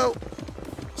edible. Hey, well...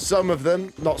 Some of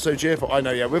them, not so cheerful. I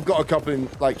know, yeah. We've got a couple in,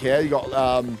 like, here. You got,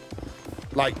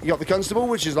 like, you got the Constable,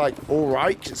 which is, like, all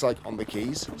right. It's, like, on the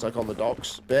quays. It's, like, on the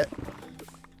docks bit.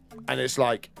 And it's,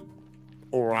 like,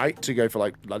 all right to go for,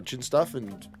 like, lunch and stuff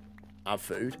and have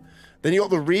food. Then you got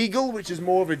the Regal, which is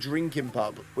more of a drinking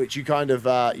pub, which you kind of,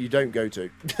 you don't go to.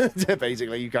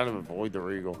 Basically, you kind of avoid the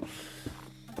Regal.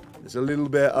 It's a little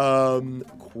bit,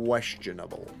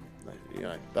 questionable. You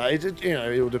know, but it, you know,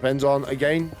 it all depends on,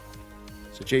 again...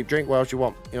 It's a cheap drink. What else you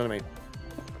want? You know what I mean?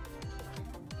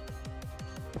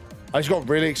 I just got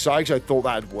really excited because I thought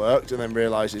that had worked and then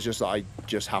realized it's just that I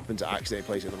just happened to accidentally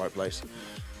place it in the right place.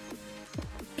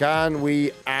 Can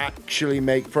we actually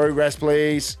make progress,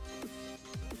 please?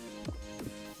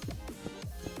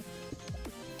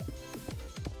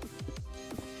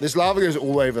 This lava goes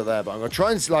all over there, but I'm gonna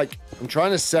try and, like, I'm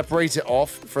trying to separate it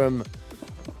off from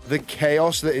the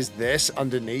chaos that is this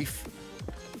underneath.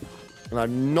 And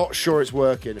I'm not sure it's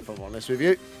working, if I'm honest with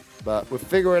you. But we'll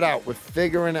figure it out. We're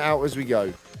figuring it out as we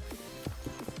go.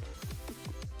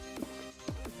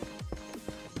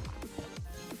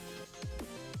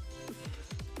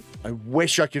 I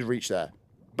wish I could reach there.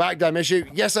 Backdam issue.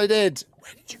 Yes, I did.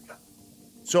 Where did you go?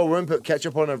 Saw a woman put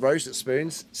ketchup on a roast at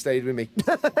Spoons. Stayed with me.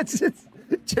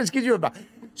 just give you a back.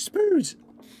 Spoons.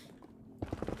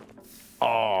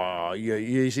 Oh,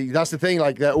 you see, that's the thing.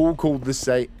 Like, they're all called the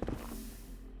same.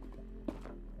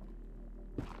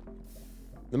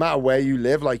 No matter where you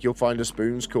live, like, you'll find a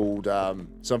Spoons called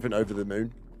something over the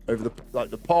moon. Over the, like,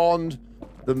 the pond,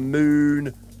 the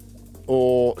moon,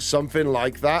 or something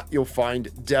like that. You'll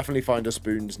definitely find a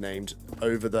Spoons named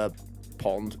over the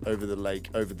pond, over the lake,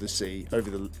 over the sea, over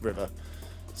the river.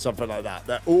 Something like that.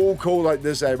 They're all called like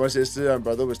this. Hey, my sister and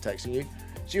brother was texting you.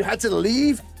 So you had to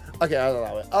leave? Okay, I'll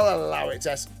allow it. I'll allow it,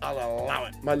 Tess. I'll allow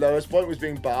it. My lowest point was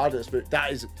being barred at Spoons.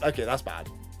 That is... Okay, that's bad.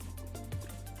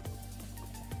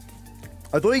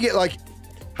 I thought you get like...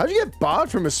 How do you get barred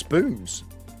from a spoons?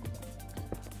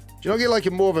 Do you not get like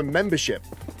a more of a membership?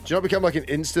 Do you not become like an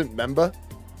instant member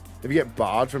if you get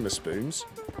barred from a spoons?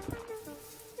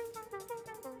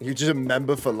 You're just a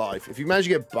member for life. If you manage to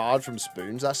get barred from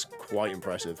spoons, that's quite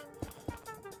impressive.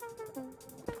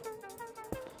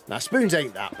 Now, spoons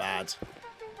ain't that bad.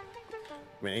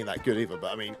 I mean, it ain't that good either,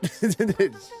 but I mean,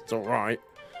 it's alright.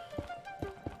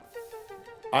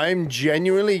 I'm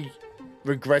genuinely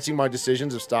regretting my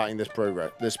decisions of starting this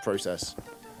process.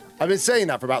 I've been saying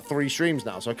that for about 3 streams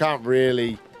now, so I can't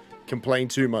really complain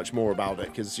too much more about it,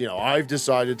 because, you know, I've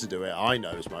decided to do it. I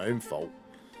know it's my own fault.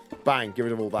 Bang, get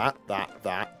rid of all that.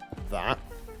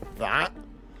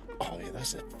 Oh, yeah,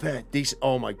 that's a fair, decent...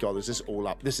 Oh, my God, is this all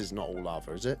up? This is not all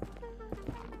lava, is it?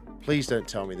 Please don't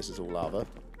tell me this is all lava.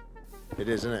 It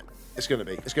is, isn't it? It's going to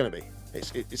be. It's going to be.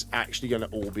 It's actually going to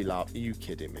all be lava. Are you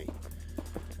kidding me?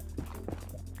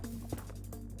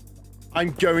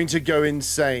 I'm going to go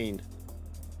insane.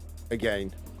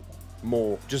 Again.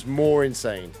 More. Just more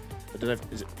insane. I don't know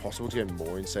if... Is it possible to go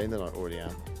more insane than I already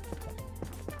am?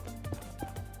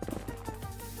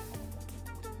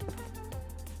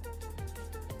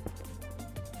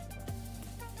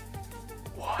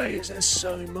 Why is there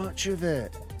so much of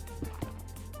it?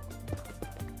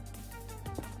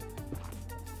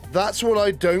 That's what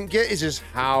I don't get, is just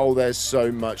how there's so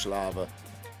much lava.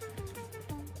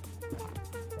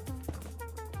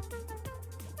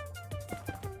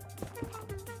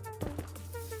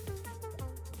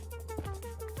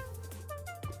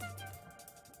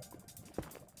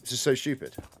 This is so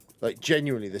stupid. Like,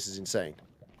 genuinely, this is insane.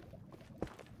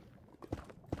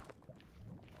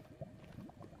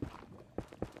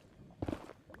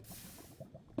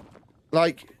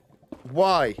 Like,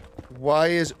 why? Why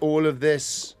is all of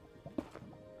this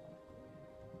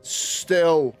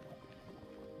still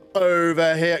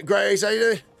over here? Grace, how you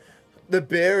doing? The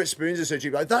beer at Spoons is so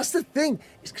cheap. Like, that's the thing.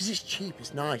 It's because it's cheap.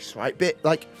 It's nice, right? Bit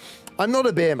like, I'm not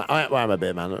a beer man. Well, I'm a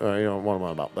beer man. You know what I'm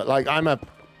on about. But like, I'm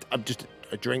just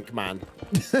a drink man.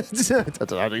 I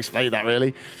don't know how to explain that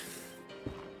really.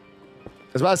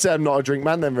 I was about to say I'm not a drink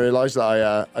man, then realised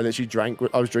that I literally drank.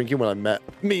 I was drinking when I met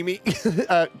Mimi,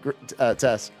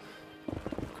 Tess.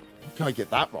 Can I get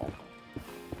that wrong?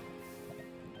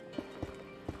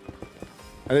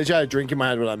 I literally had a drink in my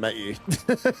hand when I met you.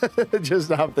 Just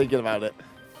now I'm thinking about it.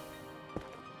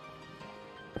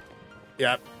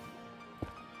 Yep.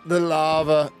 The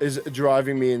lava is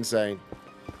driving me insane.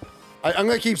 I'm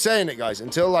going to keep saying it, guys,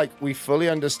 until like we fully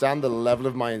understand the level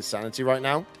of my insanity right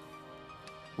now.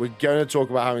 We're going to talk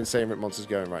about how insane Rip Monster's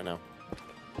going right now.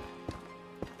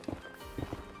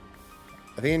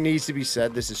 I think it needs to be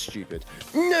said, this is stupid.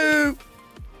 No!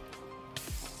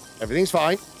 Everything's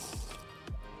fine.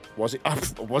 I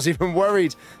wasn't even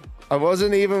worried. I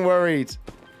wasn't even worried.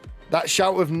 That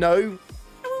shout of no.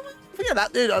 Forget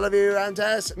that, dude. I love you, and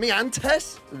Tess. Me and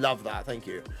Tess? Love that. Thank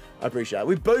you. I appreciate it.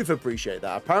 We both appreciate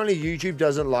that. Apparently, YouTube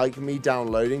doesn't like me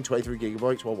downloading 23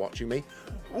 gigabytes while watching me.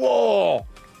 Whoa!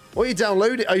 What are you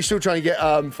downloading? Are you still trying to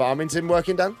get Farming Sim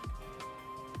working, Dan?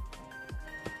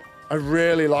 I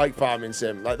really like Farming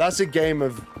Sim. Like, that's a game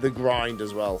of the grind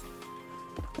as well.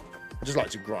 I just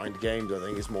like to grind games, I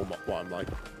think. It's more what I'm like.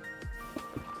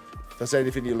 If that's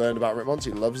anything you learned about Rip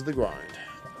Monty, he loves the grind.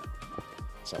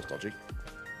 Sounds dodgy.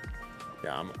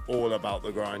 Yeah, I'm all about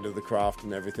the grind of the craft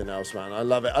and everything else, man. I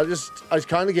love it. I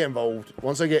kind of get involved.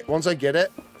 Once I get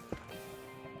it,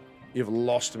 you've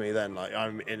lost me then. Like,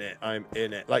 I'm in it. I'm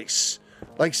in it. Like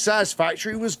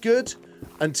Satisfactory was good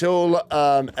until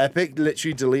Epic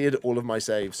literally deleted all of my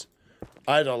saves.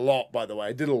 I had a lot, by the way.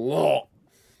 I did a lot.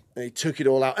 And he took it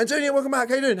all out. Antonio, welcome back.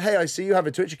 How you doing? Hey, I see you have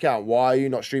a Twitch account. Why are you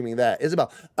not streaming there?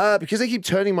 Isabel, because they keep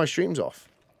turning my streams off.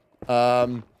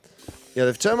 Yeah,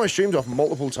 they've turned my streams off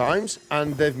multiple times,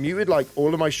 and they've muted, like,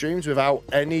 all of my streams without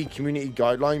any community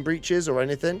guideline breaches or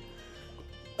anything,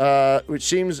 which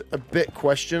seems a bit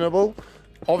questionable.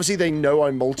 Obviously, they know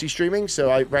I'm multi-streaming, so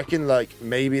I reckon, like,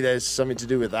 maybe there's something to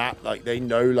do with that. Like, they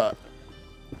know, like,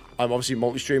 I'm obviously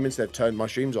multi-streaming, so they've turned my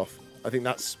streams off. I think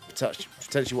that's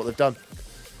potentially what they've done.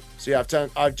 So, yeah,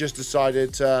 I've just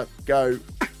decided to go,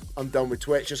 I'm done with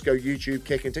Twitch, just go YouTube,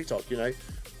 Kick, and TikTok, you know.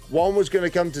 One was going to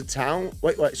come to town.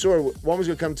 Sorry. One was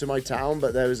going to come to my town,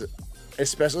 but there was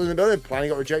asbestos in the building. Planning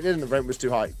got rejected, and the rent was too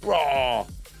high. Bro,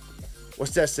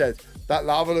 what's Tess said? That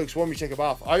lava looks warm. You take a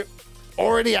bath. I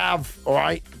already have. All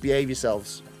right, behave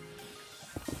yourselves.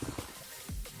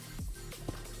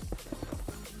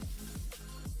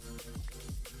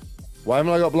 Why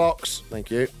haven't I got blocks?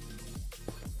 Thank you.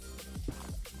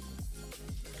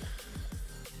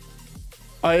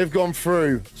 I have gone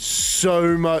through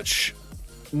so much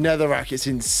netherrack. It's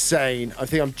insane. I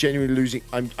think I'm genuinely losing.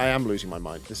 I am losing my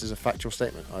mind. This is a factual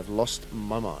statement. I've lost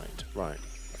my mind. Right.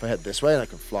 If I head this way, and I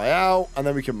can fly out, and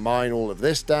then we can mine all of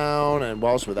this down, and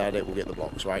whilst we're at it, we'll get the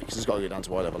blocks, right? Because it's got to go down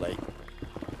to Y level 8.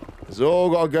 It's all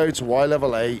got to go to Y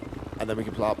level 8, and then we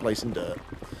can start placing dirt.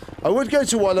 I would go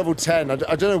to Y level 10. I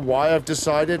don't know why I've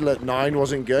decided that 9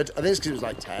 wasn't good. I think it's because it was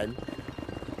like 10.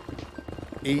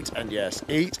 Eat, and yes,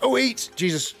 eat. Oh, eat!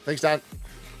 Jesus. Thanks, Dan.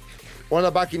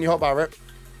 One back in your hot bar, Rip.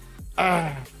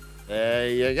 Ah, there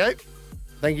you go.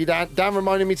 Thank you, Dan. Dan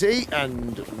reminding me to eat,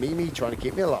 and Mimi trying to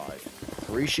keep me alive.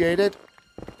 Appreciated.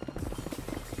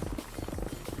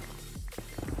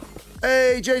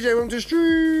 Hey, JJ, welcome to the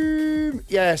stream.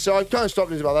 Yeah, so I kind of stopped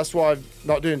this about. That's why I'm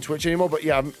not doing Twitch anymore. But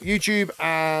yeah, YouTube,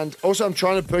 and also I'm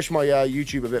trying to push my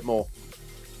YouTube a bit more.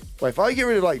 Wait, if I get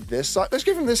rid of like this side, let's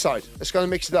go from this side. Let's kind of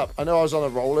mix it up. I know I was on a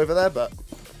roll over there, but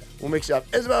we'll mix it up.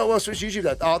 Isabel, we'll switch YouTube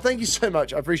then. Oh, thank you so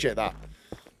much. I appreciate that.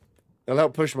 It'll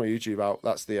help push my YouTube out.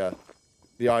 That's the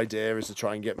idea, is to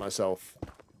try and get myself,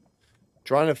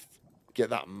 trying to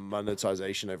get that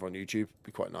monetization over on YouTube.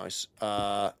 Be quite nice.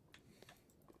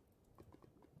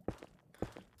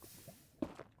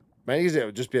 Maybe it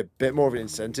would just be a bit more of an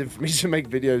incentive for me to make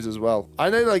videos as well. I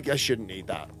know, like, I shouldn't need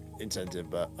that incentive,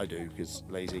 but I do, because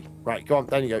lazy. Right, go on,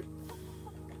 down you go.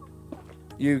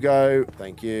 You go.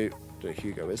 Thank you. I don't know who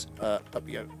Hugo is. Up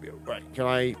you go. Right, can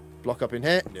I block up in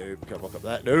here? No. Can I block up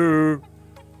there? No.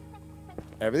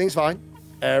 Everything's fine.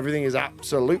 Everything is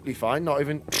absolutely fine. Not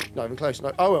even close.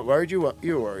 No, I weren't worried. You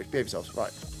were worried. Behave yourselves.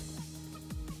 Right.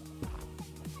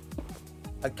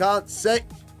 I can't see.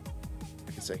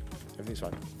 I can see. Everything's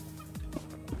fine.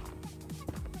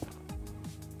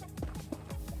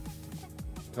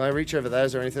 Can I reach over there?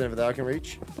 Is there anything over there I can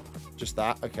reach? Just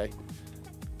that? Okay.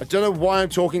 I don't know why I'm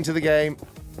talking to the game.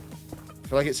 I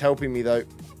feel like it's helping me, though.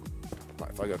 Right,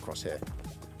 if I go across here.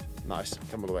 Nice.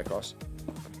 Come all the way across.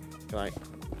 Can I...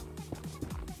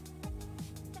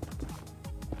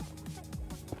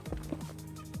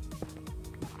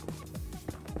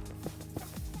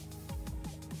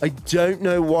 I don't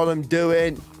know what I'm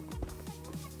doing.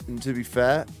 And to be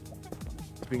fair,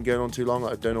 it's been going on too long.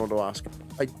 I don't know what to ask.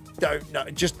 I don't know.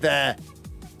 Just there.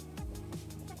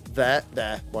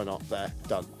 There. Why not? There.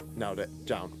 Done. Nailed it.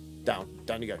 Down.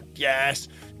 Down you go. Yes.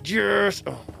 Yes.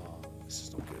 Oh, this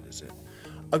is not good, is it?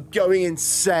 I'm going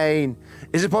insane.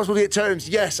 Is it possible to get totems?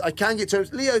 Yes, I can get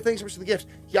totems. Leo, thanks so much for the gift.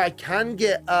 Yeah, I can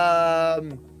get...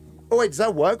 Oh, wait. Does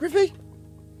that work, Griffy?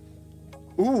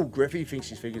 Ooh, Griffy thinks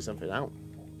he's figured something out.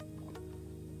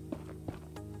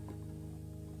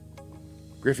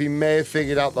 Griffy may have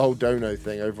figured out the whole dono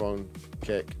thing over on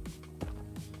Kick.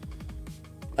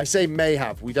 I say may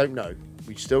have. We don't know.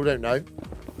 We still don't know.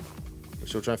 We're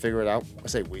still trying to figure it out. I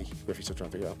say we. Griffy's still trying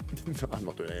to figure it out. I'm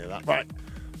not doing any of that. Right.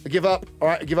 I give up. All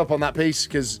right. I give up on that piece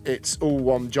because it's all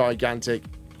one gigantic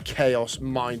chaos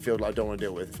minefield that I don't want to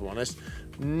deal with, if I'm honest.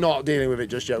 Not dealing with it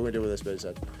just yet. We're going to deal with this bit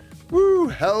instead. Woo.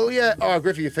 Hell yeah. Oh,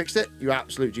 Griffy, you fixed it. You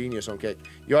absolute genius on Kick.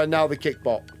 You are now the Kick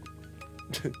bot.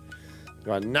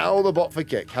 You are now the bot for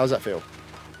Kick. How's that feel?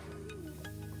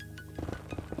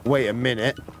 Wait a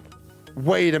minute.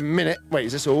 Wait,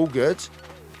 is this all good?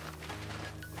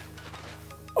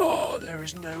 Oh, there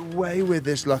is no way we're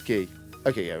this lucky.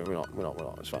 Okay, yeah, we're not.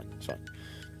 It's fine.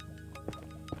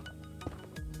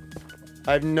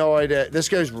 I have no idea. This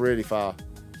goes really far.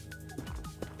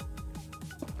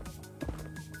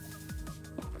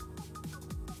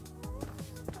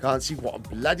 Can't see what I'm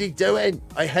bloody doing.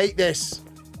 I hate this.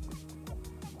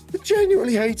 I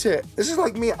genuinely hate it. This is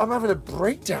like me. I'm having a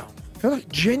breakdown.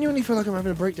 Genuinely feel like I'm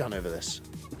having a breakdown over this.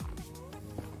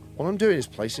 All I'm doing is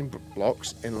placing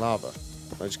blocks in lava.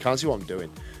 I just can't see what I'm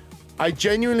doing. I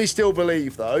genuinely still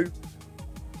believe, though,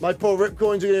 my poor rip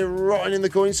coins are getting rotten in the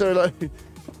coin solo.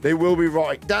 They will be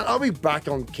right. Dan, I'll be back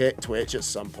on Twitch at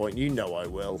some point. You know I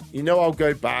will. You know I'll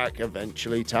go back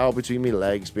eventually. Towel between my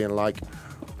legs, being like,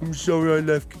 I'm sorry I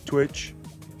left Twitch.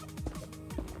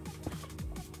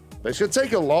 But it's going to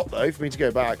take a lot, though, for me to go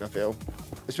back, I feel.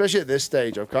 Especially at this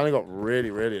stage. I've kind of got really,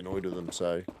 really annoyed with them,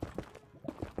 so...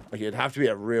 Like, it'd have to be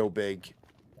a real big...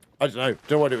 I don't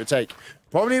know what it would take.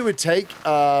 Probably it would take,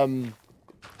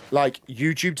 like,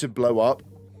 YouTube to blow up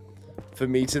for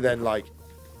me to then, like,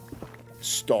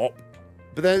 stop.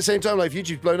 But then at the same time, like, if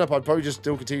YouTube's blown up, I'd probably just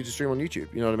still continue to stream on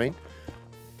YouTube. You know what I mean?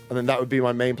 And then that would be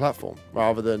my main platform,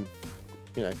 rather than,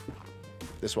 you know,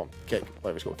 this one. Kick,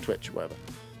 whatever it's called. Twitch, whatever.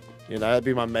 You know, that'd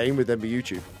be my main, would then be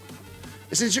YouTube.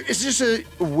 It's just a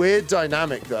weird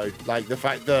dynamic, though. Like, the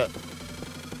fact that,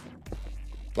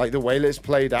 like, the way that it's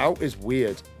played out is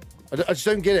weird. I just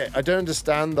don't get it. I don't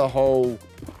understand the whole,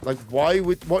 like,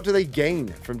 what do they gain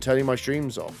from turning my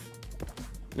streams off?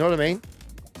 You know what I mean?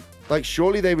 Like,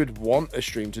 surely they would want a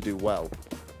stream to do well.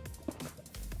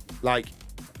 Like,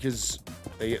 because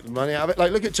they get the money out of it.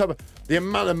 Like, look at Tubbo. The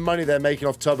amount of money they're making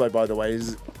off Tubbo, by the way,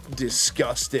 is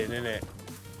disgusting, isn't it?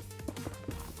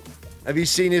 Have you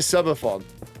seen his subathon?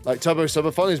 Like, Tubbo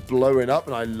subathon is blowing up,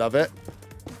 and I love it.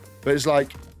 But it's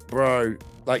like, bro,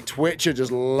 like, Twitch are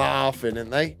just laughing,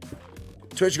 aren't they?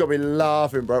 Twitch got me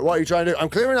laughing, bro. What are you trying to do? I'm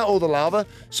clearing out all the lava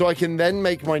so I can then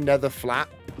make my nether flat.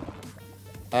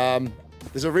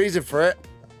 There's a reason for it.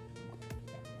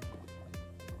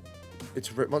 It's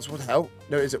Ripmonster. What the hell?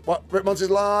 No, is it? What? Ripmonster's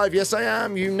live. Yes, I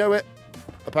am. You know it.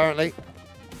 Apparently.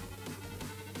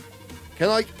 Can,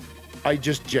 like, I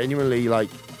just genuinely, like,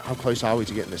 how close are we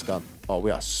to getting this done? Oh,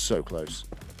 we are so close.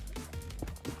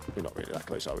 We're not really that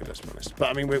close, are we? Let's be honest.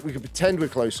 But, I mean, we can pretend we're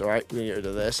close, all right? We're going to get rid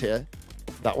of this here.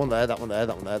 That one there, that one there,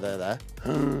 that one there, there.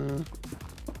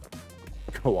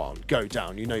 Go on. Go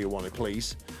down. You know you want it,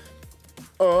 please.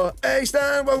 Hey,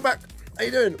 Stan. Welcome back. How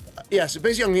you doing? Yeah, so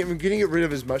basically, I'm going to get rid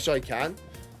of as much as I can.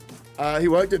 He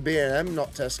worked at B&M,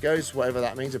 not Tesco's, whatever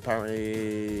that means.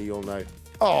 Apparently, you'll know.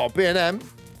 Oh, B&M.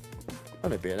 I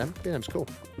know B&M. B&M's cool.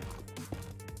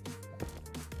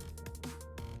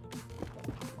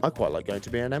 I quite like going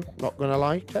to B&M. Not gonna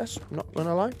lie, Tess. Not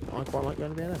gonna lie. I quite like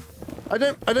going to B&M. I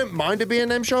don't mind a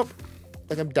B&M shop.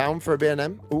 Like, I'm down for a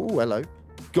B&M. Ooh, hello.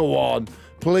 Go on.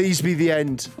 Please be the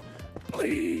end.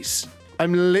 Please.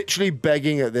 I'm literally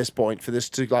begging at this point for this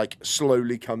to, like,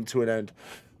 slowly come to an end.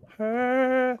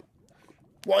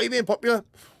 Why are you being popular?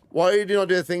 Why do you not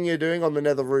do the thing you're doing on the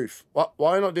nether roof?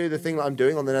 Why not do the thing that I'm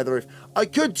doing on the nether roof? I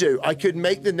could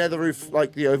make the nether roof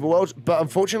like the overworld, but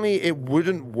unfortunately it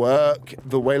wouldn't work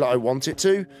the way that I want it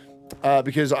to,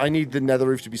 because I need the nether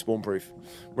roof to be spawn proof.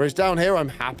 Whereas down here, I'm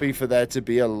happy for there to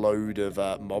be a load of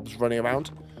mobs running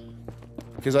around.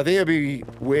 Because I think it'd be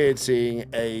weird seeing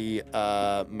a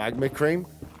magma cream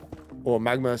or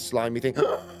magma slimy thing.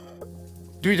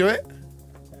 Do we do it?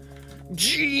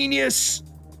 Genius!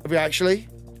 Have we actually?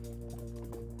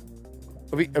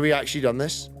 Have we actually done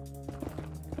this?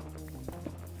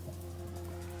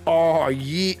 Oh,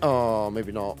 yeah. Oh,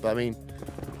 maybe not. But I mean,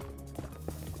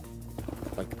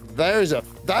 like, that is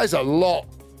a lot.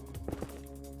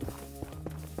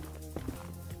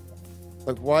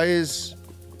 Like, why is...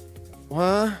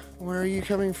 Where are you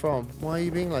coming from? Why are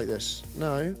you being like this?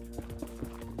 No.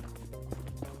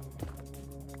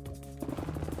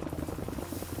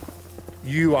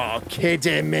 You are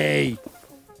kidding me.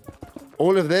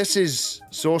 All of this is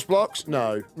source blocks?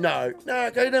 No. No. No,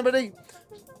 okay, nobody.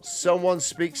 Someone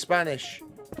speaks Spanish.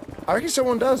 I reckon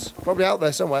someone does. Probably out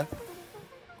there somewhere.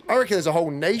 I reckon there's a whole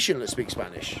nation that speaks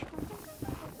Spanish.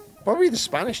 Probably the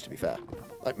Spanish, to be fair.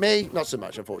 Like me, not so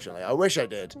much, unfortunately. I wish I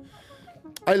did.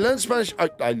 I learned Spanish.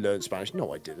 I learned Spanish.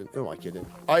 No, I didn't. Who am I kidding?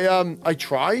 I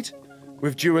tried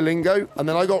with Duolingo, and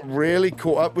then I got really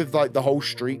caught up with, like, the whole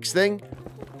streaks thing.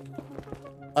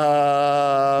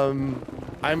 I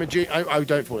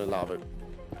don't fall in lava.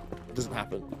 It doesn't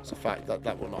happen. It's a fact.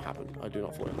 That will not happen. I do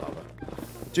not fall in lava.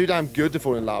 Too damn good to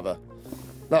fall in lava.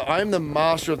 Look, I'm the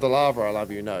master of the lava, I'll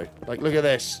have you know. Like, look at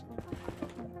this.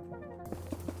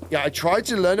 Yeah, I tried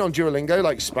to learn it on Duolingo,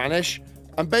 like Spanish.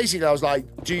 And basically, I was like,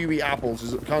 do you eat apples?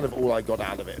 Is kind of all I got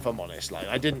out of it, if I'm honest. Like,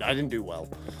 I didn't do well.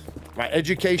 Right,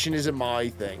 education isn't my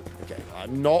thing. Okay,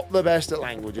 I'm not the best at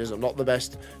languages. I'm not the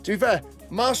best. To be fair,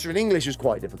 mastering English is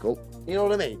quite difficult. You know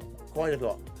what I mean? Quite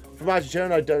difficult. From my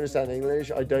children, I don't understand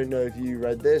English. I don't know if you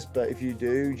read this, but if you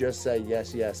do, just say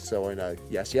yes, yes, so I know.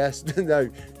 Yes, yes. No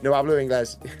hablo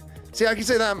inglés. See, I can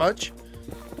say that much.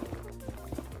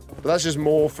 But that's just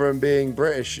more from being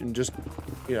British and just,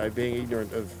 you know, being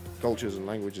ignorant of cultures and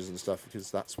languages and stuff,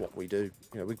 because that's what we do.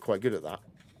 You know, we're quite good at that.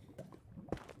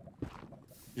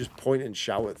 Just point and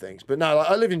shout at things. But no,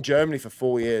 like, I lived in Germany for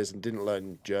 4 years and didn't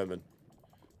learn German.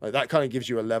 Like, that kind of gives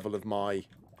you a level of my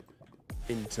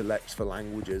intellect for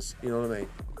languages. You know what I mean?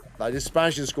 Like, I did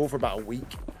Spanish in school for about a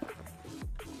week.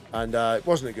 And it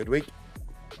wasn't a good week.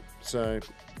 So,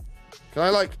 can I,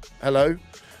 like, hello?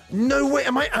 No, wait,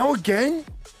 am I out again?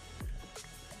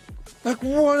 Like,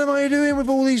 what am I doing with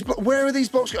all these blocks? Where are these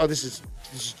blocks? Oh, this is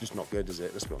just not good, is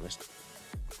it? Let's be honest.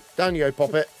 Down you go,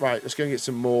 pop it. Right, let's go and get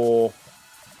some more.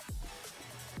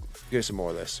 Get some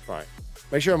more of this. Right.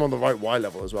 Make sure I'm on the right Y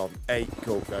level as well. 8.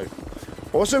 Cool, go.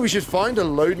 Also, we should find a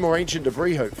load more ancient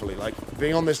debris, hopefully. Like,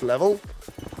 being on this level,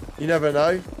 you never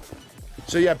know.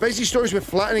 So, yeah, basic stories, we're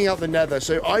flattening out the nether.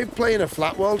 So, I play in a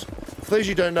flat world. For those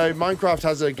who don't know, Minecraft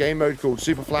has a game mode called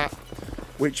Superflat,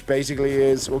 which basically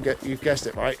is, you've guessed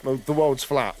it, right? The world's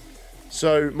flat.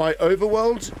 So, my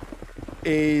overworld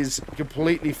is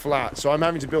completely flat. So, I'm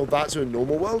having to build that to a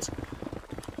normal world.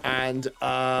 And,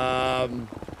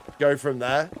 go from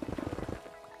there.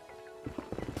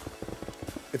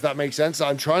 if that makes sense.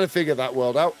 I'm trying to figure that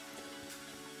world out.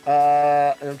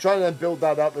 And I'm trying to then build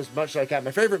that up as much as I can.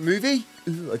 My favorite movie?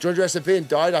 Ooh, I joined your SMP and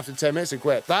died after 10 minutes and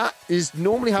quit. That is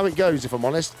normally how it goes, if I'm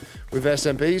honest, with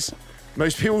SMPs.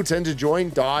 Most people tend to join,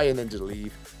 die, and then just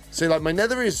leave. So, like, my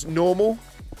nether is normal,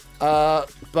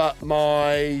 but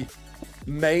my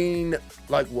main,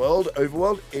 like,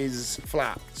 overworld is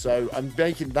flat. So I'm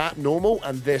making that normal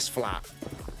and this flat.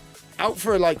 Out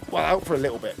for, like, well, out for a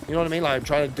little bit. You know what I mean? Like, I'm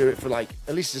trying to do it for, like,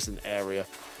 at least just an area.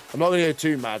 I'm not going to go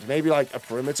too mad. Maybe, like, a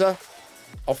perimeter.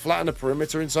 I'll flatten a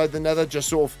perimeter inside the nether. Just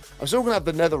sort of... I'm still going to have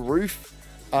the nether roof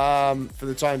for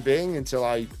the time being until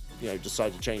I, you know,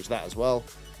 decide to change that as well.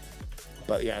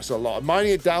 But, yeah, it's a lot. I'm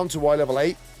mining it down to Y level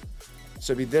 8.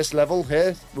 So it'll be this level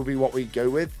here will be what we go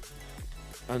with.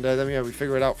 And then, yeah, we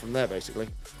figure it out from there, basically.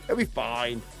 It'll be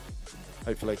fine.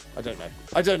 Hopefully. I don't know.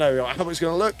 I don't know how it's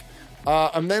going to look.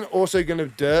 I'm then also going to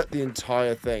dirt the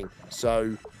entire thing.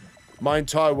 So... my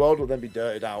entire world will then be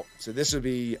dirted out. So this will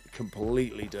be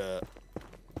completely dirt.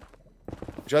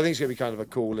 Which I think is going to be kind of a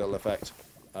cool little effect.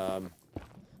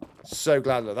 So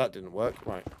glad that that didn't work.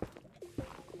 Right.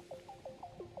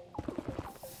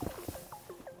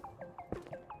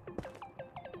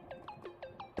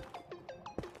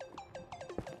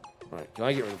 Right, can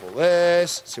I get rid of all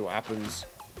this? See what happens.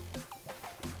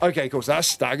 Okay, cool. So that's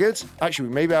staggered. Actually,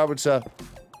 we may be able to...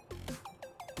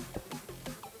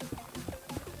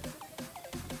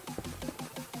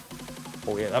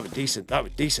 oh, yeah, that was decent. That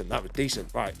was decent. That was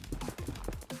decent. Right.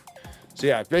 So,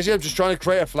 yeah, basically, I'm just trying to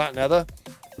create a flat nether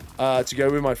to go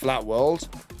with my flat world.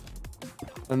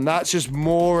 And that's just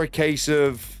more a case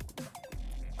of...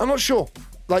 I'm not sure.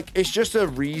 Like, it's just a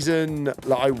reason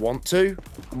that I want to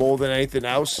more than anything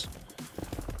else.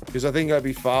 Because I think it'd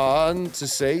be fun to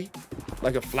see.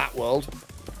 Like, a flat world.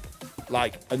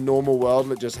 Like, a normal world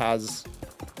that just has...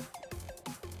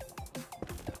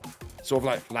 sort of,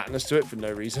 like, flatness to it for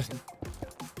no reason.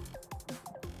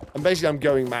 And basically, I'm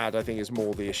going mad, I think, is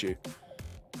more the issue.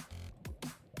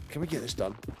 Can we get this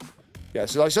done? Yeah,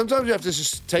 so, like, sometimes you have to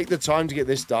just take the time to get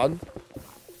this done.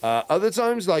 Other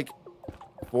times, like,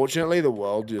 fortunately, the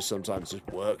world just sometimes just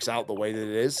works out the way that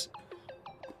it is.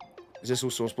 Is this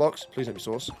all source blocks? Please let me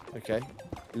source. Okay.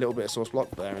 A little bit of source block.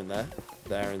 There and there.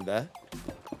 There and there.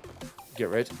 Get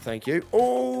rid. Thank you.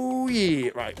 Oh,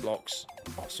 yeah. Right, blocks.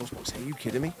 Oh, source blocks. Are you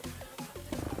kidding me?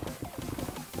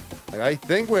 I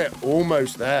think we're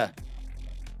almost there.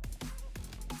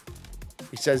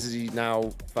 He says as he's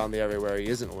now found the area where he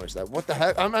isn't almost there. What the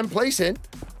heck? I'm placing.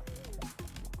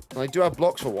 I do have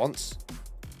blocks for once.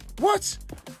 What?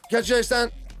 Catch you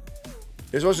understand?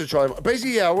 It's also trying.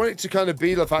 Basically, yeah, I want it to kind of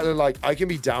be the fact that, like, I can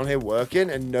be down here working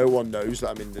and no one knows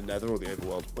that I'm in the nether or the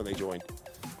overworld when they join.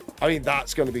 I mean,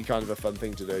 that's going to be kind of a fun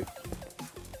thing to do.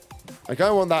 I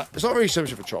kind of want that. It's not really so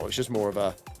much of a troll. It's just more of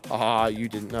a, haha, you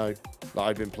didn't know that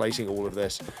I've been placing all of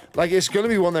this. Like, it's going to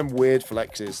be one of them weird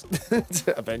flexes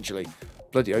eventually.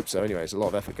 Bloody hope so. Anyway, there's a lot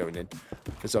of effort going in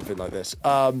for something like this.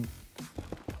 Yeah,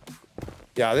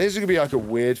 this is going to be like a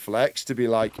weird flex to be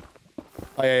like,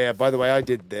 oh, yeah, by the way, I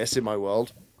did this in my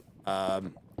world.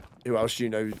 Who else do you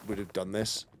know would have done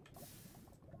this?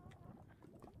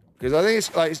 Because I think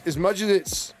it's like, as much as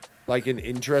it's like an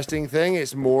interesting thing,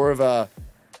 it's more of a,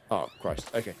 oh, Christ.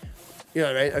 Okay. You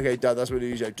know what I mean? Okay, Dad, that's what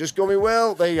you say. Just call me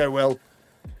Will. There you go, Will.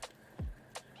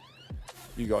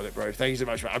 You got it, bro. Thank you so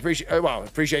much, man. I appreciate, oh, wow. I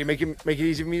appreciate you making it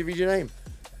easy for me to read your name.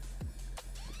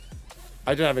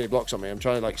 I don't have any blocks on me. I'm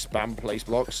trying to, like, spam place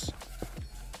blocks.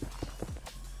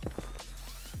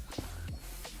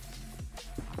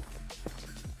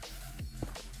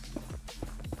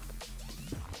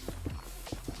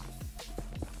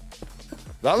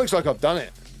 That looks like I've done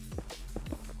it.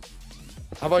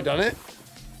 Have I done it?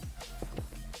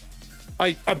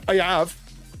 I have.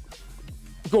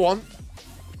 Go on.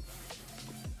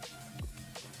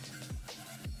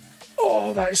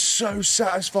 Oh, that is so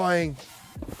satisfying.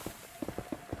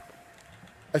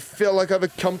 I feel like I've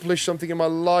accomplished something in my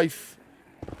life.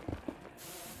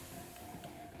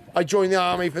 I joined the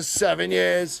army for 7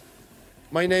 years.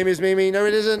 My name is Mimi. No,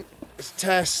 it isn't. It's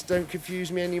Tess. Don't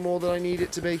confuse me any more than I need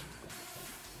it to be.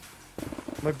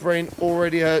 My brain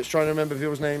already hurts trying to remember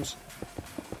people's names.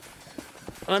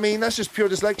 And I mean, that's just pure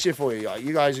dyslexia for you. Like,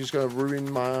 you guys are just going to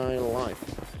ruin my life.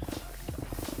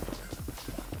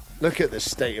 Look at the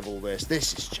state of all this.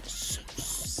 This is just so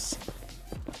sick.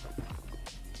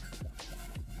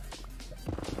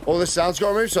 All the sounds got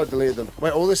removed, so I deleted them.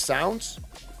 Wait, all the sounds?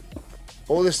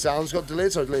 All the sounds got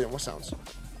deleted, so I deleted them. What sounds?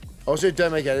 Also,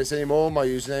 don't make edits anymore. My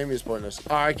username is pointless.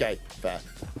 Ah, okay. Fair.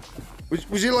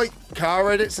 Was it like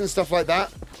car edits and stuff like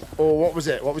that? Or what was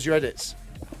it? What was your edits?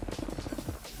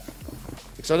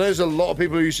 Because I know there's a lot of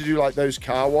people who used to do like those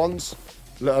car ones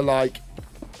that are like,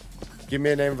 give me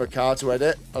a name of a car to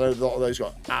edit. I know a lot of those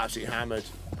got absolutely hammered.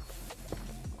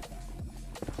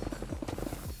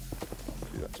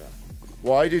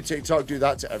 Why do TikTok do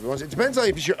that to everyone? It depends on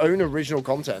if it's your own original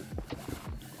content.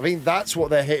 I mean, that's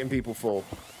what they're hitting people for.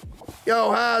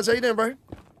 Yo, Haz, how you doing, bro?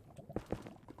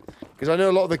 Because I know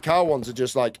a lot of the car ones are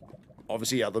just like,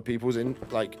 obviously other people's in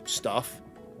like stuff.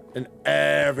 And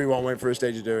everyone went through a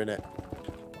stage of doing it.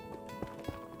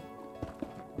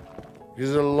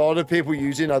 Because there's a lot of people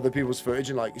using other people's footage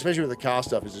and like, especially with the car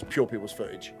stuff, it's just pure people's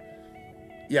footage.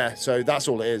 Yeah, so that's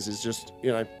all it is just,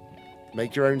 you know,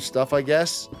 make your own stuff, I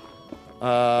guess.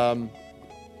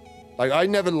 Like I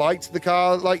never liked the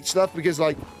car like stuff because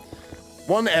like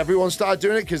one, everyone started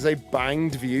doing it because they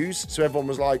banged views, so everyone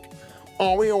was like,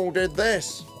 oh, we all did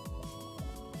this,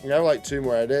 you know, like 2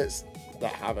 more edits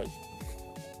that haven't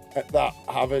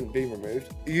been removed.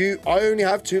 I only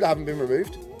have 2 that haven't been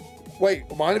removed. Wait,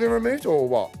 mine have been removed or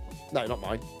what? No, not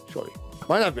mine, surely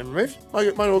mine have been removed.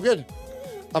 Mine are all good.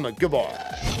 I'm a good boy.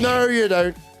 No, you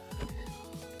don't.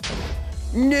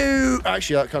 No,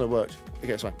 actually that kind of worked.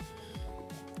 Okay, it's fine.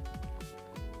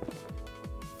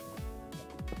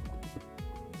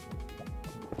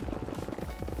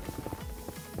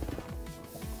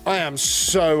 I am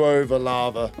so over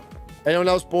lava. Anyone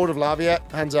else bored of lava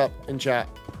yet? Hands up in chat.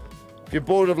 If you're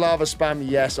bored of lava, spam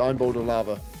yes, I'm bored of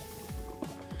lava.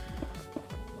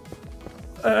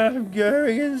 I'm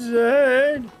going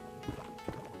insane.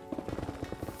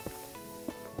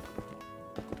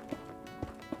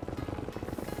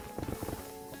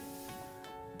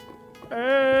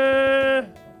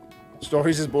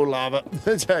 Stories is bored lava.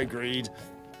 Agreed.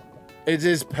 It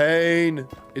is pain.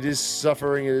 It is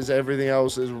suffering. It is everything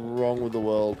else that is wrong with the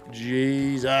world.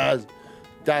 Jesus.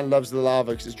 Dan loves the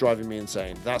lava because it's driving me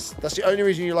insane. That's the only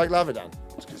reason you like lava, Dan.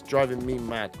 It's because it's driving me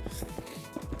mad.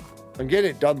 I'm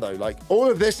getting it done, though. Like,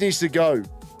 all of this needs to go.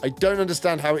 I don't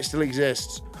understand how it still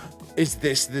exists. Is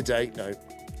this the day? No.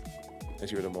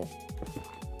 Let's get rid of more.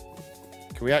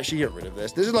 Can we actually get rid of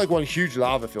this? This is like one huge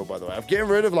lava field, by the way. I'm getting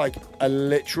rid of, like, a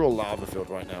literal lava field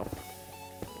right now.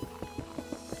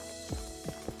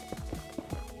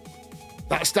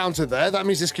 That's down to there. That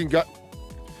means this can go...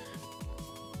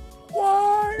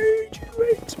 Why do you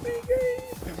hate me,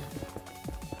 game?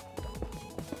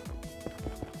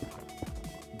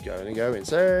 Going to go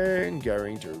insane.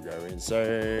 Going to go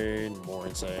insane. More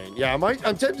insane. Yeah, I'm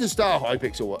tempted to start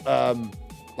Hypixel,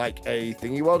 like a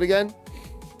thingy world again.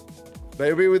 But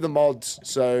it'll be with the mods.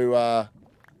 So, I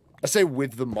say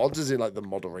with the mods as in like the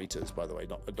moderators, by the way.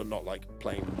 Not like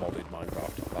playing modded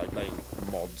Minecraft. Like playing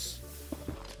mods.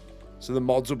 So the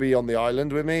mods will be on the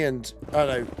island with me, and I don't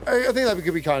know. I think that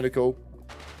could be kind of cool.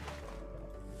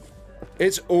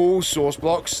 It's all source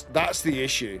blocks. That's the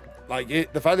issue. Like,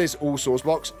 the fact that it's all source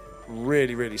blocks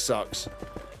really, really sucks.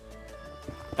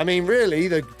 I mean, really,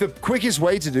 the quickest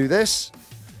way to do this...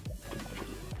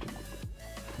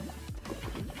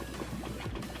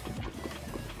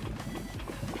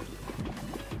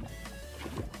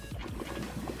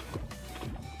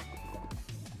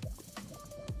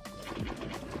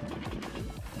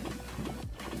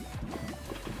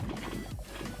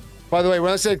 By the way,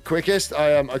 when I said quickest,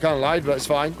 I kind of lied, but it's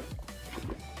fine.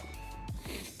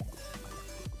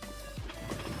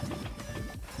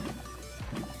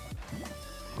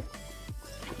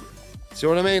 See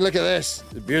what I mean? Look at this.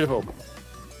 It's beautiful.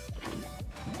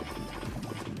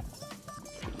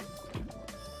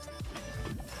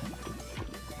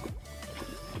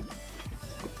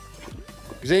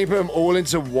 Because then you put them all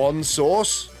into one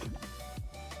source.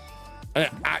 And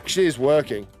it actually is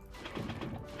working.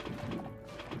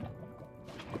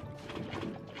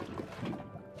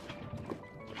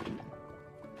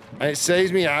 And it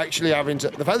saves me actually having to...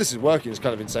 The fact this is working is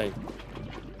kind of insane.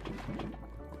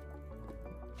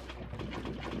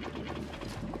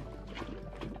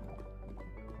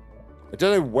 I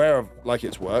don't know where, like,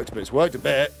 it's worked, but it's worked a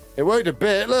bit. It worked a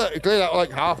bit. Look, it cleared out, like,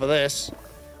 half of this.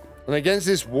 And against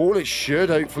this wall, it should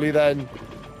hopefully then...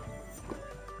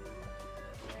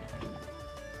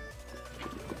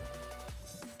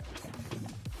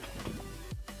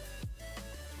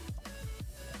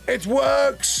 It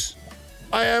works!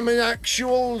 I am an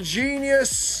actual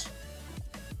genius.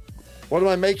 What am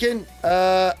I making?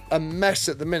 A mess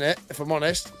at the minute, if I'm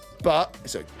honest. But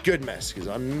it's a good mess because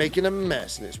I'm making a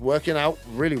mess and it's working out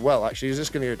really well, actually. Is this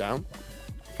going to go down?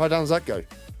 How far down does that go?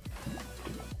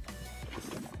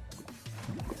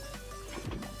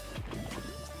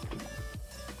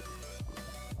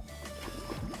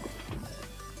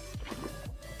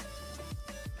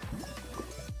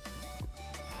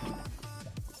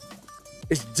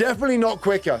 It's definitely not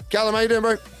quicker. Callum, how you doing,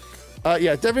 bro?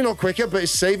 Yeah, definitely not quicker, but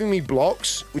it's saving me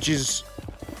blocks, which is,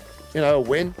 you know, a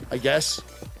win, I guess.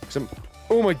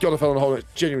 Oh my god, I fell in a hole. I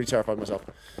genuinely terrified myself.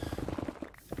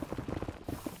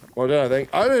 Well done, I think.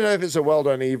 I don't know if it's a well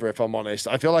done either, if I'm honest.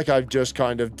 I feel like I've just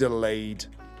kind of delayed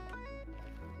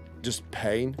just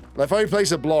pain. Like, if I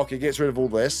place a block, it gets rid of all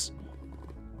this.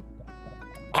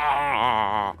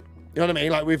 Ah! You know what I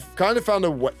mean? Like, we've kind of found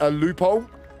a loophole.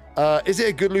 Is it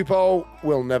a good loophole?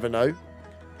 We'll never know.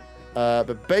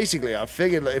 But basically, I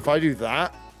figured that if I do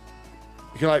that,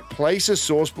 you can, like, place a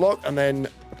source block, and then,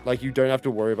 like, you don't have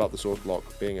to worry about the source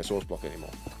block being a source block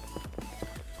anymore.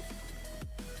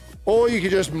 Or you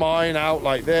could just mine out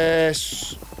like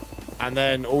this, and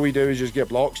then all we do is just get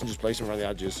blocks and just place them around the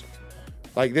edges.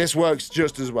 Like, this works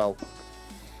just as well.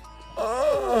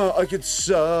 I could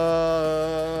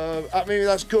sub. Maybe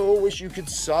that's cool. Wish you could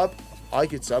sub. I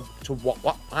could sub to what?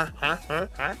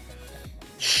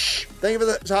 Shh. Thank you for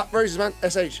the roses, man.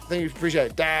 SH. Thank you. Appreciate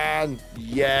it. Dan.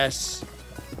 Yes.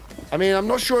 I mean, I'm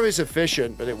not sure if it's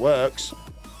efficient, but it works.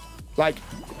 Like.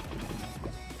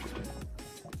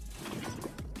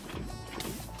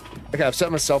 Okay, I've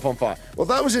set myself on fire. Well,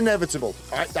 that was inevitable.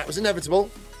 All right, that was inevitable.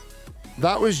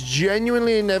 That was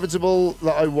genuinely inevitable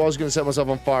that I was going to set myself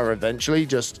on fire eventually,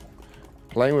 just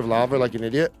playing with lava like an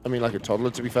idiot. I mean, like a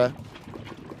toddler, to be fair.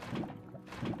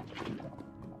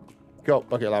 Go.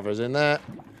 Okay, lava is in there.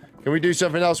 Can we do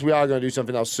something else? We are going to do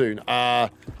something else soon.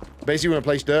 Basically, we're going to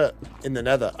place dirt in the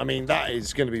nether. I mean, that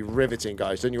is going to be riveting,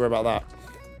 guys. Don't you worry about that.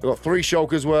 We've got 3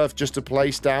 shulkers worth just to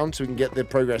place down so we can get the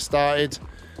progress started.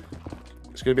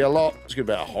 It's going to be a lot. It's going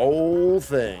to be a whole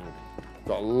thing.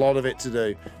 Got a lot of it to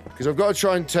do. Because I've got to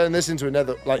try and turn this into a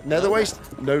nether... Like, nether waste?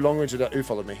 No longer into... Who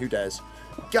followed me? Who dares?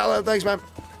 Gallo, thanks, man.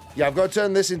 Yeah, I've got to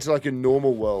turn this into, like, a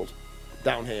normal world.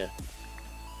 Down here.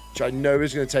 Which I know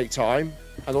is going to take time.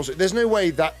 And also, there's no way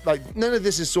that... Like, none of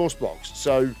this is source blocks.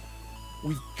 So,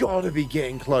 we've got to be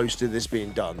getting close to this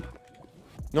being done.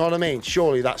 Know what I mean?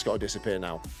 Surely that's got to disappear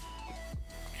now.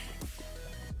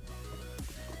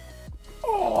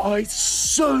 Oh, it's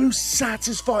so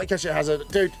satisfying. Catch it, Hazard.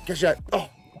 Dude, catch it. Oh,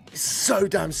 it's so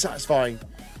damn satisfying.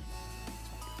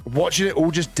 Watching it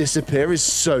all just disappear is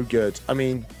so good. I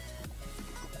mean,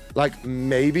 like,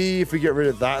 maybe if we get rid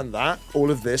of that and that, all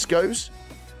of this goes.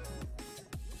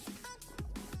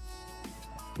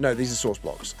 No, these are source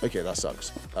blocks. Okay, that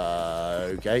sucks.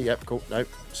 Okay, yep, cool. No,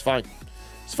 it's fine.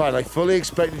 It's fine. I fully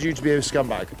expected you to be a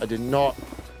scumbag. I did not.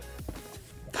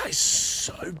 That is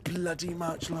so bloody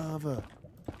much lava.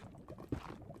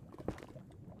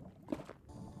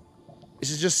 This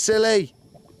is just silly.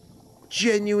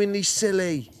 Genuinely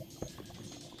silly.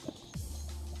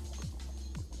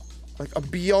 Like, I'm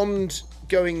beyond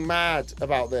going mad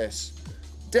about this.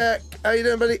 Deck, how you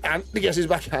doing, buddy? And I guess he's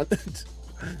backhanded.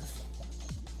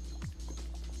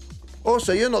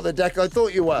 Also, you're not the deck I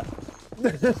thought you were.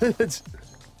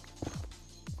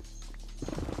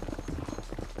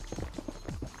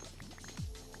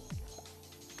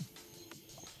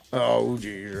 Oh,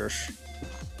 Jesus.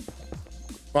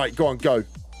 Right, go on, go.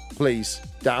 Please.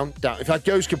 Down, down. If that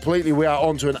goes completely, we are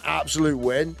on to an absolute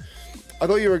win. I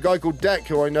thought you were a guy called Deck,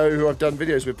 who I know who I've done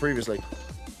videos with previously.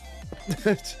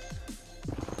 That's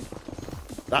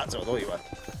what I thought you were.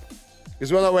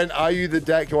 Because when I went, are you the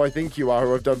Deck who I think you are,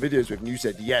 who I've done videos with? And you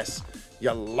said, yes.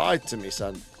 You lied to me,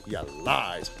 son. You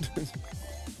lied.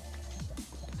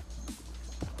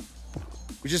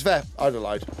 Which is fair. I'd have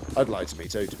lied. I'd lied to me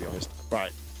too, to be honest.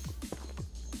 Right.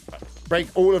 Break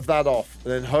all of that off,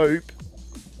 and then hope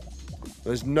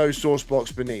there's no source blocks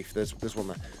beneath. There's one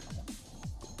there.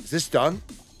 Is this done?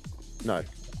 No.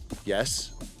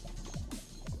 Yes.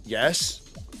 Yes.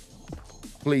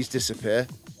 Please disappear.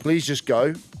 Please just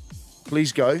go.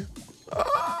 Please go.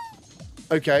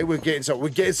 Okay, we're getting somewhere.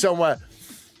 We're getting somewhere.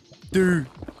 Dude.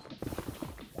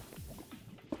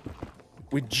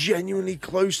 We're genuinely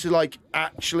close to, like,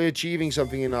 actually achieving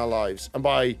something in our lives. And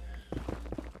by...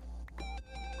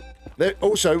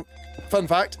 Also, fun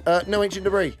fact, no ancient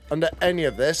debris under any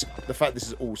of this. The fact this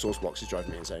is all source blocks is driving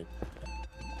me insane.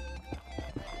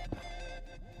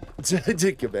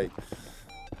 It could be.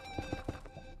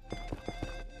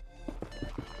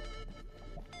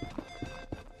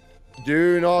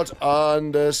 Do not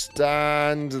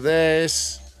understand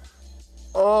this.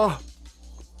 Oh.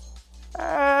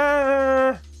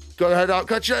 Gotta head out.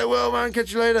 Catch you later, Will, man.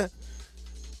 Catch you later.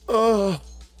 Oh.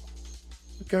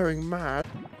 I'm going mad.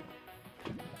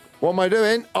 What am I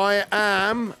doing? I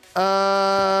am,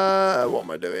 what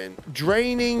am I doing?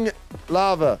 Draining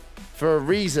lava for a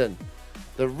reason.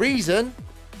 The reason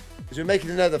is we're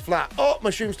making another flat. Oh, my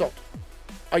stream stopped.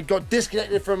 I got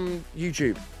disconnected from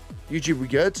YouTube. YouTube, we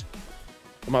good?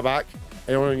 Am I back?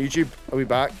 Anyone on YouTube? Are we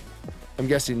back? I'm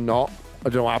guessing not. I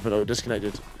don't know what happened. I was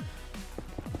disconnected.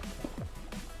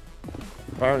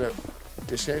 Apparently,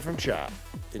 disconnected from chat.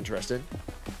 Interesting.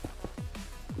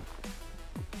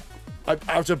 I'm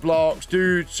out of blocks.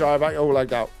 Dude, sorry, back all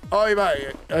lagged out. Oh, you're back.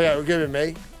 Oh, yeah, we're giving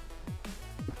me.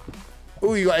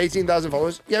 Oh, you got 18,000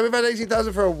 followers? Yeah, we've had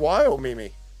 18,000 for a while,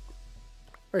 Mimi.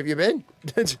 Where have you been?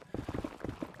 We've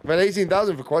had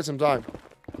 18,000 for quite some time.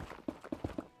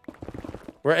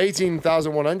 We're at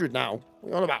 18,100 now. What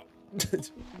are you on about?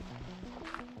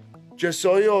 Just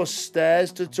saw your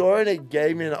stairs tutorial and it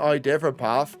gave me an idea for a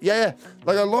path. Yeah.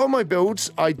 Like a lot of my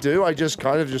builds, I just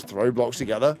kind of just throw blocks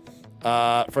together.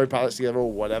 Throw pallets together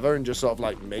or whatever and just sort of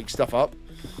like make stuff up.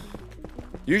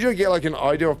 Usually I get like an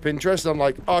idea of Pinterest and I'm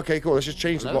like, oh, okay, cool, let's just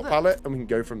change the block palette and we can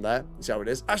go from there and see how it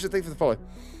is. Ashley, thank you for the follow.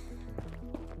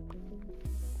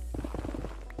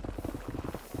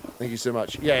 Thank you so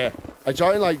much. Yeah. I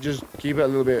try and like just keep it a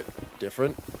little bit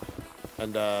different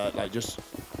and like just...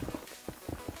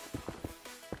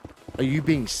 Are you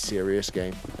being serious,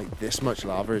 game? Like this much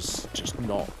lava is just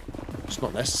not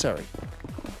necessary.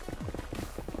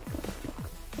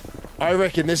 I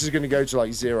reckon this is going to go to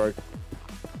like 0.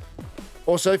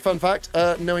 Also, fun fact,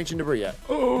 no ancient debris yet.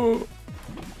 Oh.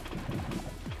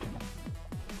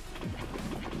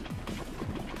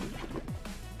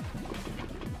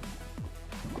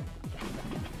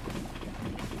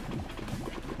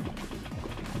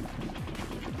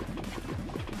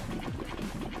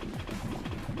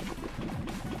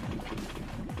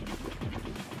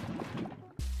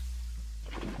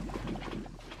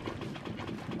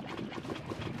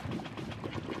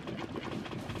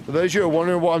 For those of you who are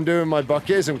wondering what I'm doing with my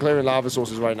buckets, I'm clearing lava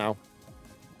sources right now.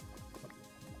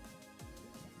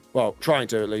 Well, trying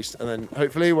to at least. And then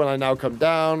hopefully when I now come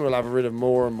down, we'll have rid of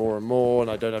more and more and more, and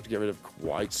I don't have to get rid of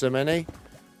quite so many.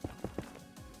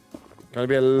 Going to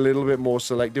be a little bit more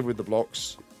selective with the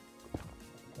blocks.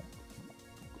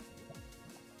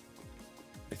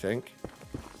 I think.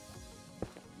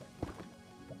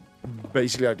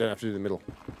 Basically, I don't have to do the middle.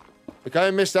 I kind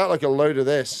of missed out like a load of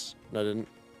this. No, I didn't.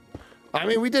 I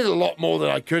mean, we did a lot more than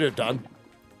I could have done.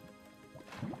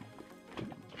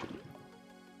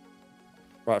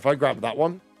 Right, if I grab that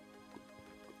one.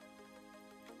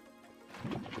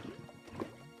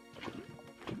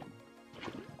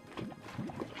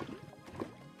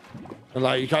 And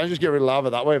like, you can't just get rid of lava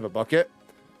that way with a bucket.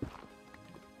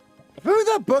 I feel like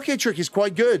that bucket trick is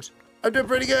quite good. I'm doing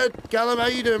pretty good. Callum, how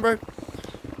you doing, bro?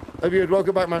 Hope you're good.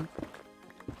 Welcome back, man.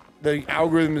 The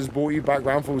algorithm has brought you back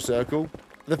round full circle.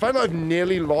 The fact that I've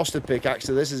nearly lost a pickaxe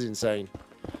to this is insane.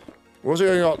 We're also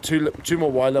going to got two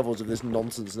more Y levels of this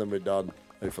nonsense and then we're done.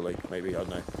 Hopefully. Maybe. I don't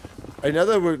know.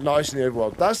 Another would nice in the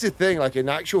overworld. That's the thing. Like an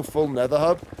actual full nether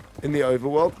hub in the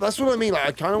overworld. That's what I mean. Like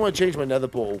I kind of want to change my nether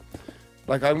portal.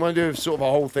 Like I want to do sort of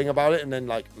a whole thing about it and then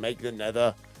like make the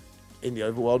nether in the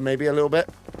overworld maybe a little bit.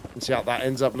 And see how that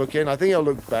ends up looking. I think it'll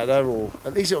look better or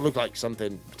at least it'll look like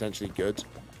something potentially good.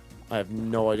 I have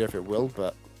no idea if it will,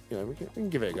 but you know, we can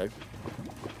give it a go.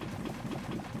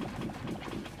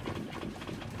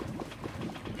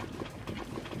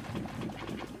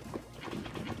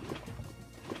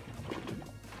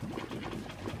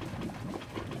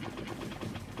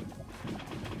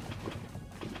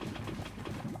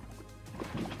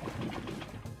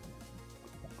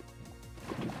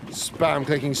 Spam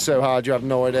clicking so hard, you have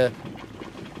no idea.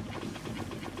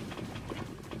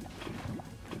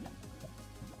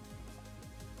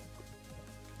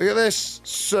 Look at this.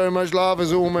 So much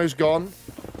lava's almost gone.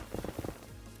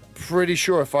 Pretty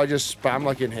sure if I just spam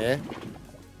like in here.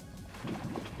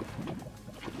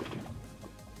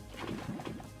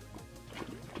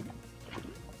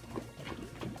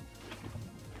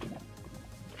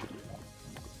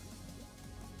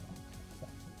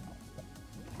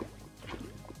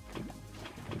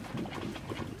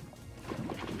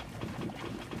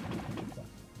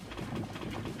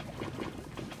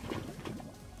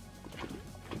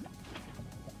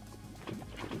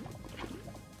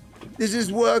 This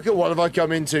is work. What have I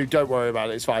come into? Don't worry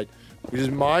about it. It's fine. We're just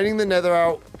mining the nether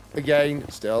out again.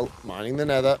 Still mining the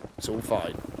nether. It's all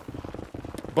fine.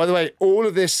 By the way, all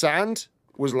of this sand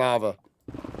was lava.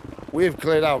 We have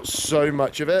cleared out so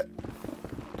much of it.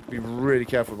 Be really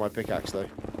careful with my pickaxe, though. I'm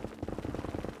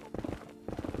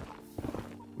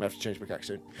gonna have to change my pickaxe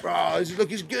soon. Oh, this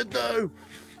look is good, though.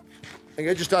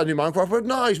 I just started a new Minecraft world.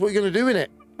 Nice. What are you going to do in it?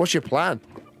 What's your plan?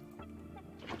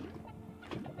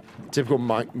 Typical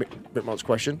Bitmont's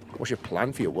question. What's your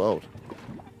plan for your world?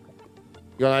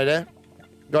 You got an idea?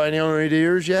 Got any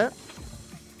ideas yet?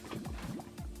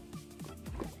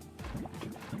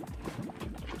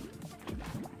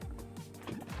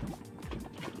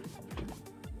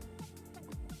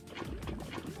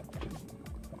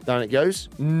 Down it goes.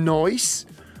 Nice.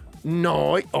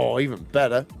 Nice. Oh, even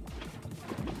better.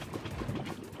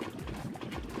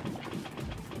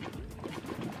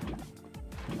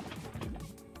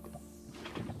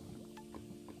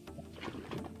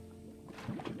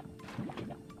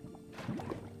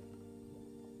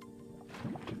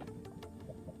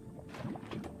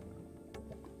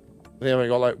 I think we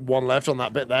got like one left on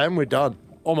that bit there and we're done.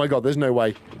 Oh my god, there's no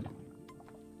way.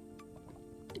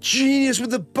 Genius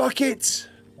with the bucket.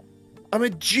 I'm a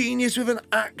genius with an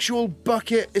actual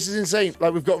bucket. This is insane.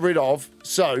 Like, we've got rid of.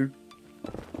 So,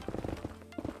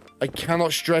 I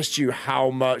cannot stress to you how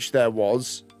much there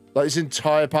was. Like, this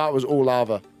entire part was all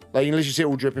lava. Like, you can literally see it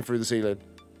all dripping through the ceiling.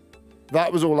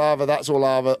 That was all lava. That's all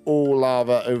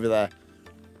lava over there.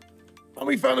 And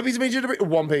we found a piece of ancient debris.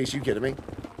 One piece. You kidding me?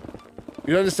 You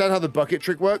don't understand how the bucket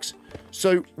trick works?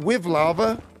 So, with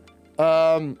lava,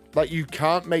 like, you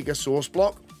can't make a source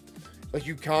block. Like,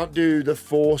 you can't do the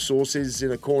 4 sources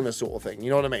in a corner sort of thing. You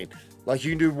know what I mean? Like,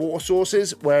 you can do water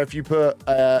sources where if you put,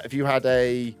 if you had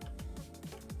a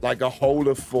hole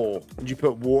of 4 and you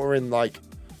put water in, like,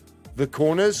 the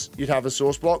corners, you'd have a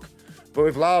source block. But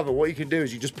with lava, what you can do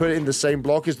is you just put it in the same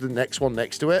block as the next one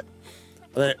next to it.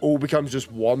 And then it all becomes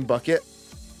just one bucket.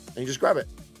 And you just grab it.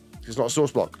 It's not a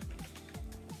source block.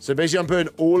 So basically, I'm putting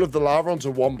all of the lava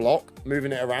onto one block,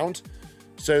 moving it around,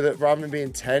 so that rather than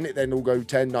being 10, it then will go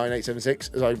 10, 9, 8, 7, 6,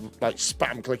 as I, like,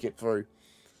 spam click it through.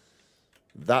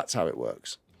 That's how it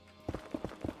works. I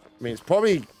mean, it's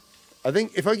probably... I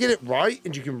think if I get it right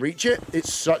and you can reach it,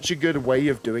 it's such a good way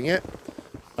of doing it.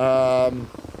 If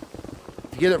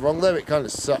you get it wrong, though, it kind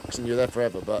of sucks and you're there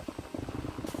forever, but...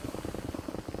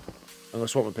 I'm going to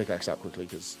swap my pickaxe out quickly,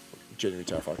 because I'm genuinely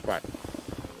terrified. Right.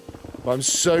 But I'm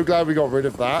so glad we got rid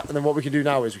of that. And then what we can do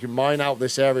now is we can mine out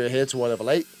this area here to level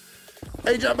 8.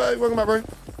 Hey, Jumbo, welcome back, bro.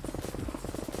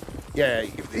 Yeah,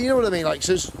 you know what I mean? Like,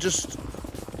 so it's just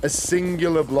a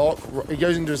singular block. It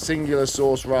goes into a singular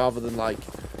source rather than, like,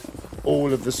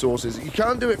 all of the sources. You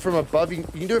can't do it from above. You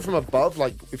can do it from above,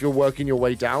 like, if you're working your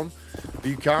way down. But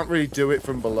you can't really do it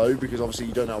from below because, obviously,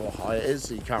 you don't know how high it is,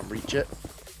 so you can't reach it.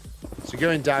 So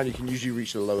going down, you can usually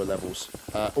reach the lower levels.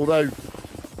 Although...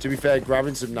 to be fair,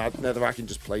 grabbing some netherrack and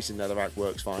just placing netherrack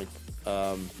works fine.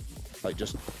 Like,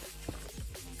 just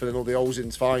filling all the holes in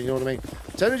is fine, you know what I mean?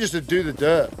 Tend to just to do the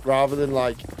dirt rather than,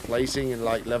 like, placing and,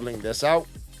 like, leveling this out.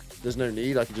 There's no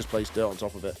need. I can just place dirt on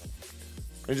top of it.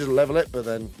 And just level it, but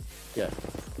then, yeah.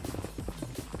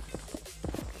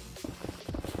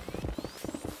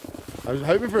 I was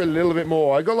hoping for a little bit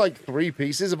more. I got, like, 3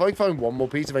 pieces. If I find one more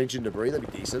piece of ancient debris,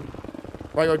 that'd be decent.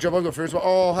 Right, I've got through as well.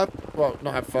 Oh, well,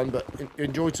 not have fun, but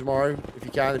enjoy tomorrow if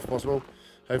you can, if possible.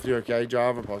 Hopefully you're okay,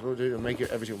 Java, if possible, dude. And make it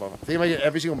every single mob farm. I think you make it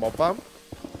every single mob farm.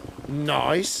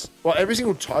 Nice. Well, every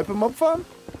single type of mob farm?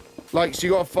 Like, so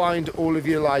you got to find all of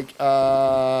your, like,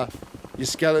 your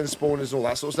skeleton spawners and all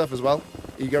that sort of stuff as well.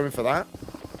 Are you going for that?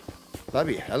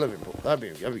 That'd be a hell of important. That'd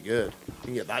be good. You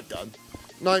can get that done.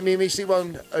 Night, Mimi. See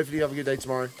one. Hopefully you have a good day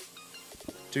tomorrow.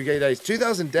 2K days.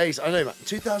 2,000 days. I know, man.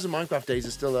 2,000 Minecraft days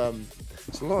is still,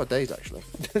 it's a lot of days, actually.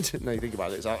 Now you think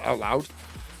about it, it's out loud.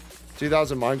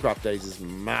 2,000 Minecraft days is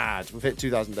mad. We've hit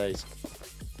 2,000 days.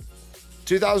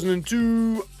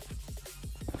 2002.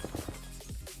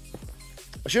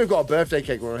 I should have got a birthday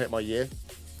cake when I hit my year.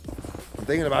 I'm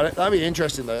thinking about it. That'd be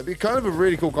interesting, though. It'd be kind of a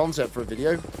really cool concept for a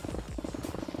video.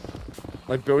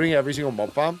 Like, building every single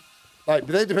mob farm. Like,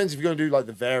 but then it depends if you're going to do, like,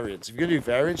 the variants. If you're going to do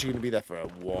variants, you're going to be there for a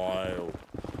while.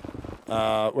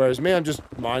 Whereas me, I'm just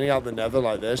mining out the nether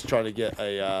like this, trying to get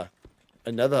a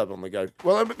nether hub on the go.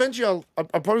 Well, eventually, I'm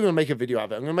probably going to make a video out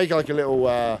of it. I'm going to make, like, a little,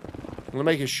 I'm going to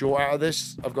make a short out of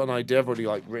this. I've got an idea. I've already,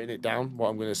 like, written it down, what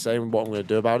I'm going to say and what I'm going to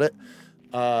do about it.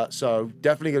 So,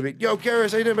 definitely going to be... Yo,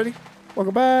 Karius, how you doing, buddy?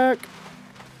 Welcome back.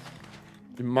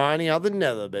 Been mining out the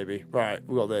nether, baby. Right,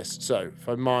 we got this. So, if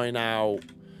I mine out...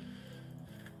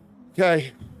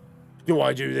 Okay. Do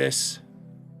I do this?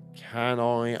 Can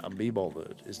I be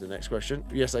bothered? Is the next question.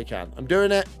 Yes, I can. I'm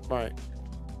doing it. Right.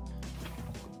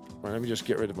 Right, let me just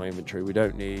get rid of my inventory. We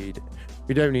don't need you.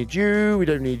 We don't need you. We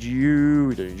don't need you.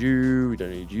 We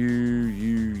don't need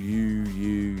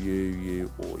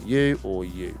you, or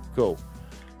you. Cool.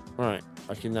 Right.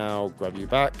 I can now grab you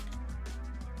back.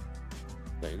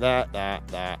 That.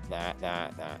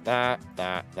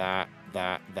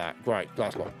 Great.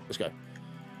 Glass block. Let's go.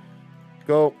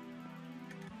 Cool.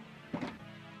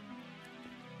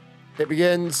 It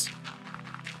begins.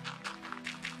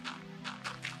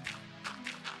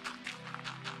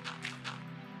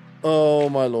 Oh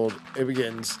my lord. It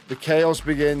begins. The chaos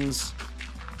begins.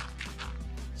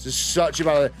 This is such a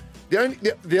bad...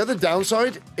 The other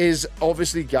downside is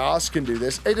obviously gas can do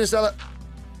this. Hey, just sell it.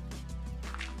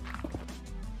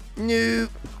 No.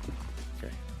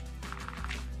 Okay.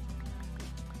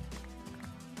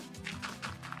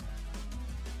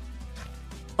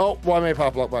 Oh, why made power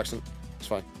block by accident? It's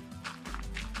fine.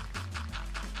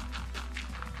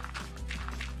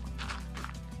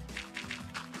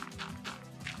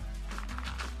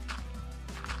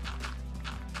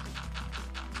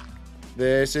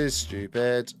 This is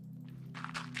stupid.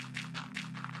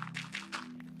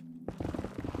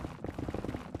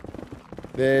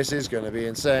 This is going to be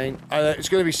insane. It's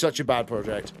going to be such a bad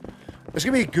project. It's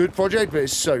going to be a good project, but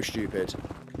it's so stupid.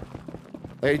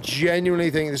 I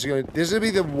genuinely think this is going to be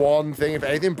the one thing. If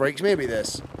anything breaks me, it'll be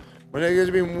this. When it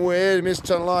goes being weird, missed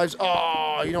 10 lives.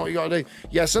 Oh, you know what you got to do?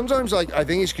 Yeah, sometimes, like, I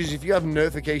think it's because if you have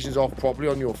notifications off properly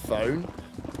on your phone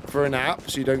for an app,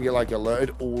 so you don't get, like,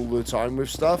 alerted all the time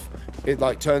with stuff, it,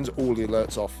 like, turns all the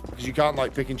alerts off. Because you can't,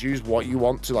 like, pick and choose what you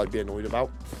want to, like, be annoyed about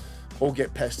or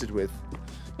get pestered with.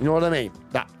 You know what I mean?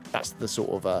 That's the sort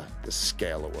of the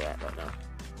scale that we're at right now.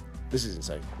 This is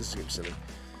insane. This is going to be silly.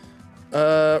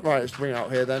 Right, let's bring it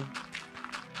out here then.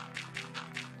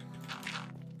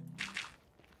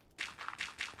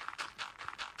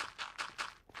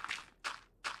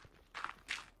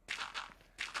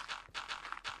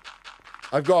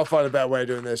 I've got to find a better way of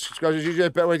doing this. Subscribers, usually a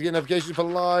better way to get notifications for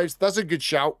lives. That's a good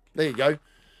shout. There you go.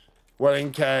 Well,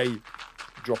 in K,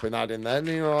 dropping that in there.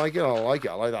 You know, I like it. I like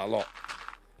it. I like that a lot.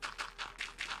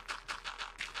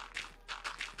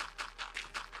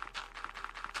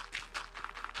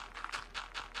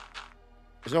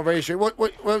 It's not very stream.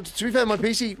 Well, to be fair, my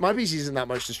PC isn't that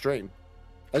much to stream.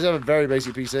 I just have a very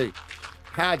basic PC.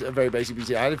 Had a very basic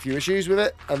PC. I had a few issues with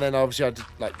it, and then obviously I had to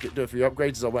like do a few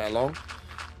upgrades as I went along.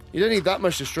 You don't need that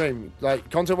much to stream.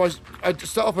 Like content-wise, I'd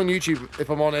start off on YouTube if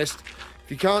I'm honest.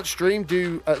 If you can't stream,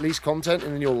 do at least content,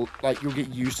 and then you'll get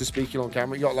used to speaking on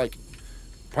camera. You got like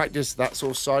practice that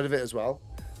sort of side of it as well.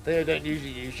 They don't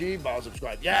usually YouTube, but I'll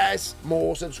subscribe. Yes,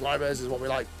 more subscribers is what we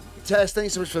like. Test,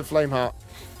 thanks so much for the flame heart.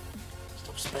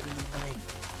 Stop spending money.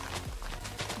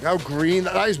 How green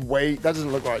that is. That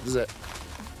doesn't look right, does it?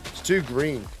 It's too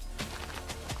green.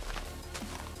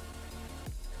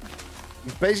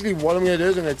 Basically, what I'm going to do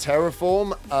is I'm going to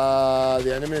terraform.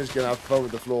 The enemy is going to have fun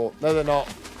with the floor. No, they're not.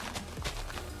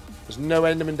 There's no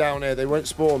enderman down here. They won't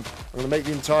spawn. I'm going to make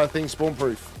the entire thing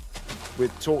spawn-proof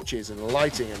with torches and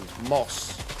lighting and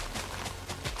moss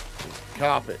and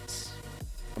carpets.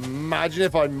 Imagine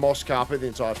if I moss carpet the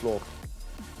entire floor.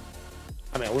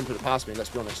 I mean, I wouldn't put it past me, let's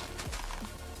be honest.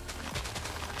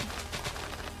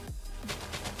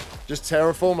 Just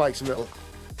terraform like some little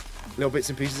bits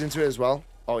and pieces into it as well.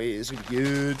 Oh, it is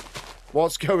good.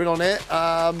 What's going on here?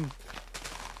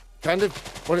 Kind of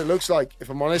what it looks like, if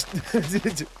I'm honest.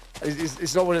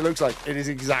 It's not what it looks like. It is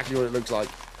exactly what it looks like.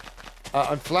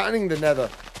 I'm flattening the nether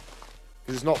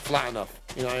because it's not flat enough.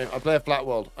 You know, I play a flat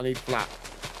world. I need flat.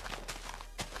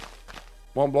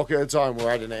 One block at a time,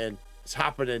 we're adding it in. It's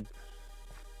happening.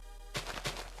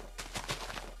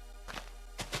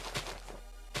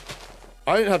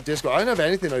 I don't have Discord. I don't have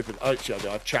anything open. Actually, I do.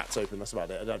 I have chats open. That's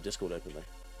about it. I don't have Discord open, though.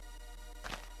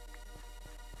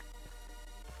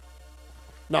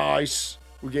 Nice.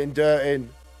 We're getting dirt in.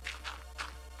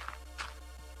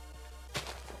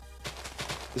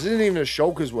 This isn't even a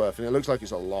shulker's worth, and it looks like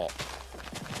it's a lot.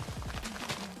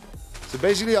 So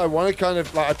basically, I want to kind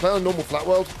of... like, I play on normal flat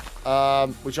world,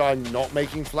 which I'm not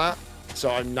making flat. So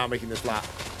I'm not making this flat.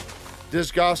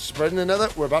 Does gas spread in the nether?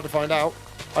 We're about to find out.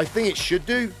 I think it should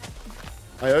do.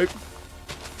 I hope.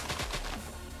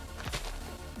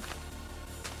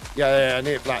 Yeah, I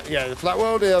need it flat. Yeah, the flat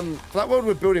world,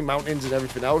 we're building mountains and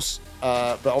everything else.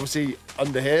 But obviously,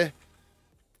 under here,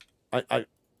 I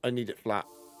need it flat.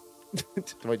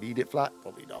 Do I need it flat?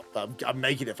 Probably not. But I'm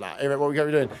making it flat. Anyway, what are we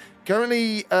currently doing?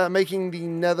 Currently making the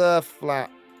nether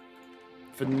flat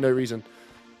for no reason.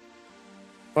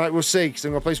 All right, we'll see. Because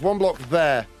I'm going to place one block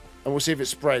there, and we'll see if it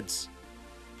spreads.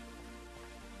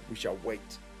 We shall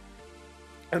wait.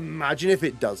 Imagine if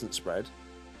it doesn't spread.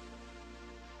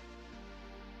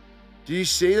 Do you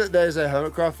see that there's a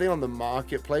Hermitcraft thing on the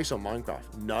marketplace on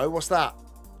Minecraft? No, what's that?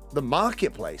 The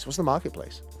marketplace? What's the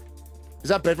marketplace? Is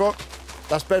that Bedrock?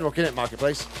 That's Bedrock, isn't it,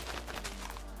 marketplace?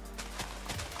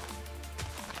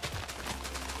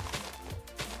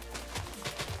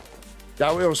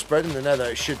 That will spread in the nether.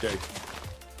 It should do.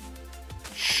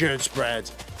 Should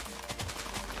spread.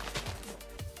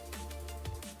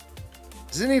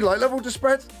 Does it need light level to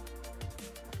spread?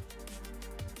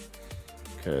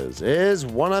 Because here's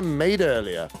one I made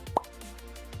earlier.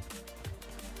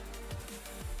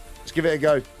 Let's give it a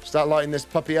go. Start lighting this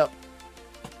puppy up.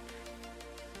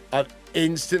 I've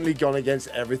instantly gone against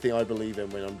everything I believe in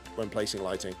when placing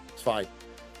lighting. It's fine.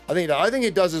 I think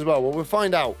it does as well. Well, we'll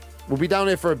find out. We'll be down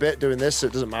here for a bit doing this, so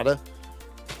it doesn't matter.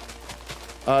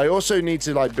 I also need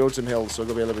to like build some hills, so I've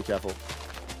got to be a little bit careful.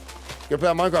 Go play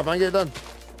on Minecraft, man. Get it done.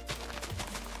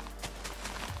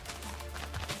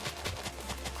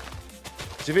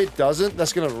 So if it doesn't,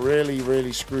 that's going to really,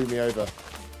 really screw me over.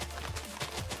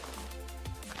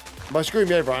 By screwing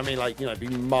me over, I mean, like, you know, be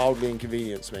mildly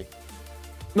inconvenience me.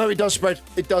 No, it does spread.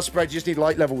 It does spread. You just need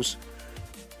light levels.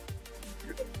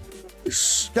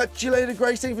 Catch you later,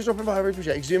 Grace. Thank you for dropping by. I really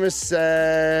appreciate it. Exuma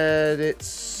said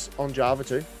it's on Java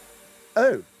too.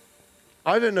 Oh,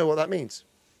 I don't know what that means.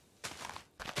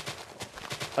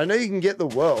 I know you can get the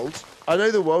world. I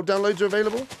know the world downloads are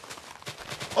available.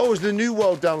 Oh, is the new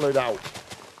world download out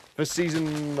for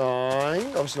season 9?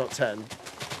 Obviously not 10.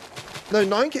 No,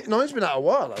 9's been out a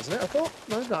while, hasn't it? I thought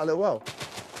 9's been out a little while.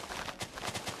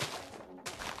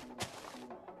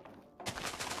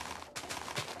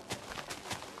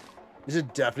 This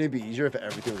would definitely be easier if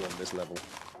everything was on this level.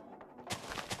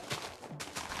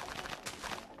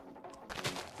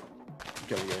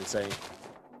 Gonna go insane.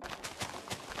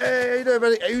 Hey, how you doing,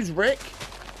 buddy? Who's Rick?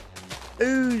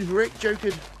 Who's Rick,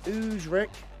 joking? Who's Rick?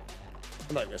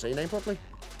 I'm not gonna say your name properly.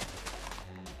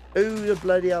 Who the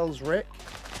bloody hell's Rick?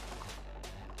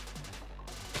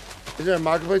 Is there a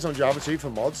marketplace on Java 2 for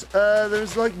mods?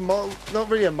 There's like not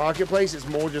really a marketplace. It's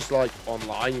more just like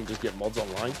online. You can just get mods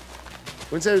online.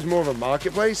 I wouldn't say it was more of a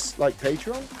marketplace, like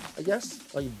Patreon, I guess.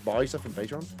 Like you buy stuff from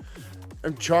Patreon.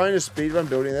 I'm trying to speedrun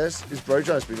building this. Is bro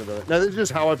trying to speedrun building it? No, this is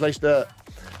just how I place dirt.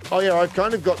 Oh yeah, I've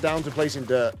kind of got down to placing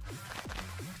dirt.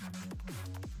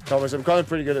 Thomas, I'm kind of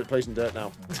pretty good at placing dirt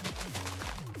now.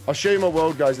 I'll show you my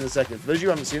world, guys, in a second. For those of you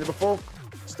who haven't seen it before,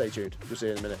 stay tuned. You'll see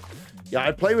it in a minute. Yeah,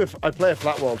 I play a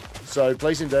flat world, so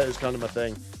placing dirt is kind of my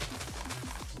thing.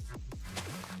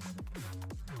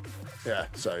 Yeah,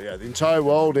 so yeah, the entire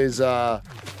world is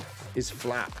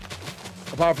flat.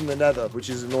 Apart from the Nether, which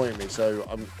is annoying me, so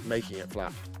I'm making it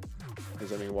flat.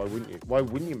 Because I mean, why wouldn't you? Why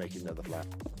wouldn't you make it Nether flat?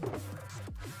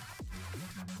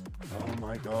 Oh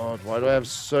my god, why do I have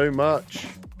so much?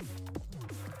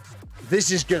 This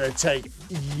is gonna take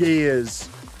years.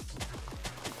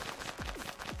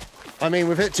 I mean,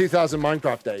 we've hit 2,000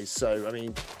 Minecraft days, so I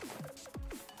mean,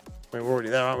 we're already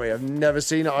there, aren't we? I've never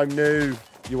seen it. I'm new.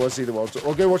 You want to see the world tour?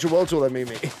 Well, go watch a world tour then,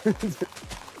 Mimi.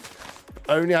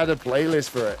 Only had a playlist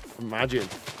for it. Imagine.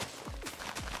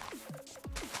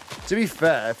 To be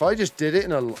fair, if I just did it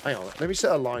in a... Hang on, let me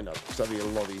set a line up, because that'd be a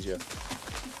lot easier.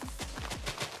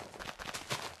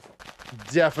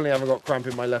 Definitely haven't got cramp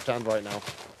in my left hand right now.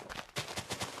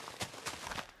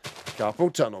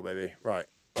 Carpal tunnel, baby. Right.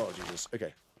 Oh, Jesus.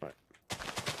 Okay. Right.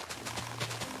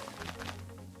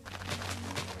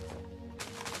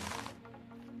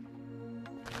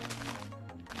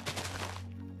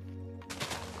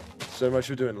 So much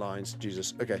for doing lines.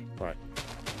 Jesus. Okay. Right.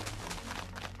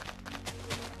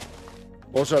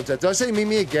 Also, did I say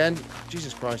Mimi again?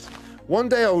 Jesus Christ. One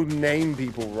day I'll name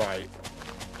people right.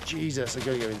 Jesus, I'm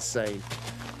going to go insane.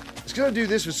 It's going to do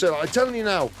this for so long. I'm telling you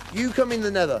now, you come in the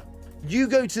Nether. You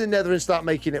go to the Nether and start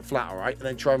making it flat, all right? And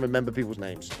then try and remember people's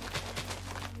names.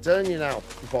 I'm telling you now,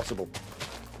 impossible.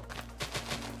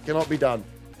 Cannot be done.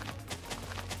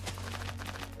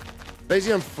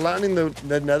 Basically, I'm flattening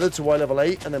the Nether to Y level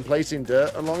 8 and then placing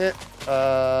dirt along it.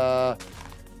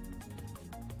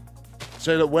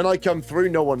 So that when I come through,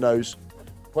 no one knows.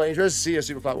 Quite interested to see a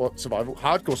super flat survival.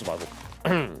 Hardcore survival.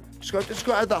 just got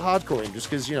to add that hardcore in, just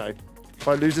because, you know, if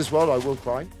I lose this world, I will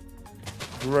cry.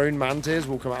 Grown man tears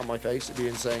will come out of my face. It'd be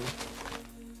insane.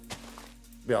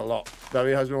 It'd be a lot.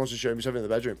 Barry husband wants to show me something in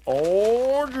the bedroom.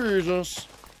 Oh, Jesus.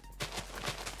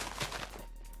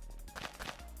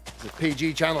 It's a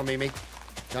PG channel, Mimi.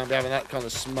 Can't be having that kind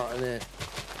of smut in here.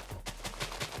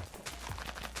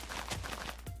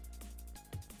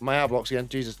 My hour blocks again.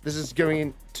 Jesus. This is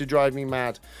going to drive me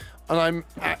mad. And I'm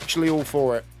actually all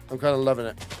for it. I'm kind of loving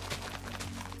it.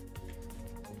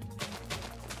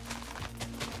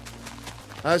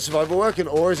 How's survival working,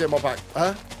 or is it mod pack?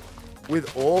 Huh?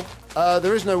 With ore?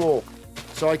 There is no ore.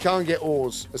 So I can't get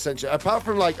ores, essentially. Apart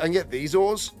from, like, I can get these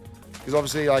ores. Because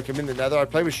obviously, like, I'm in the Nether. I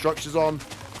play with structures on,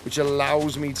 which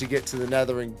allows me to get to the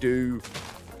Nether and do,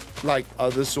 like,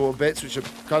 other sort of bits, which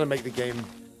kind of make the game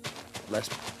less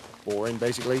boring,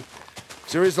 basically.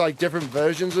 So there is, like, different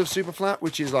versions of Superflat,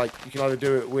 which is, like, you can either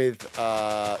do it with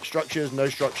structures, no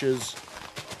structures.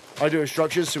 I do it with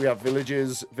structures, so we have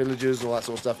villages, and all that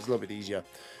sort of stuff. It's a little bit easier.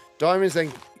 Diamonds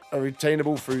then are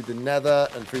retainable through the Nether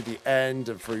and through the end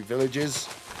and through villages.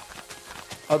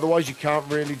 Otherwise, you can't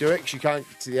really do it because you can't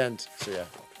get to the end. So, yeah.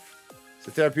 It's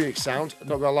a therapeutic sound. I'm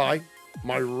not going to lie.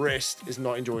 My wrist is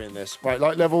not enjoying this. Right,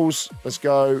 light levels. Let's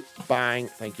go. Bang.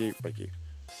 Thank you. Thank you.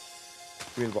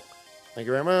 Give me the block. Thank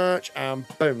you very much. And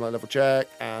boom, light level check.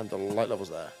 And the light level's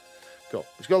there. Cool.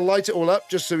 We've got to light it all up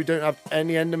just so we don't have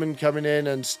any Endermen coming in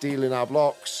and stealing our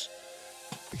blocks.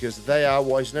 Because they are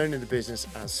what is known in the business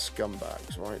as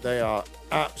scumbags, right? They are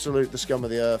absolute the scum of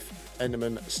the earth.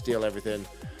 Endermen steal everything.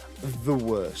 The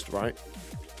worst, right?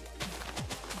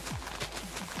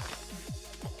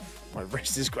 My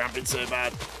wrist is cramping so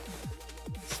bad.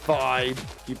 It's fine.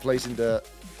 Keep placing dirt.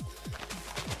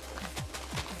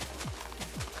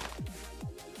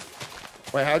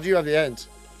 Wait, how do you have the end?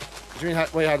 What do you mean,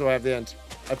 wait, how do I have the end?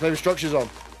 I play with structures on.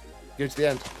 Go to the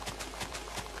end.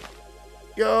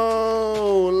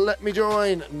 Yo, let me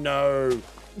join. No.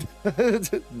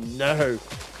 No.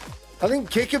 I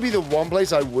think Kick would be the one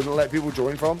place I wouldn't let people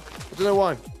join from. I don't know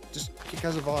why. Just Kick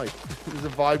has a vibe. There's a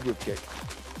vibe with Kick.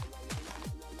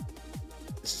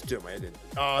 This is doing my head in.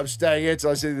 Oh, I'm staying here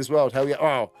till I see this world. Hell yeah.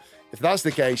 Oh, if that's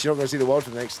the case, you're not going to see the world for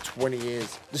the next 20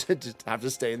 years. Just have to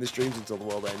stay in the streams until the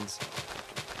world ends.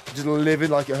 Just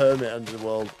living like a hermit under the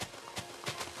world.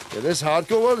 Yeah, this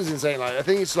hardcore world is insane. Like, I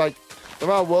think it's like, from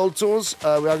our world tours, we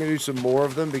are going to do some more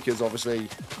of them because obviously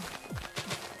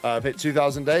I've hit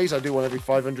 2,000 days. I do one every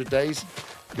 500 days.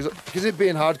 Because it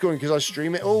being hardcore and because I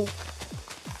stream it all,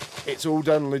 it's all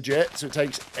done legit. So it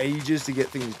takes ages to get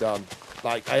things done.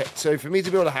 Like, so for me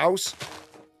to build a house,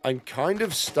 I'm kind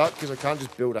of stuck because I can't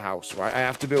just build a house, right? I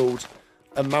have to build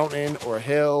a mountain or a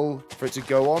hill for it to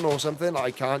go on or something.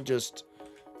 I can't just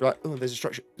be like, oh, there's a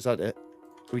structure. Is that it?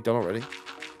 Are we done already?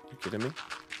 Are you kidding me?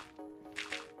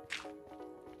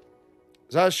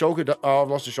 Is that a shulker? Oh, I've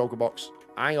lost a shulker box.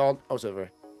 Hang on. Oh, it's over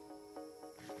here.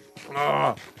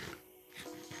 Oh.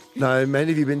 No, man,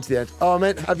 have you been to the end? Oh,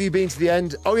 man, have you been to the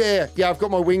end? Oh, yeah. I've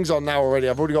got my wings on now already.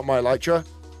 I've already got my elytra.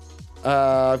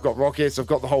 I've got rockets. I've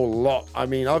got the whole lot. I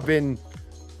mean, I've been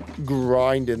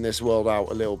grinding this world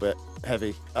out a little bit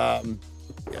heavy. Yeah,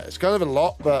 it's kind of a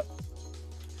lot, but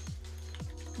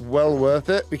well worth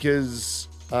it because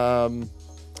I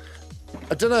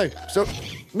don't know. So,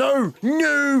 no,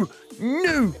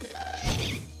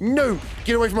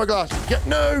 get away from my glass.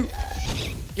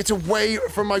 Get away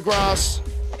from my grass.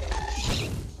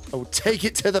 I will take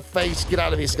it to the face. Get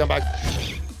out of here, scumbag.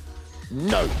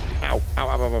 No. Ow.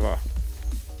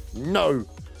 No.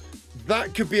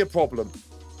 That could be a problem.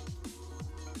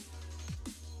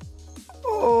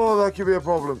 Oh, that could be a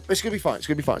problem. It's going to be fine. It's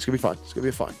going to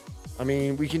be fine. I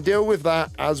mean, we can deal with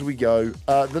that as we go.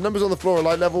 The numbers on the floor are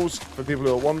light levels, for people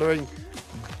who are wondering.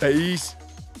 Base.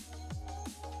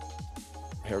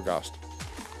 Hear a ghast.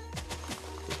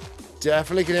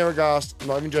 Definitely can hear a ghast. I'm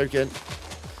not even joking.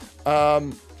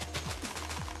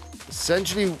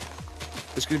 Essentially,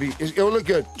 it's going to be... It'll look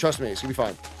good. Trust me, it's going to be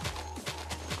fine.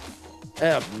 I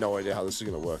have no idea how this is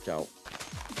going to work out.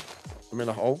 I'm in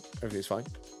a hole. Everything's fine.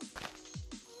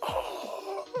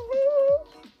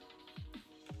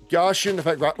 Ghast shouldn't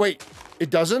affect grass. Wait, it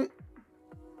doesn't?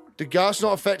 Did ghast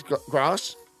not affect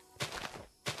grass?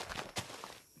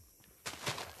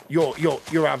 You're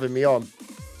having me on.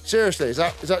 Seriously, is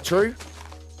that true?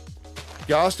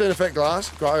 Ghast don't affect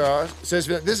grass. So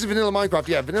this is vanilla Minecraft.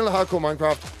 Yeah, vanilla hardcore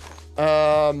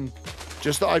Minecraft.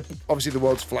 Just that obviously the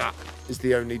world's flat is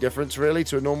the only difference really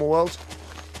to a normal world.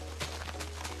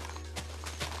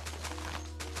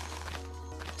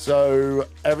 So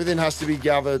everything has to be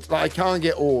gathered. Like, I can't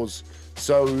get ores.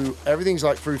 So everything's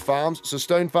like through farms. So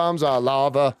stone farms are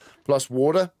lava plus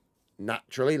water.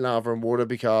 Naturally, lava and water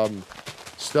become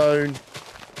stone.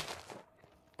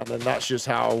 And then that's just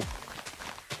how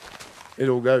it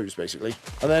all goes, basically.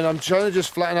 And then I'm trying to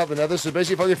just flatten out the nether. So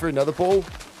basically, if I go through another portal,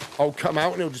 I'll come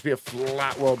out and it'll just be a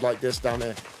flat world like this down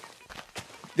here.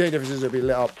 The only difference is it'll be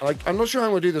lit up. Like, I'm not sure how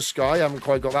I'm going to do the sky. I haven't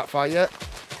quite got that far yet.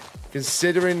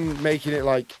 Considering making it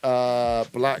like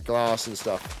black glass and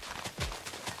stuff.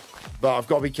 But I've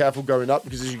got to be careful going up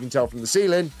because as you can tell from the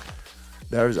ceiling,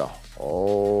 there is a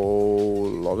whole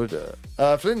lot of dirt.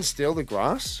 Flint and steel, the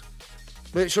grass.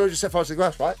 Make sure you just set fire to the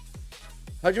grass, right?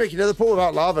 How do you make another pool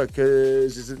without lava?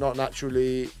 Because it's not natural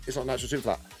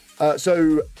Superflat.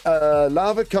 So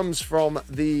lava comes from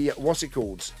the, what's it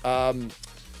called?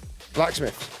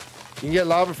 Blacksmith. You can get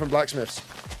lava from blacksmiths.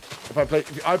 If I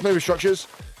play with structures,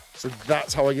 so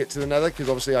that's how I get to the nether, because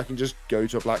obviously I can just go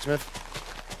to a blacksmith.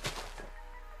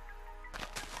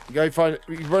 You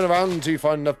run around until you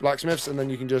find enough blacksmiths, and then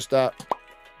you can just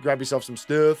grab yourself some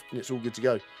stuff, and it's all good to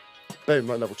go. Boom,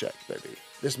 light level check, baby.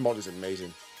 This mod is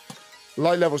amazing.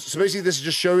 Light levels. So basically, this is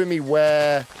just showing me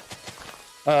where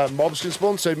mobs can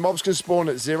spawn. So mobs can spawn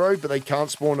at 0, but they can't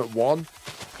spawn at 1.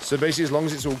 So basically, as long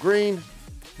as it's all green,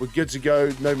 we're good to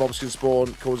go. No mobs can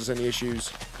spawn, cause us any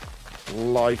issues.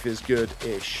 Life is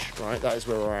good-ish, right? That is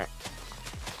where we're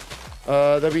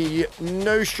There'll be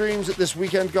no streams at this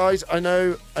weekend, guys. I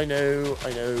know. I'm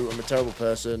a terrible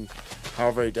person.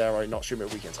 How very dare I not stream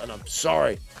at weekends? And I'm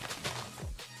sorry.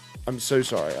 I'm so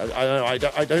sorry. I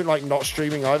don't like not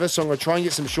streaming either, so I'm going to try and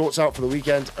get some shorts out for the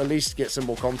weekend, at least get some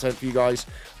more content for you guys.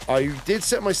 I did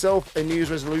set myself a New Year's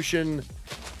resolution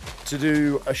to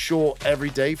do a short every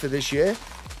day for this year.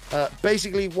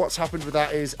 Basically, what's happened with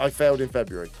that is I failed in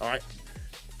February, all right?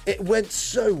 It went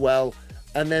so well,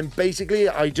 and then basically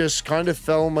I just kind of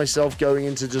felt myself going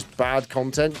into just bad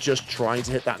content, just trying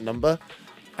to hit that number.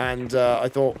 And I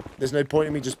thought, there's no point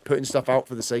in me just putting stuff out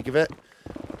for the sake of it.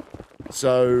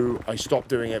 So I stopped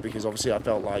doing it because obviously I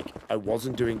felt like I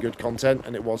wasn't doing good content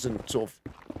and it wasn't sort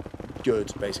of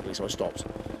good, basically. So I stopped.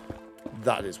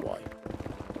 That is why.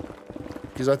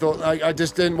 Because I thought I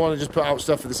just didn't want to just put out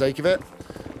stuff for the sake of it.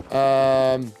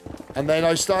 And then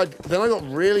I got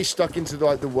really stuck into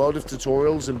the world of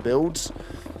tutorials and builds.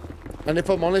 And if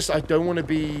I'm honest, I don't want to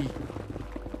be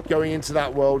going into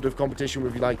that world of competition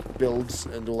with like builds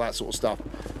and all that sort of stuff,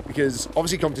 because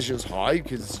obviously competition is high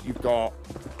because you've got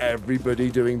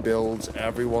everybody doing builds,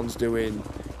 everyone's doing,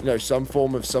 you know, some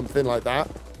form of something like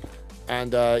that.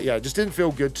 And yeah, it just didn't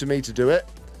feel good to me to do it.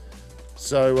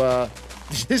 So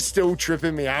it's still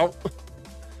tripping me out.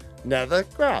 Nether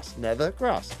grass.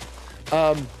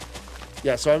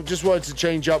 Yeah, so I just wanted to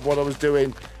change up what I was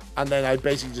doing, and then I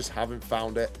basically just haven't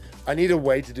found it. I need a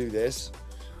way to do this.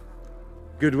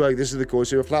 Good work. This is the core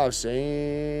Superflat I've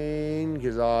seen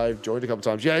because I've joined a couple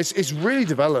times. Yeah, it's really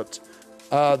developed.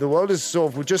 The world is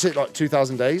sort of, we just hit like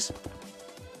 2,000 days,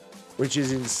 which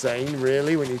is insane,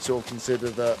 really, when you sort of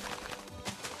consider that,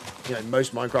 you know,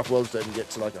 most Minecraft worlds don't even get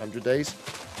to like 100 days.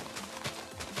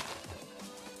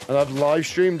 And I've live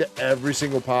streamed every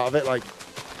single part of it. Like,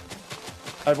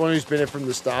 everyone who's been here from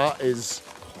the start is,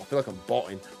 I feel like I'm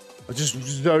botting. I just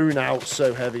zone out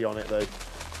so heavy on it, though.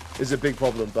 Is a big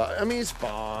problem, but I mean, it's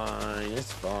fine.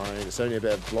 It's fine. It's only a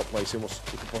bit of block placing. What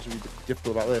could possibly be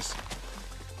difficult about this?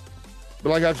 But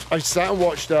like, I sat and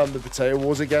watched the Potato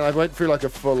Wars again. I went through like a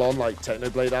full-on like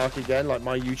Technoblade arc again. Like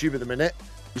my YouTube at the minute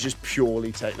is just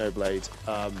purely Technoblade.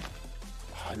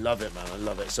 I love it, man. I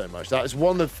love it so much. That is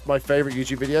one of my favorite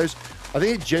YouTube videos. I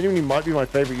think it genuinely might be my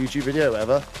favorite YouTube video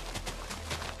ever.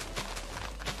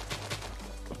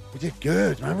 We did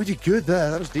good, man. We did good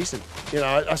there. That was decent. You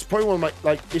know, that's probably one of my,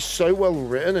 like, it's so well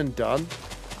written and done.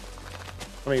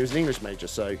 I mean, it was an English major,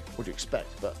 so what do you expect?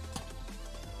 But,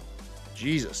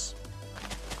 Jesus.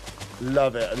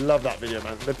 Love it. I love that video,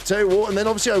 man. The Potato War. And then,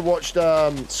 obviously, I watched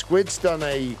Squid's done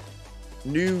a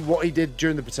new what he did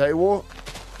during the Potato War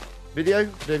video. I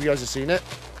don't know if you guys have seen it.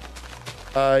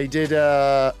 He did,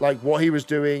 like, what he was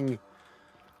doing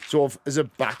sort of as a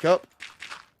backup,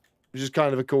 which is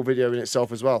kind of a cool video in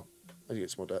itself as well. I think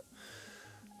it's more dirt.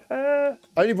 I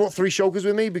only brought 3 shulkers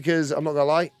with me because I'm not gonna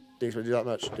lie, didn't expect to do that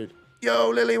much, dude. Yo,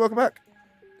 Lily, welcome back.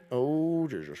 Oh,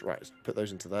 Jesus. Right, let's put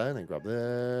those into there and then grab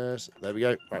this. There we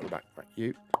go. Right, we're back. Right,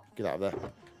 you get out of there.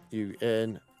 You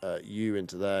in. You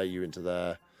into there. You into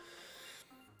there.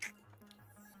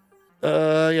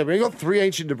 Yeah, we only got 3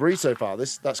 ancient debris so far.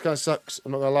 That's kind of sucks.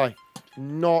 I'm not gonna lie.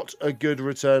 Not a good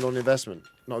return on investment.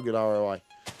 Not a good ROI.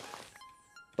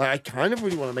 Like, I kind of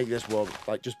really want to make this world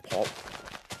like just pop.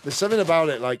 There's something about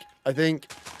it, like, I think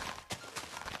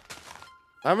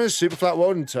having a super flat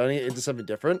world and turning it into something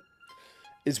different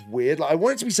is weird. Like, I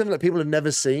want it to be something that people have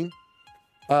never seen.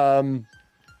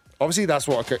 Obviously, that's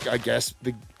what I guess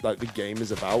the game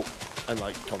is about, and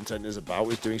like content is about,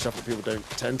 is doing stuff that people don't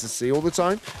tend to see all the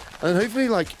time. And hopefully,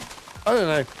 like, I don't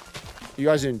know, you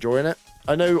guys are enjoying it.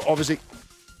 I know, obviously,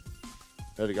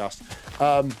 early gas.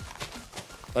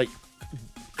 Like,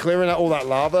 clearing out all that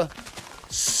lava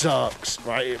sucks,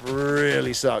 right? It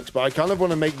really sucks. But I kind of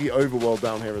want to make the overworld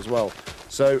down here as well.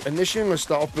 So initially I'm going to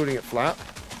start off building it flat.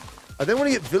 I don't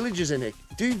want to get villagers in here.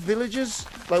 Do villagers,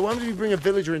 like, why don't you bring a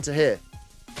villager into here?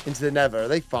 Into the Nether? Are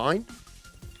they fine?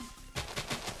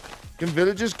 Can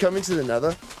villagers come into the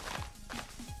Nether?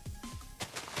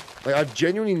 Like, I've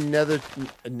genuinely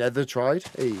never tried.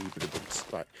 Hey,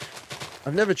 right.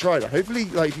 I've never tried it. Hopefully,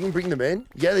 like, if you can bring them in.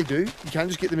 Yeah, they do. You can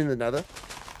just get them in the Nether.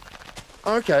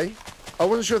 Okay. I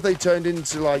wasn't sure if they turned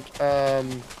into, like, I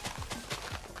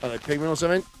don't know, pigmen or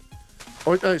something.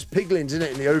 Oh, no, it's piglins, isn't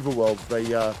it? In the overworld, they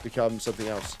become something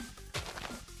else.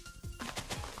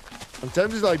 I'm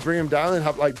tempted to, like, bring them down and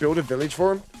have, like, build a village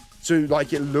for them. So,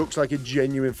 like, it looks like a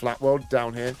genuine flat world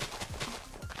down here.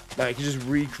 Like, I can just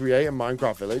recreate a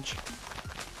Minecraft village.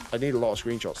 I need a lot of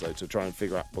screenshots, though, to try and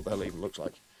figure out what the hell it even looks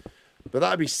like. But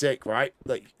that'd be sick, right?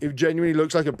 Like, it genuinely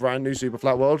looks like a brand new super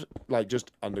flat world. Like,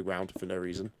 just underground for no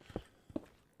reason.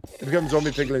 It becomes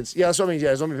zombie piglins. Yeah, that's what I mean.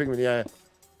 Yeah, zombie pigmen, yeah.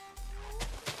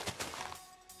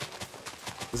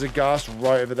 There's a ghast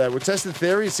right over there. We'll test the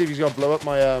theory and see if he's going to blow up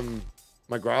my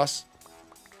my grass.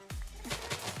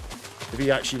 If he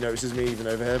actually notices me even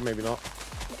over here, maybe not.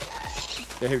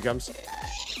 Yeah, here he comes.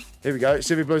 Here we go.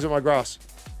 See if he blows up my grass.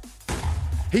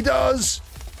 He does!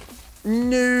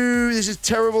 No, this is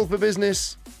terrible for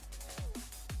business.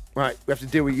 Right, we have to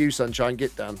deal with you, sunshine.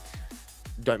 Get down.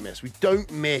 Don't miss. We don't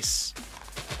miss.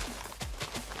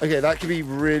 Okay, that could be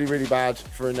really, really bad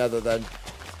for a nether then.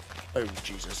 Oh,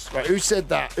 Jesus. Right, who said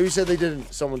that? Who said they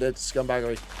didn't? Someone did.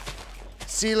 Scumbaggery.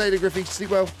 See you later, Griffey.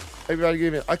 Sleep well. Everybody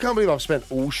give me. I can't believe I've spent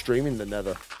all streaming the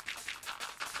nether.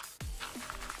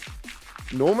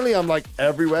 Normally, I'm like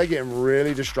everywhere getting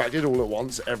really distracted all at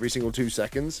once every single 2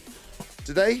 seconds.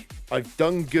 Today, I've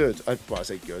done good. Well, I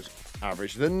say good.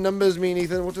 Average. The numbers mean,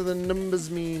 Ethan? What do the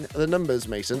numbers mean? The numbers,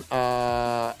 Mason,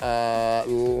 are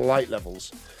light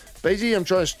levels. Basically, I'm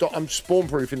trying to stop. I'm spawn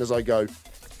proofing as I go.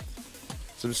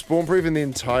 So I'm spawn proofing the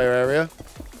entire area.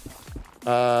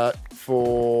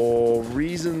 For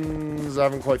reasons I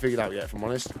haven't quite figured out yet, if I'm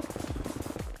honest.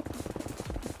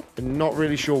 I'm not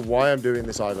really sure why I'm doing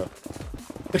this either.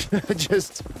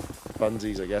 Just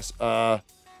funsies, I guess.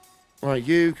 Right,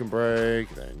 you can break,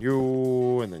 then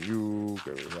you, and then you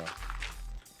go over there.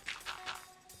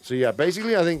 So yeah,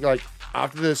 basically, I think like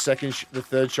after the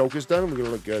third shulker's done, we're gonna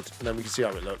look good, and then we can see how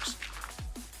it looks.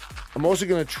 I'm also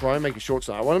gonna try and make a short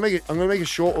tonight. I'm gonna make a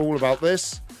short all about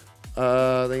this.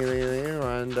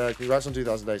 And congrats on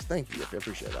 2,000 days. Thank you, I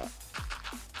appreciate that.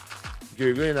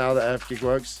 Googling how the F kick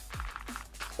works.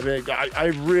 I mean, I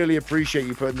really appreciate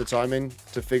you putting the time in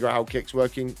to figure out how kick's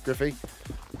working, Griffey.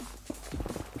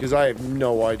 Because I have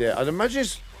no idea. I'd imagine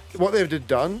what they've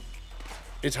done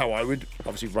is how I would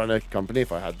obviously run a company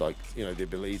if I had, like, you know, the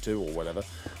ability to or whatever.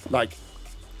 Like,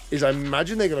 is I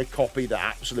imagine they're going to copy the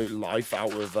absolute life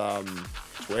out of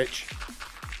Twitch.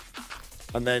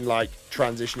 And then, like,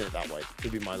 transition it that way.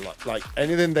 Would be my luck. Like,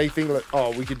 anything they think, like,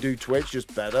 oh, we could do Twitch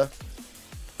just better.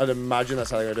 I'd imagine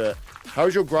that's how they're going to do it.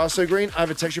 How's your grass so green? I have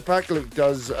a texture pack. Look, it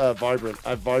does vibrant.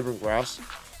 I have vibrant grass.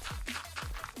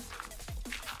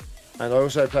 And I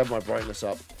also have my brightness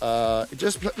up. It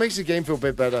just makes the game feel a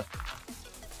bit better.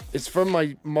 It's from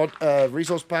my mod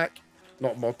resource pack.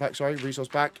 Not mod pack, sorry. Resource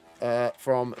pack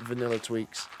from Vanilla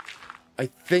Tweaks.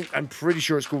 I'm pretty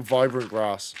sure it's called Vibrant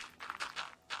Grass.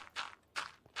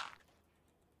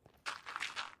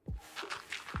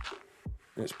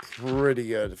 It's pretty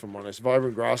good, if I'm honest.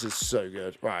 Vibrant Grass is so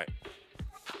good. Right.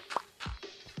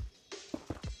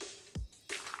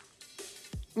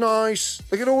 Nice.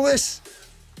 Look at all this.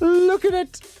 Look at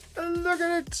it. Look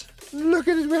at it. Look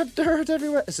at it. We have dirt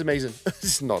everywhere. It's amazing.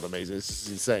 It's not amazing. It's just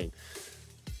insane.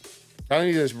 I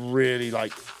need to just really,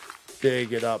 like,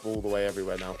 dig it up all the way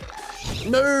everywhere now.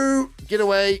 No. Get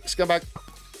away, scumbag.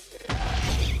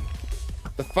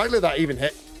 The fact that even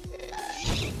hit.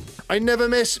 I never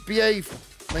miss. Behave.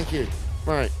 Thank you.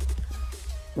 Right.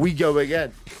 We go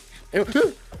again.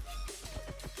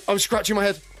 I'm scratching my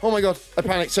head. Oh my god. I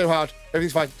panicked so hard.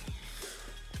 Everything's fine.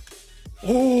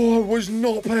 Oh, I was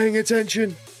not paying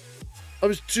attention. I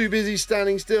was too busy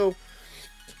standing still.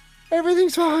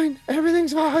 Everything's fine.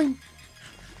 Everything's fine.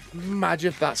 Imagine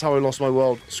if that's how I lost my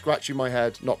world. Scratching my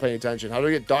head, not paying attention. How do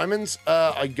I get diamonds?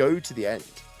 I go to the end.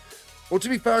 Well, to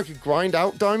be fair, I could grind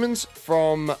out diamonds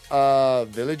from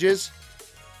villages.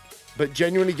 But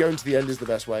genuinely going to the end is the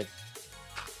best way.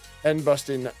 End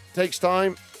busting takes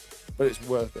time, but it's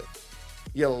worth it.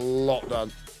 You get a lot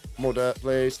done. More dirt,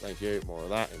 please. Thank you. More of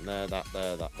that in there, that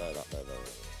there, that there, that there, there.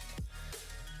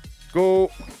 Go.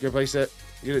 Go place it.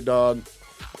 Get it done.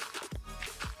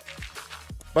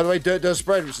 By the way, dirt does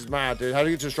spread, which is mad, dude. How do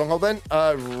you get to a stronghold then?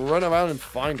 Run around and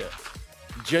find it.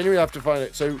 Genuinely have to find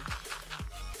it. So,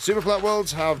 Superflat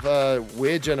worlds have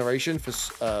weird generation for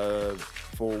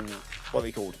what are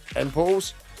they called? End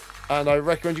portals. And I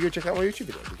recommend you go check out my YouTube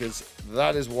video because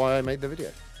that is why I made the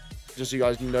video. Just so you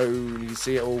guys know, you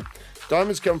see it all.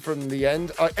 Diamonds come from the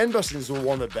end. End busting is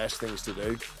one of the best things to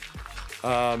do.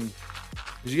 Because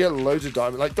you get loads of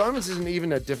diamonds. Like, diamonds isn't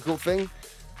even a difficult thing.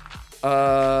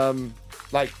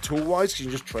 Like, tool-wise, because you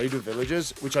can just trade with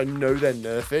villagers, which I know they're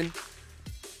nerfing.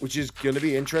 Which is going to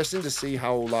be interesting to see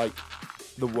how, like,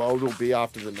 the world will be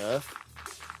after the nerf.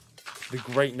 The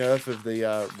great nerf of the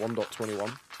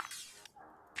 1.21.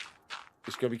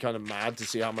 It's going to be kind of mad to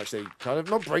see how much they kind of,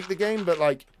 not break the game, but,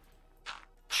 like,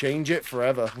 change it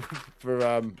forever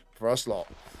for us lot.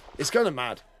 It's kind of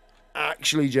mad.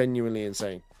 Actually, genuinely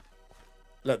insane.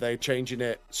 Like, they're changing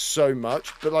it so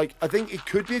much. But, like, I think it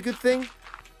could be a good thing.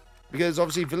 Because,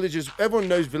 obviously, villagers... Everyone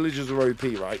knows villagers are OP,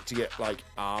 right? To get, like,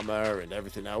 armor and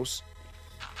everything else.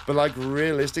 But, like,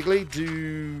 realistically,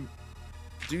 do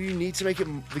do you need to make it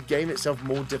the game itself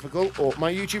more difficult? Or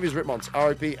my YouTube is Ripmonts,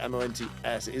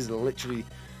 RIPMONTS. It is literally,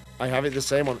 I have it the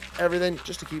same on everything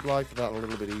just to keep life that a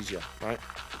little bit easier, right?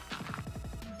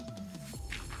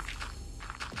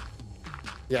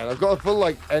 Yeah, and I've got a full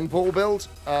like end portal build,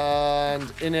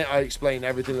 and in it I explain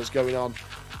everything that's going on.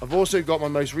 I've also got my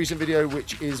most recent video,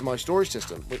 which is my storage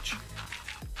system, which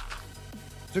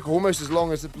took almost as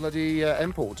long as the bloody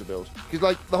end portal to build. Because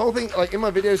like the whole thing, like in my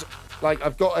videos, like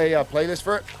I've got a playlist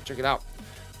for it. Check it out.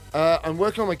 I'm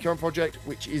working on my current project,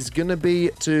 which is gonna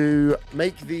be to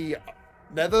make the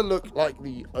Nether look like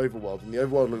the overworld, and the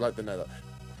overworld look like the Nether.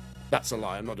 That's a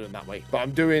lie. I'm not doing it that way, but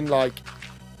I'm doing like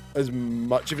as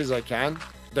much of it as I can.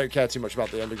 Don't care too much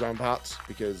about the underground parts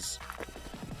because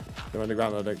they're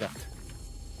underground and I don't care.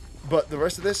 But the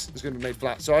rest of this is going to be made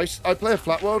flat. So I play a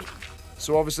flat world.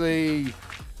 So obviously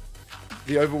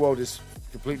the overworld is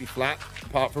completely flat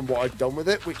apart from what I've done with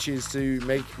it, which is to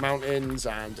make mountains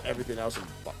and everything else, and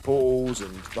like pools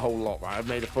and the whole lot, right? I've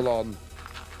made a full-on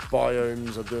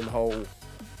biomes. I'm doing the whole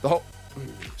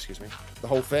excuse me, the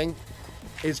whole thing.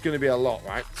 It's going to be a lot,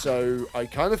 right? So I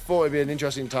kind of thought it'd be an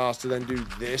interesting task to then do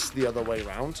this the other way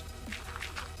around.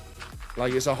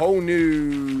 Like, it's a whole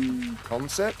new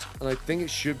concept, and I think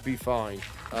it should be fine.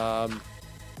 I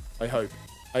hope.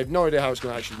 I have no idea how it's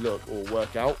going to actually look or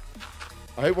work out.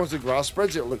 I hope once the grass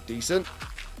spreads, it'll look decent.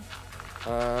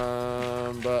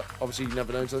 But obviously you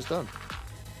never know until it's done.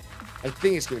 I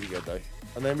think it's going to be good, though.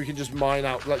 And then we can just mine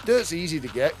out. Like, dirt's easy to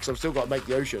get, because I've still got to make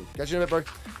the ocean. Catch you in a bit,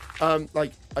 bro.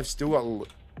 Like, I've still got...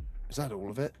 Is that all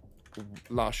of it?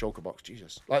 Last shulker box,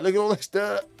 Jesus. Like, look at all this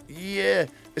dirt. Yeah.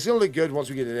 It's going to look good once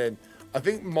we get it in. I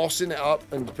think mossing it up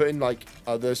and putting, like,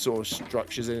 other sort of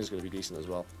structures in is going to be decent as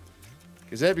well.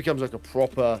 Because then it becomes, like, a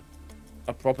proper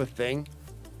thing.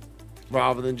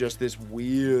 Rather than just this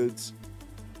weird,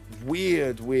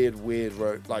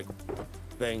 like,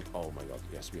 thing. Oh, my God.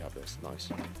 Yes, we have this. Nice.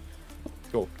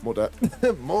 Cool. More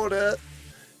dirt. More dirt.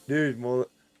 Dude, more...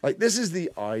 Like, this is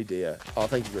the idea. Oh,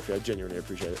 thank you, Griffey. I genuinely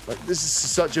appreciate it. Like, this is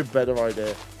such a better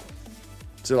idea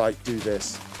to, like, do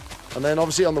this. And then,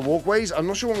 obviously, on the walkways, I'm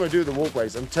not sure what I'm going to do with the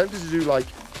walkways. I'm tempted to do, like,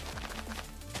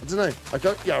 I don't know.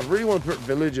 I really want to put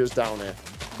villagers down here.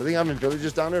 I think having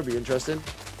villagers down here would be interesting.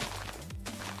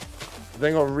 I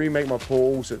think I'll remake my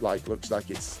pool so it, like, looks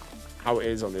like it's how it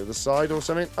is on the other side or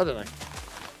something. I don't know.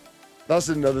 That's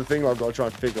another thing I've got to try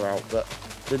and figure out. But,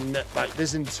 like,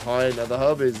 this entire Nether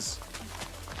hub is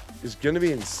going to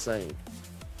be insane.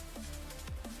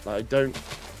 Like, I've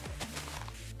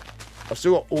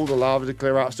still got all the lava to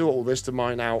clear out. I've still got all this to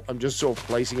mine out. I'm just sort of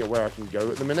placing it where I can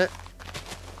go at the minute.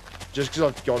 Just because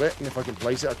I've got it, and if I can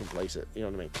place it, I can place it. You know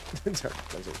what I mean?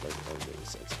 place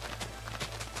it.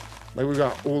 Like, we've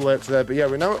got all the way up to there. But yeah,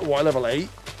 we're now at Y level 8.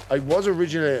 I was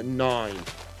originally at 9.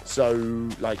 So,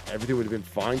 like, everything would have been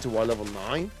fine to Y level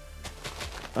 9.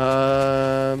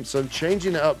 So I'm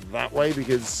changing it up that way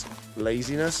because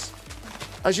laziness.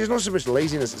 Actually, it's not so much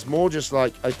laziness. It's more just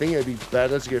like, I think it'd be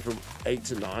better to go from 8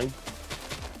 to 9.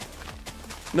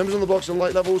 Numbers on the blocks are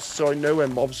light levels, so I know where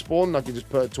mobs spawn, and I can just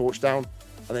put a torch down,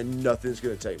 and then nothing's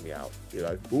going to take me out, you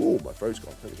know. Ooh, my throat's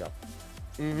gone. There we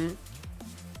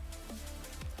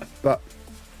go.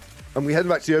 And we head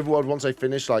back to the overworld once I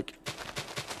finish, like,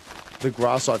 the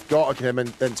grass I've got. I can head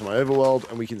then to my overworld,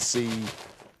 and we can see...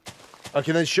 I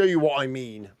can then show you what I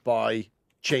mean by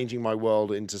changing my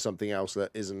world into something else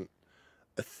that isn't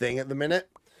a thing at the minute.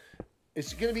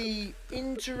 It's going to be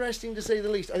interesting to say the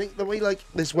least. I think the way, like,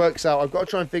 this works out, I've got to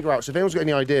try and figure out. So if anyone's got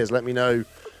any ideas, let me know.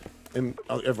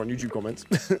 Over on YouTube comments,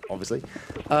 obviously.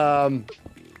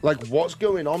 Like, what's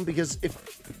going on? Because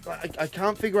if I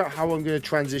can't figure out how I'm going to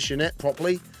transition it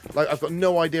properly. Like, I've got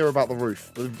no idea about the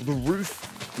roof. The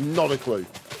roof, not a clue.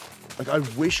 Like, I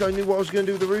wish I knew what I was going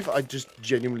to do with the roof. I just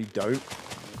genuinely don't.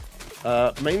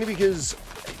 Mainly because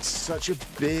it's such a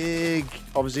big...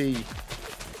 Obviously,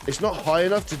 it's not high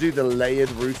enough to do the layered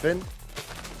roofing.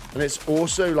 And it's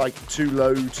also, like, too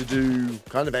low to do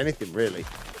kind of anything, really.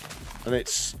 And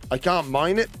it's... I can't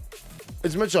mine it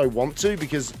as much as I want to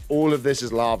because all of this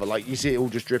is lava. Like, you see it all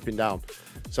just dripping down.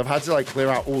 So I've had to, like, clear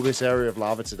out all this area of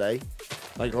lava today.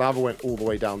 Like, lava went all the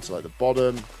way down to, like, the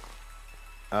bottom.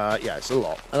 Yeah, it's a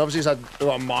lot. And obviously, I've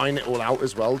got to mine it all out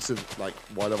as well to, like,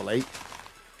 Y level 8.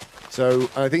 So,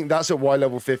 I think that's at Y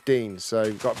level 15. So,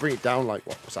 you've got to bring it down, like,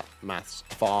 what's that? Maths.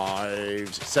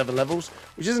 5, 7 levels.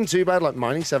 Which isn't too bad. Like,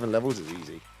 mining 7 levels is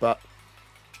easy. But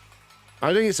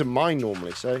I don't get to mine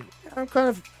normally. So, yeah, I'm kind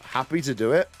of happy to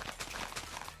do it.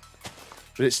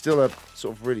 But it's still a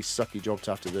sort of really sucky job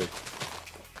to have to do.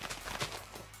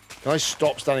 Can I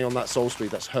stop standing on that soul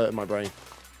speed? That's hurting my brain.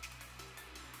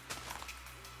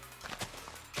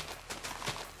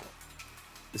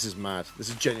 This is mad. This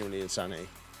is genuinely insanity.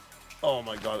 Oh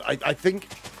my god. I think...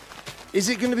 Is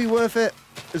it going to be worth it?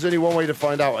 There's only one way to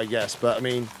find out, I guess. But, I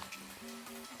mean...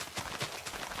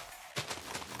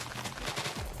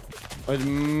 I'd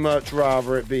much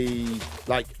rather it be,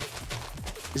 like...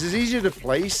 This is easier to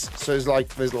place, so it's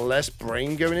like there's less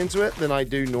brain going into it than I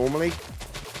do normally.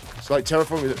 It's like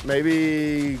terraforming,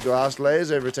 maybe glass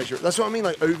layers over a texture. That's what I mean,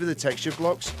 like over the texture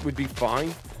blocks would be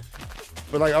fine.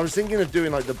 But like I was thinking of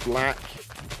doing like the black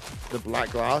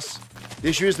glass. The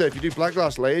issue is that if you do black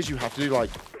glass layers, you have to do like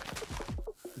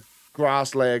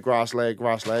grass layer, grass layer,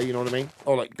 grass layer, you know what I mean?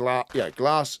 Or like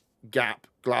glass gap,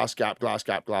 glass gap, glass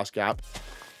gap, glass gap.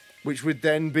 Which would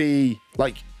then be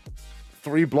like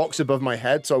 3 blocks above my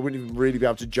head, so I wouldn't even really be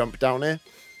able to jump down here.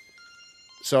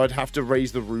 So I'd have to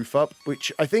raise the roof up,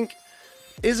 which I think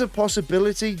is a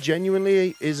possibility,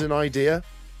 genuinely is an idea.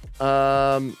 Do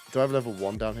I have level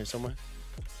 1 down here somewhere?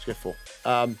 Let's go 4.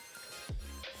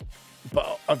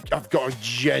 But I've got to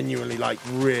genuinely, like,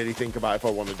 really think about if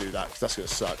I want to do that, because that's going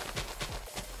to suck.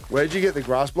 Where did you get the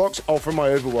grass blocks? Oh, from my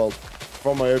overworld.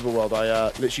 From my overworld,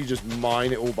 I literally just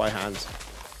mine it all by hand.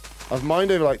 I've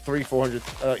mined over like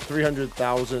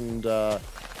 300,000 dirt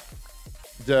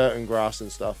and grass and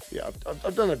stuff. Yeah,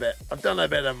 I've done a bit. I've done a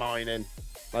bit of mining.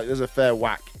 Like there's a fair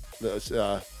whack that's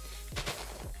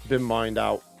been mined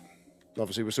out.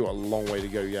 Obviously, we've still got a long way to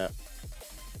go yet.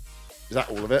 Is that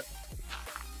all of it?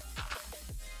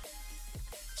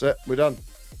 That's it. We're done.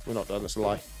 We're not done. That's a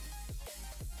lie.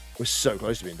 We're so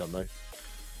close to being done though.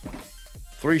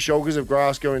 3 shoulders of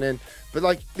grass going in. But,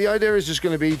 like, the idea is just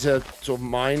going to be to sort of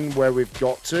mine where we've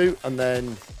got to, and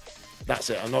then that's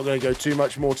it. I'm not going to go too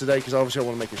much more today, because obviously I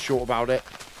want to make a short about it.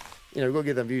 You know, we've got to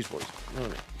get them views, boys. No,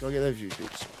 got to get them views,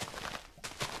 peeps.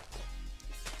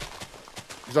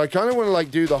 Because I kind of want to,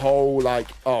 like, do the whole, like,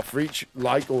 oh, for each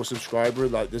like or subscriber,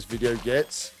 like, this video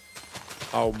gets,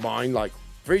 I'll mine, like,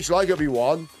 for each like, it'll be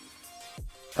 1.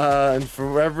 And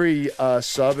for every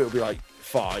sub, it'll be, like,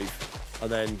 5.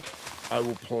 And then I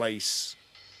will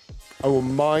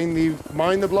mine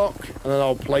the block, and then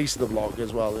I'll place the block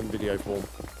as well in video form.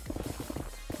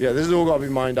 Yeah, this has all got to be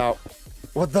mined out.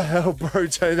 What the hell, bro?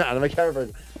 Turn that anime character.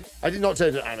 I did not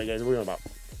turn it anime games. What are you on about?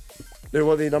 No,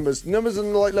 what are the numbers? Numbers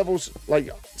and the light levels, like,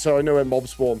 so I know where mobs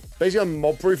spawn. Basically, I'm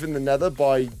mob proofing the nether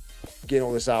by getting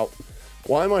all this out.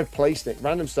 Why am I placing it?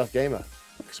 Random stuff gamer.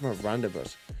 Because I'm a random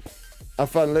bus. Have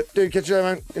fun, dude. Catch you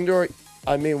later, man. Enjoy.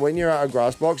 I mean, when you're out of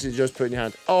grass blocks, you just put in your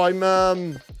hand. Oh,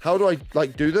 how do I,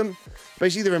 like, do them?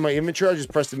 Basically, they're in my inventory. I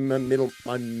just press my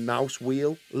mouse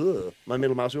wheel. Ugh, my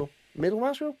middle mouse wheel. Middle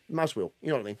mouse wheel? Mouse wheel. You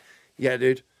know what I mean? Yeah,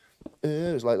 dude.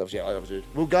 There's light levels. Yeah, light levels, dude.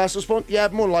 Will gas spawn? Yeah,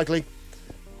 more than likely.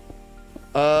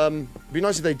 It'd be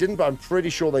nice if they didn't, but I'm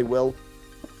pretty sure they will.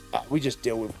 We just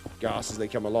deal with gas as they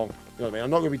come along. You know what I mean?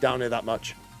 I'm not going to be down here that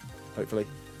much. Hopefully.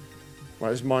 Right,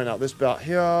 let's mine out this bit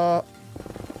here.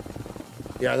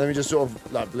 Yeah, let me just sort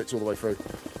of like, blitz all the way through.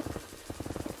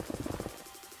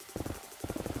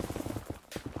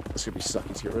 This could be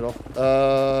sucky to get rid of.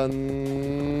 So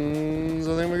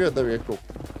I think we're good. There we go. Cool.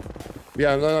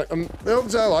 Yeah, the other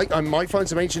things I like, I might find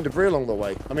some ancient debris along the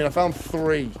way. I mean, I found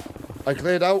 3. I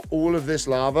cleared out all of this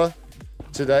lava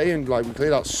today, and like we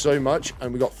cleared out so much,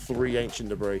 and we got 3 ancient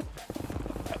debris.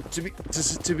 To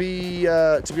be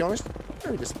honest,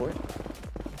 very disappointed.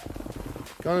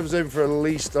 Kind of was open for at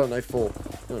least, I don't know, 4. You know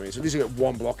what I mean? So at least I get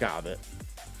 1 block out of it.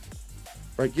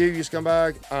 Right, you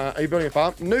scumbag. Are you building a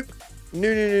farm? Nope.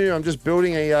 No. I'm just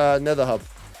building a nether hub.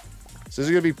 So this is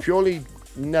going to be purely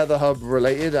nether hub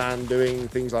related and doing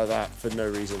things like that for no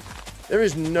reason. There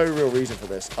is no real reason for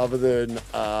this other than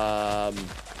I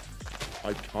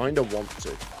kind of want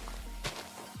to.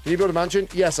 Can you build a mansion?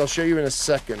 Yes, I'll show you in a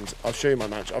second. I'll show you my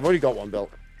mansion. I've already got one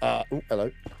built. Oh, hello.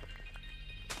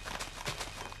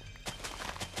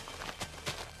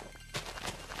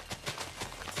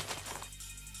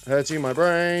 Hurting my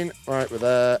brain. Right, we're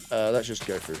there. Let's just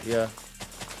go through here.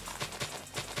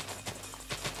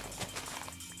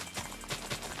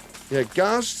 Yeah,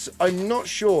 ghasts, I'm not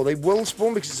sure. They will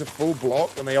spawn because it's a full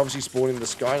block, and they obviously spawn in the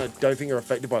sky, and I don't think they're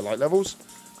affected by light levels.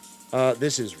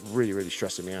 This is really, really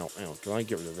stressing me out. Hang on, can I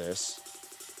get rid of this?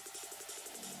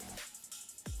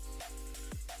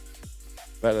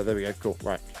 Better, there we go. Cool,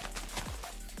 right.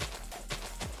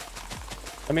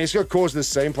 I mean, it's going to cause the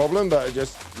same problem, but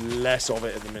just less of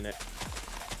it at the minute.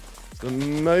 So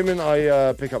the moment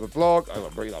I pick up a block, I'm going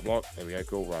to break that block. There we go,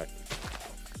 cool, right.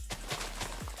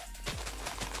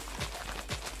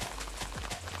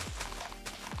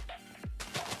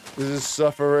 This is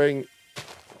suffering.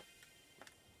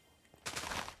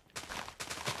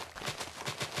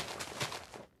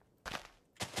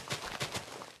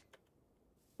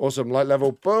 Awesome. Light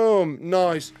level. Boom.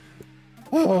 Nice.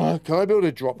 Oh, can I build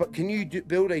a dropper? Can you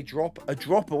build a dropper? A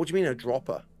dropper? What do you mean a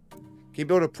dropper? Can you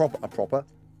build a proper?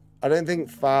 I don't think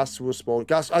fast will spawn.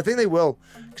 Gas. I think they will,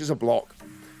 because it's a block.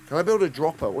 Can I build a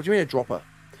dropper? What do you mean a dropper?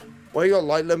 Where you got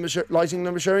lighting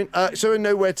number showing? So I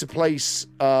know where to place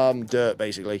dirt,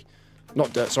 basically.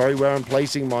 Not dirt, sorry. Where I'm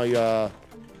placing my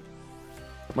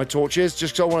my torches,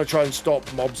 just because I want to try and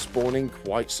stop mob spawning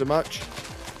quite so much.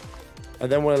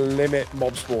 And then want to limit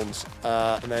mob spawns.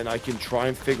 And then I can try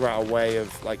and figure out a way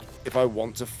of, like, if I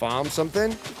want to farm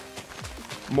something.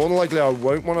 More than likely, I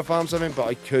won't want to farm something, but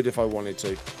I could if I wanted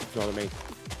to. If you know what I mean.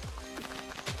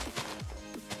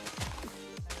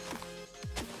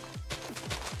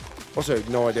 Also,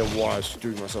 no idea why I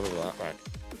screwed myself over that. Right.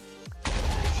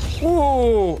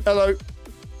 Ooh, hello.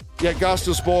 Yeah, gas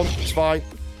still spawn. It's fine.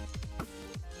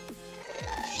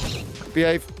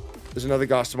 Behave. There's another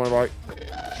gas to my right.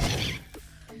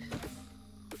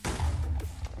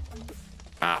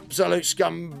 Absolute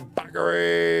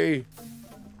scumbaggery.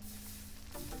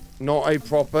 Not a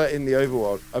proper in the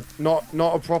overworld.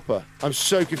 Not a proper. I'm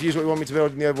so confused what you want me to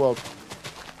build in the overworld.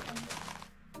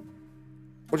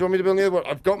 What do you want me to build in the overworld?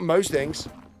 I've got most things.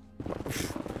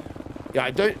 Yeah,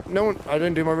 I don't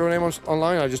do my real name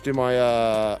online. I just do my,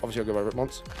 obviously I'll go by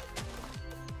Ripmonts.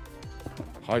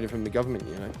 Hiding from the government,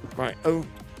 you know. Right. Oh,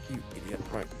 you idiot.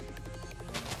 Right.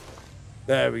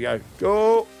 There we go.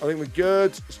 Go. I think we're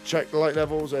good. Let's check the light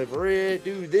levels over here.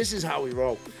 Dude, this is how we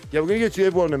roll. Yeah, we're going to go to the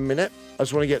overworld in a minute. I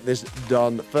just want to get this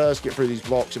done first. Get through these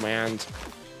blocks in my hand.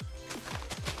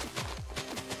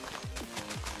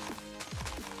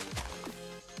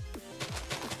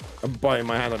 And by in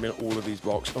my hand, I mean all of these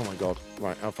blocks. Oh my god.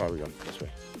 Right, how far are we going? This way.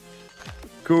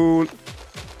 Cool.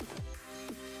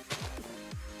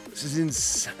 This is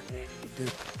insane,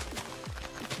 dude.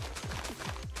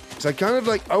 So I kind of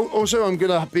like... Oh, also, I'm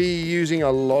going to be using a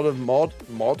lot of mud,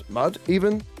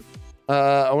 even.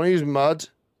 I want to use mud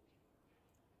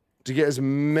to get as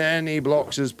many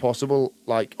blocks as possible,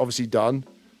 like, obviously done.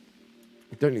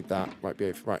 We don't need that. Right,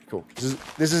 behave. Right, cool.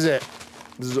 This is it.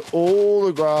 This is all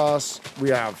the grass we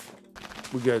have.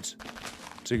 We're good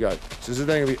to go. So this is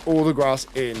then going to be all the grass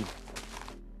in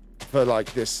for,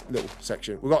 like, this little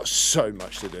section. We've got so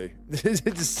much to do. This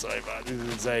is so much. This is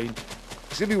insane.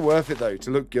 It's going to be worth it, though, to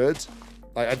look good.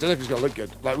 Like, I don't know if it's going to look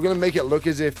good. Like, we're going to make it look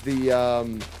as if the,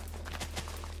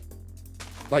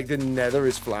 like, the nether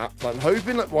is flat. Like, I'm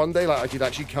hoping that one day, like, I could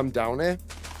actually come down here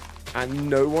and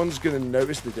no one's going to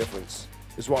notice the difference.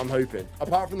 Is what I'm hoping.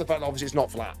 Apart from the fact that, obviously, it's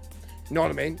not flat. You know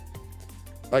what I mean?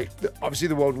 Like, obviously,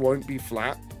 the world won't be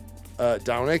flat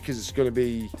down here because it's going to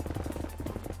be...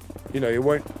 You know, it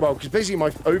won't... Well, because basically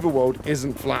my overworld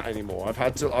isn't flat anymore.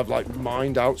 I've, like,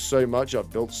 mined out so much. I've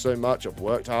built so much. I've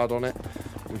worked hard on it.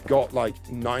 We've got, like,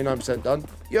 99% done.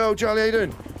 Yo, Charlie, how you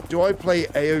doing? Do I play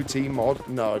AOT mod?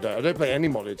 No, I don't. I don't play any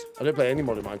modded. I don't play any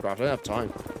modded Minecraft. I don't have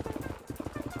time.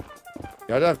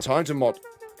 Yeah, I don't have time to mod.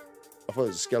 I thought it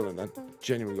was a skeleton then.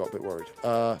 Genuinely got a bit worried.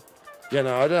 Yeah,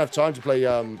 no, I don't have time to play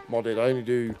modded. I only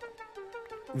do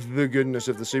the goodness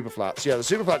of the Superflats. Yeah, the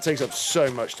Superflat takes up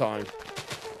so much time.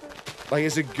 Like,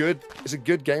 it's a good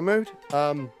game mode,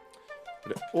 but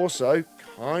it also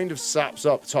kind of saps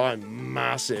up time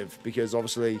massive because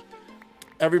obviously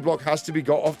every block has to be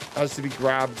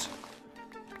grabbed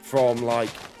from like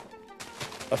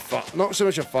a farm. Not so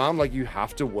much a farm, like you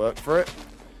have to work for it.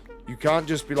 You can't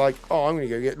just be like, oh, I'm gonna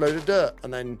go get a load of dirt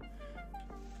and then.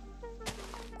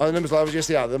 Oh, the numbers levels, yes,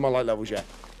 yeah, they're my light levels yet.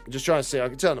 I'm just trying to see, I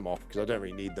can turn them off because I don't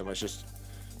really need them. It's just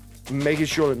making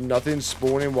sure that nothing's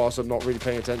spawning whilst I'm not really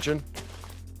paying attention.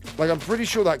 Like, I'm pretty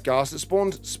sure that ghast that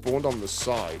spawned on the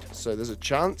side. So there's a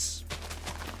chance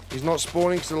he's not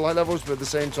spawning because of the light levels, but at the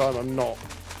same time, I'm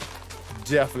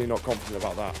definitely not confident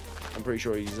about that. I'm pretty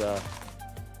sure he's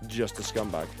just a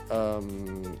scumbag.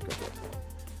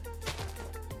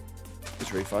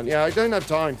 It's really fun. Yeah, I don't have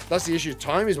time. That's the issue.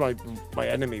 Time is my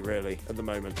enemy, really, at the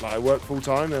moment. Like, I work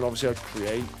full-time, and obviously I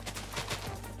create.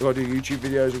 I've got to do YouTube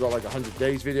videos. I've got, like, 100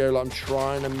 days video like I'm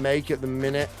trying to make at the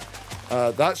minute.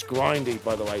 That's grindy,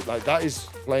 by the way. Like, that is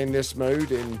playing this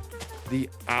mode in the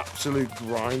absolute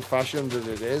grind fashion that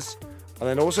it is. And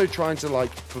then also trying to,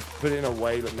 like, put it in a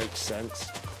way that makes sense.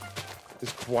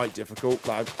 It's quite difficult.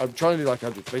 Like, I'm trying to do, like,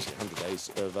 basically 100 days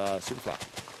of Superflat.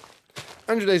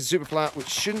 100 days of Superflat, which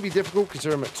shouldn't be difficult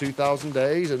considering I'm at 2,000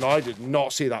 days, and I did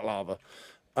not see that lava.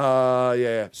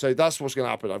 Yeah, so that's what's going to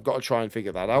happen. I've got to try and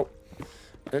figure that out.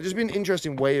 And it's just been an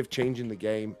interesting way of changing the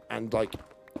game and, like,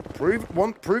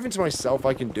 proving to myself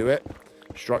I can do it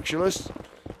structureless.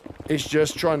 It's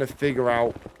just trying to figure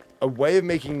out a way of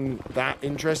making that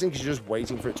interesting because you're just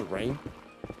waiting for it to rain.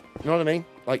 You know what I mean?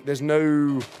 Like, there's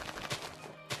no...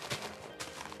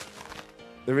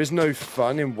 There is no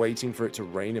fun in waiting for it to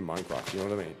rain in Minecraft. You know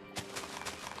what I mean?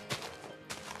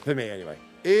 For me, anyway.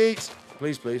 Eat.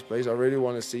 Please, please, please. I really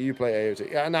want to see you play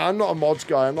AOT. Yeah, no, I'm not a mods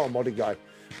guy. I'm not a modding guy.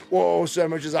 Whoa, so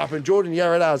much has happened. Jordan,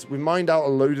 yeah, it has. We mined out a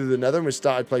load of the nether and we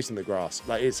started placing the grass.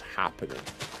 Like, it's happening.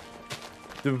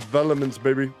 Developments,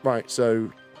 baby. Right,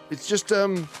 so it's just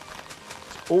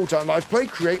all time. I've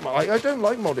played create mod. I don't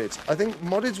like modded. I think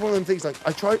modded's one of them things. Like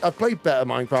I've played better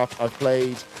Minecraft. I've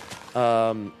played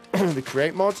the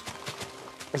create mod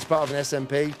as part of an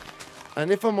SMP.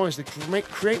 And if I'm honest, the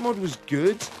create mod was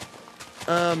good.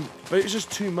 But it was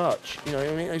just too much. You know what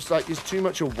I mean? It's like it's too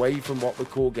much away from what the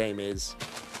core game is.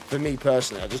 For me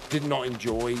personally, I just did not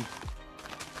enjoy.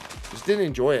 Just didn't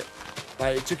enjoy it.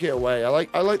 Like it took it away. I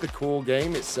like the core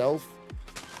game itself.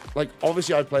 Like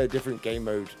obviously I'd play a different game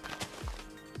mode.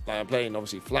 Like I'm playing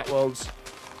obviously Flat Worlds.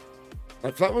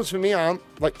 Like Flat Worlds for me aren't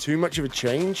like too much of a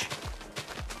change.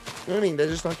 You know what I mean? They're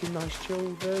just like a nice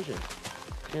chill version.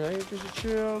 You know, just a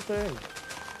chill thing.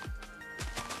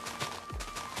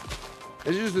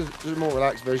 It's just a more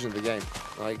relaxed version of the game.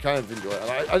 I kind of enjoy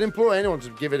it. I'd implore anyone to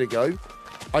give it a go.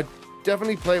 I'd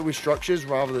definitely play it with structures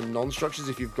rather than non-structures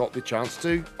if you've got the chance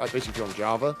to. Like basically if you're on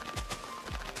Java.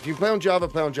 If you play on Java,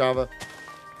 play on Java.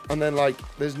 And then like,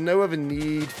 there's no other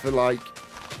need for like,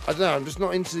 I don't know, I'm just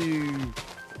not into...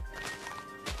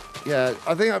 Yeah,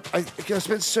 I think I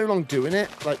spent so long doing it,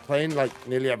 like playing like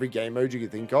nearly every game mode you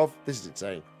could think of. This is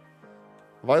insane.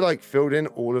 Have I like filled in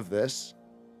all of this?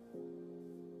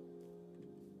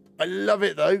 I love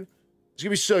it though. It's gonna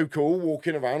be so cool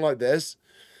walking around like this.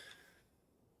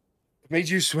 Made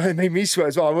you swear, made me swear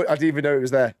as well. I didn't even know it was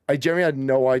there. I generally had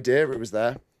no idea it was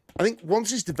there. I think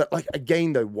once it's developed, like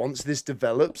again though, once this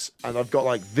develops and I've got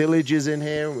like villages in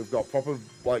here and we've got proper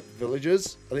like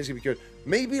villagers, I think it's gonna be good.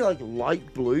 Maybe like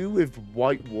light blue with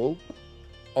white wool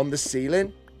on the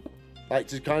ceiling, like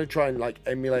to kind of try and like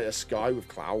emulate a sky with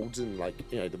clouds and like,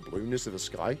 you know, the blueness of the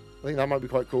sky. I think that might be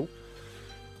quite cool.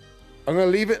 I'm gonna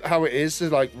leave it how it is, so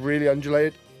like really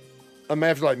undulated. I may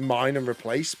have to like mine and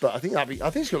replace, but I think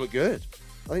it's gonna look good.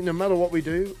 I think no matter what we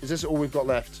do, is this all we've got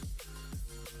left?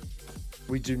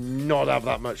 We do not have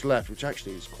that much left, which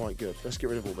actually is quite good. Let's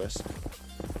get rid of all this.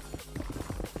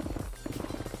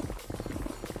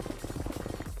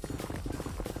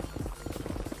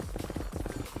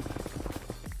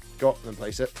 Got and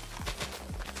place it.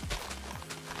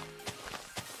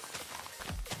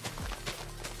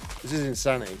 This is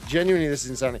insanity. Genuinely, this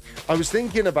is insanity. I was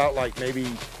thinking about like maybe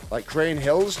like creating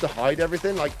hills to hide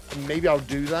everything. Like maybe I'll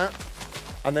do that,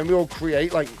 and then we'll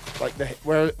create like the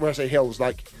where I say hills,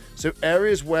 like so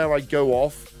areas where I go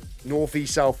off north,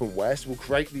 east, south, and west. We'll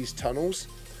create these tunnels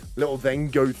that'll then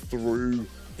go through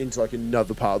into like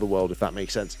another part of the world, if that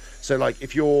makes sense. So like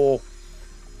if you're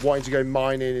wanting to go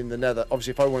mining in the Nether, obviously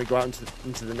if I want to go out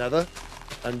into the Nether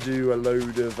and do a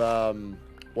load of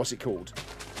what's it called?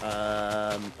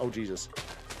 Oh Jesus,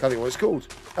 can't think what it's called.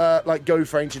 Like go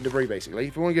for ancient debris, basically.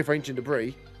 If you want to go for ancient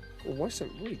debris, oh, why is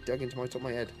something really dug into my top of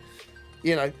my head?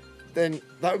 You know, then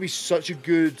that would be such a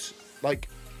good like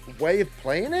way of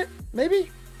playing it.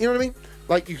 Maybe, you know what I mean?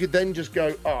 Like you could then just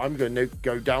go, oh, I'm going to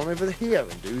go down over here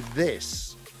and do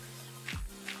this.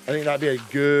 I think that'd be a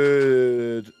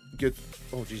good.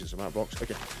 Oh Jesus, I'm out of blocks.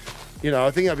 Okay, you know,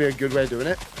 I think that'd be a good way of doing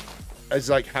it. It's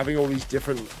like having all these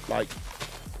different like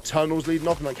tunnels leading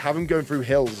off and like have them going through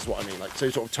hills is what I mean, like so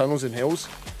sort of tunnels and hills,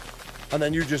 and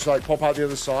then you just like pop out the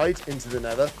other side into the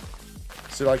Nether.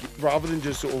 So like rather than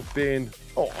just sort of being,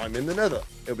 oh, I'm in the Nether,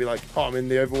 it'll be like, oh, I'm in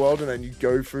the overworld, and then you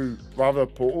go through rather a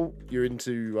portal, you're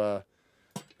into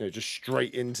you know, just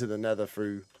straight into the Nether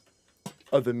through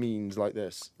other means like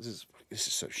this. This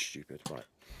is so stupid. Right,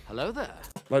 hello there.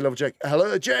 My level check.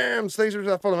 Hello Jams, thanks for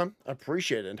that follow, man. I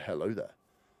appreciate it. And hello there.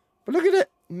 But look at it,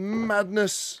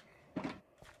 madness.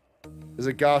 There's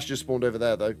a ghast just spawned over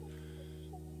there, though.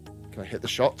 Can I hit the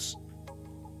shots?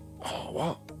 Oh,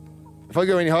 wow. If I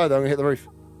go any higher, though, I'm going to hit the roof.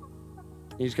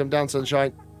 You just come down,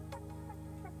 sunshine.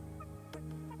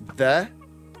 There.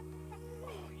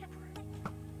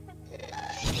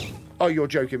 Oh, you're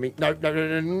joking me. No, no, no,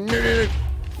 no, no, no, no.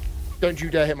 Don't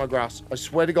you dare hit my grass. I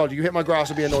swear to God, you hit my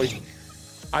grass, I'll be annoyed.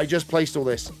 I just placed all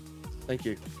this. Thank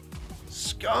you.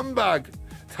 Scumbag.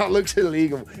 That looks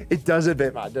illegal. It does a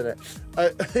bit, man, doesn't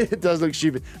it? It does look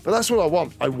stupid. But that's what I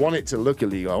want. I want it to look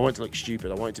illegal. I want it to look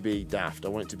stupid. I want it to be daft. I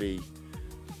want it to be...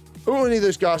 Oh, any of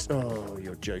those guys... Oh,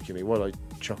 you're joking me. What did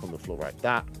I chuck on the floor? Right,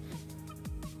 that.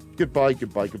 Goodbye,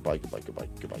 goodbye, goodbye, goodbye, goodbye,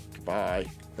 goodbye, goodbye.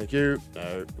 Thank you.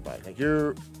 No, goodbye, thank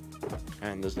you.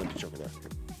 And there's no chocolate there.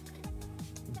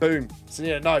 Boom. So,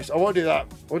 yeah, nice. I want to do that.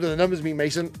 What do the numbers mean,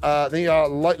 Mason? They are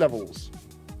light levels.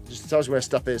 Just tells you where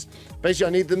stuff is. Basically, I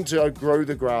need them to grow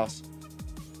the grass.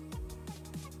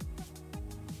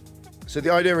 So the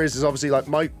idea is obviously like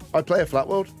I play a flat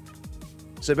world.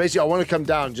 So basically I want to come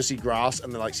down and just see grass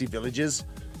and then like see villages.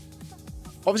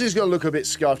 Obviously it's going to look a bit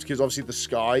scuffed because obviously the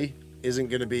sky isn't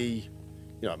going to be,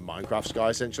 you know, Minecraft sky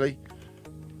essentially.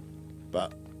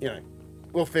 But, you know,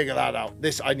 we'll figure that out.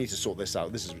 I need to sort this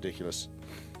out. This is ridiculous.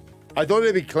 I thought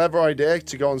it'd be a clever idea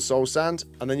to go on soul sand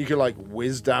and then you can like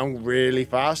whiz down really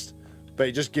fast, but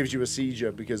it just gives you a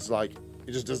seizure because like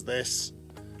it just does this.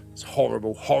 It's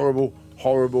horrible, horrible,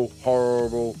 horrible,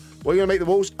 horrible. What are you gonna make the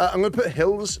walls? I'm gonna put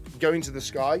hills going to the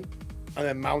sky and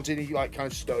then mountain like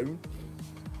kind of stone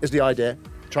is the idea.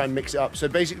 Try and mix it up. So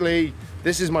basically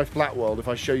this is my flat world if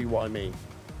I show you what I mean.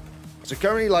 So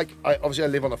currently like obviously I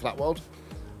live on a flat world.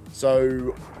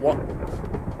 So what?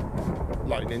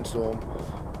 Lightning storm.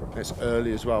 It's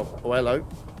early as well. Oh, hello.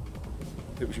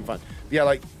 I think we should be fine. Yeah,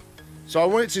 like, so I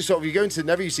wanted to sort of, you go into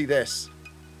Nether, you see this.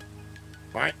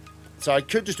 Right? So I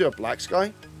could just do a black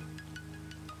sky.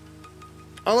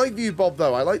 I like view bob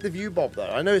though. I like the view bob though.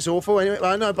 I know it's awful anyway.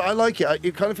 I know, but I like it.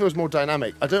 It kind of feels more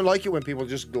dynamic. I don't like it when people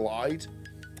just glide.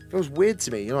 It feels weird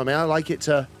to me. You know what I mean? I like it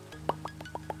to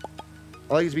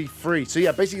be free. So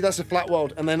yeah, basically that's a flat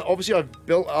world. And then obviously I've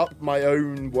built up my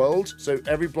own world. So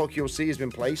every block you'll see has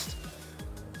been placed.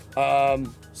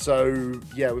 So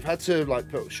yeah, we've had to like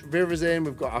put rivers in.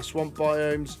 We've got our swamp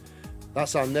biomes.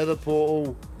 That's our nether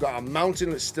portal. We've got our mountain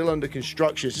that's still under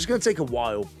construction. It's just going to take a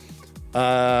while.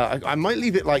 I might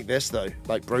leave it like this though,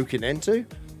 like broken into.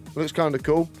 Looks kind of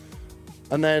cool.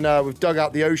 And then we've dug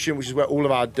out the ocean, which is where all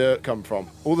of our dirt come from.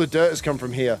 All the dirt has come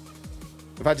from here.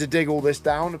 We've had to dig all this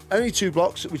down. Only 2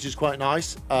 blocks, which is quite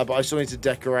nice. But I still need to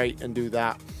decorate and do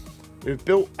that. We've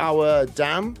built our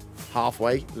dam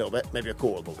halfway, a little bit, maybe a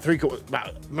quarter,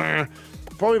 3/4,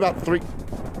 probably about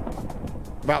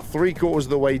three quarters of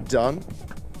the way done.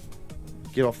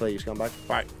 Get off there, you scumbag.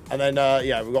 Right, and then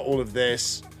yeah, we've got all of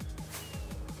this.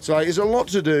 So like, there's a lot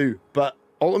to do, but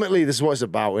ultimately this is what it's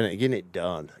about, isn't it? Getting it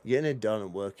done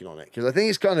and working on it, because I think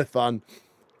it's kind of fun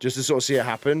just to sort of see it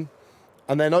happen.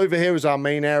 And then over here is our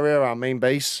main area, our main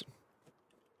base.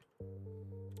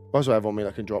 What else do I have on me that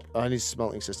I can drop? I need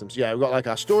smelting systems. Yeah, we've got like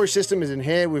our storage system is in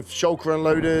here with shulker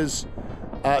unloaders.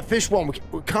 Fish one,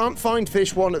 we can't find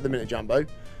fish one at the minute, Jambo.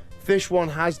 Fish one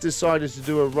has decided to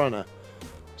do a runner.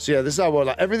 So yeah, this is our world.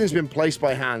 Like, everything's been placed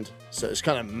by hand, so it's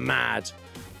kind of mad.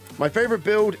 My favorite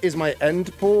build is my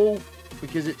end pool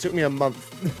because it took me a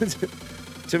month. It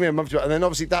took me a month to, and then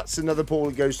obviously that's another pool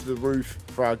that goes to the roof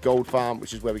for our gold farm,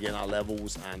 which is where we get our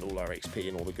levels and all our XP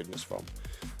and all the goodness from.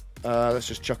 Let's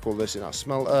just chuck all this in our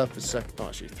smelter for a second. Oh,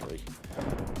 actually 3.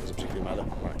 Doesn't particularly matter.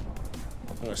 Right.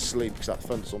 I'm going to sleep because that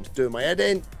thunderstorm's doing my head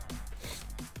in.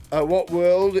 What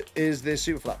world is this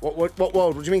Superflat? What world?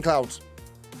 What do you mean, Clouds?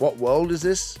 What world is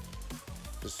this?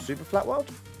 The Superflat world?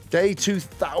 Day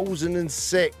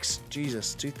 2006.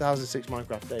 Jesus, 2006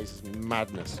 Minecraft days is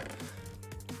madness.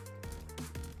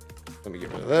 Let me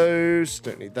get rid of those.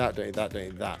 Don't need that, don't need that, don't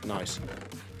need that. Nice.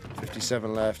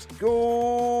 57 left.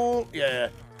 Go! Yeah,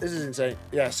 this is insane.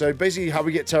 Yeah, so basically how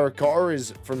we get terracotta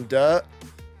is from dirt,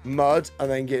 mud, and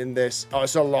then getting this. Oh,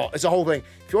 it's a lot. It's a whole thing.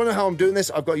 If you want to know how I'm doing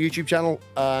this, I've got a YouTube channel,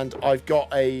 and I've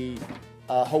got a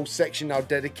whole section now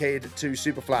dedicated to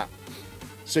Superflat.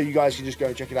 So you guys can just go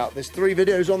and check it out. There's 3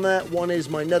 videos on there. One is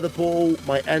my nether pool,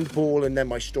 my end pool, and then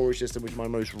my storage system, which is my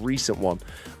most recent one.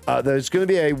 There's going to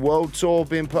be a world tour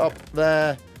being put up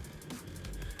there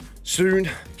soon,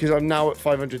 because I'm now at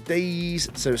 500 days.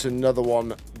 So it's another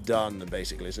one done,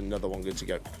 basically. It's another one good to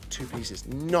go. 2 pieces.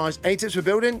 Nice. Any tips for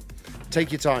building?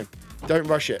 Take your time. Don't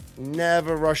rush it.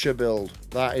 Never rush a build.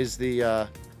 That is the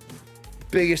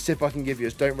biggest tip I can give you,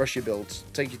 is don't rush your builds.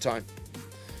 Take your time.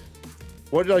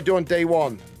 What did I do on day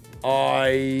 1?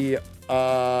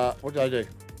 What did I do?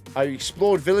 I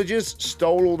explored villages,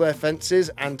 stole all their fences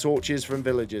and torches from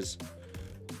villagers.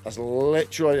 That's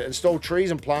literally it. And stole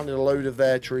trees and planted a load of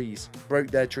their trees. Broke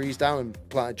their trees down and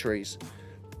planted trees.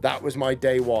 That was my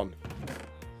day 1.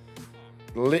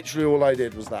 Literally all I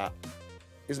did was that.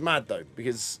 It's mad though,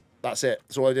 because that's it.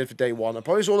 That's all I did for day 1. And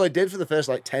probably that's all I did for the first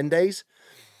like 10 days.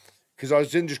 Because I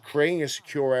was in just creating a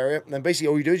secure area. And then basically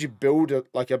all you do is you build a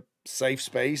safe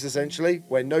space, essentially,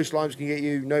 where no slimes can get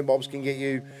you, no mobs can get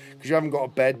you, because you haven't got a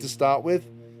bed to start with.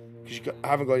 Because you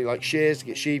haven't got any like shears to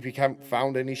get sheep. You haven't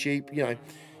found any sheep, you know.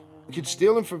 You could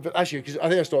steal them from, actually, because I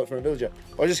think I stole it from a villager.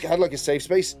 I just had like a safe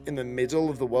space in the middle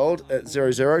of the world at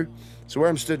 0, 0. So where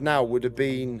I'm stood now would have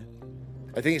been,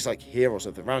 I think it's like here or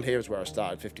something. Around here is where I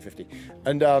started, 50-50.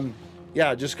 And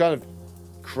yeah, just kind of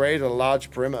created a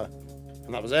large perimeter.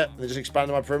 And that was it. And then just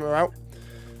expanded my perimeter out.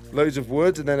 Loads of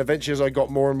wood. And then eventually as I got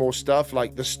more and more stuff,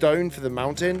 like the stone for the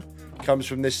mountain comes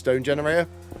from this stone generator.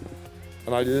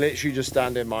 And I literally just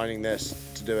stand in mining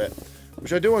this to do it.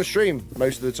 which I do on stream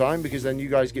most of the time, because then you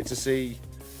guys get to see,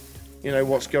 you know,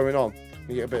 what's going on.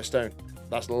 You get a bit of stone.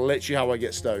 That's literally how I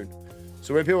get stone.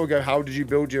 So when people go, how did you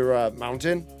build your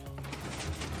mountain?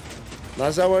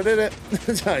 That's how I did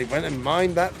it. I went and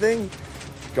mined that thing,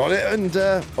 got it, and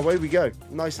away we go.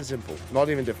 Nice and simple. Not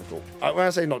even difficult. When I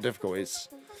say not difficult, it's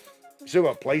you still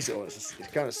got to place it all.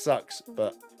 It kind of sucks,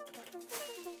 but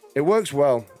it works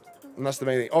well. And that's the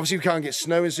main thing. Obviously, you can't get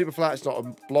snow in Superflat. It's not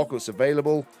a block that's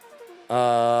available.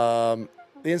 The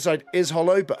inside is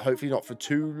hollow, but hopefully not for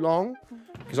too long.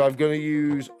 Because I'm going to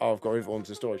use... Oh, I've got it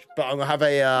onto storage. But I'm going to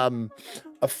have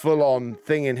a full-on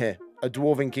thing in here. A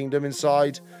dwarven kingdom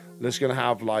inside. That's going to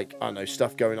have, like, I don't know,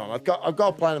 stuff going on. I've got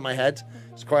a plan in my head.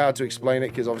 It's quite hard to explain it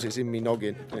because obviously it's in me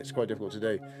noggin. And it's quite difficult to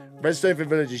do. Redstone for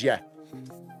villagers, yeah.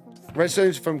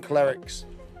 Redstone's from clerics.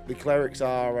 The clerics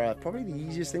are probably the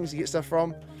easiest things to get stuff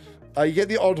from. You get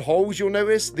the odd holes, you'll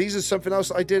notice. These are something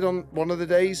else I did on one of the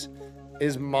days,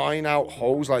 is mine out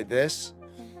holes like this.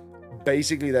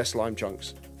 Basically, they're slime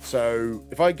chunks. So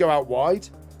if I go out wide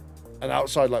and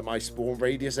outside like my spawn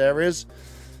radius areas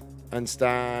and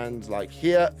stand like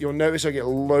here, you'll notice I get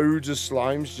loads of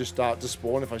slimes just start to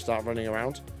spawn if I start running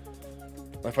around.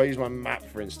 If I use my map,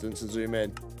 for instance, and zoom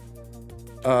in.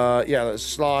 Yeah, there's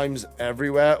slimes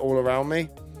everywhere, all around me.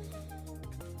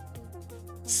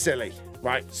 Silly.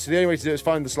 Right, so the only way to do it is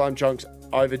find the slime chunks,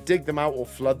 either dig them out or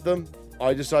flood them.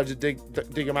 I decided to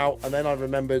dig them out, and then I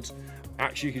remembered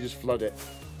actually you could just flood it.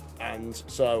 And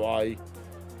so I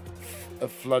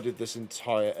have flooded this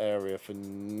entire area for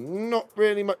not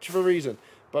really much of a reason.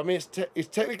 But I mean, it's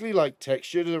technically like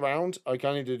textured around. I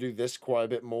kind of need to do this quite a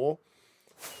bit more.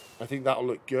 I think that'll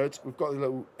look good. We've got the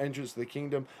little entrance to the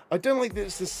kingdom. I don't like that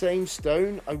it's the same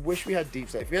stone. I wish we had deep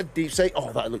slate. If we had deep slate,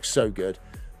 oh, that looks so good.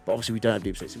 But obviously we don't have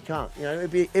deep slate, so we can't. You know,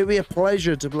 it'd be a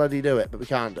pleasure to bloody do it, but we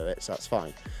can't do it, so that's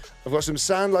fine. I've got some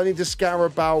sand I need to scour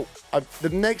about. The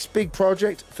next big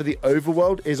project for the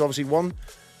overworld is obviously one,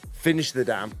 finish the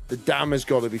dam. The dam has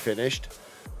got to be finished.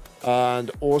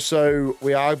 And also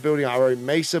we are building our own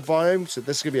mesa biome. So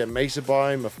this is going to be a mesa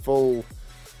biome, a full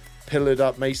pillared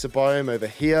up mesa biome over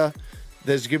here.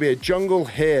 There's going to be a jungle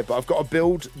here, but I've got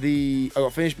to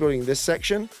finish building this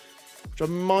section, which I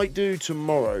might do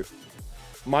tomorrow.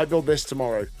 Might build this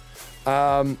tomorrow.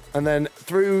 And then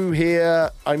through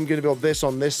here, I'm going to build this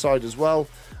on this side as well.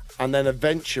 And then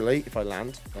eventually, if I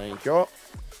land, there you go,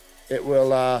 it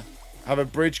will have a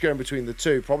bridge going between the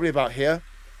two, probably about here.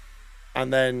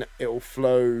 And then it will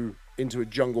flow into a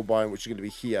jungle biome, which is going to be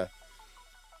here.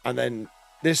 And then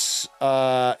this is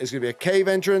going to be a cave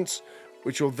entrance,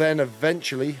 which will then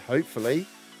eventually, hopefully,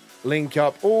 link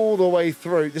up all the way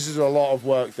through. This is a lot of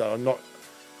work, though. I'm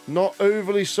not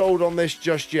overly sold on this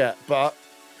just yet, but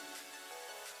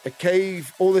a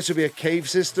cave, all this will be a cave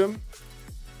system.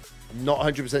 I'm not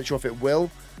 100% sure if it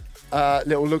will. It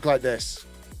will look like this.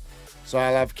 So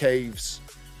I'll have caves.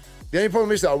 The only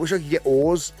problem is that I wish I could get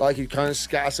ores. Like, you kind of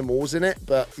scatter some ores in it,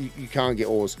 but you can't get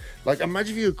ores. Like,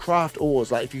 imagine if you could craft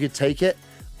ores. Like, if you could take it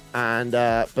and,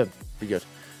 but be good.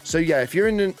 So yeah, if you're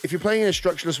playing in a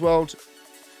structureless world,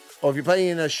 or if you're playing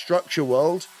in a structure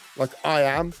world, like I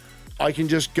am, I can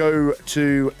just go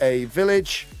to a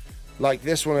village like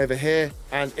this one over here,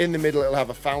 and in the middle it'll have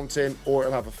a fountain, or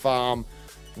it'll have a farm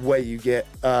where you get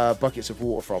buckets of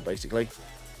water from, basically.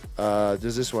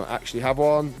 Does this one actually have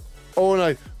one? Oh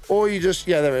no, or you just,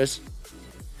 yeah, there it is.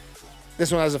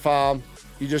 This one has a farm.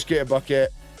 You just get a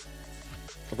bucket.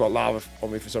 I've got lava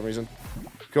on me for some reason.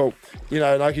 Cool. You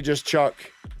know, and I could just chuck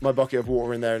my bucket of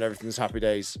water in there and everything's happy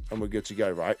days, and we're good to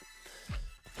go, right?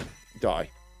 Die.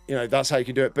 You know, that's how you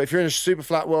can do it. But if you're in a super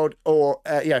flat world, or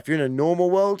yeah, if you're in a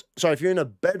normal world, sorry, if you're in a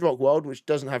bedrock world, which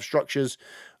doesn't have structures,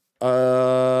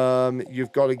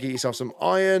 you've got to get yourself some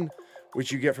iron, which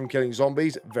you get from killing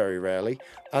zombies, very rarely.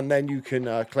 And then you can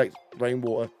collect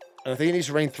rainwater. And I think it needs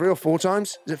to rain 3 or 4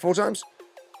 times. Is it 4 times?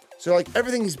 So, like,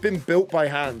 everything's been built by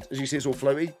hand. As you see, it's all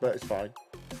floaty, but it's fine.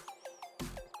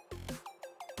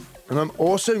 And I'm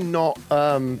also not,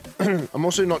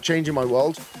 changing my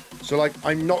world. So, like,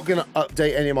 I'm not going to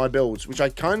update any of my builds, which I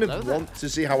kind of want to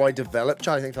see how I develop.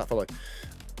 Charlie, thanks for that follow.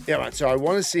 Yeah, man, so I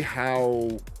want to see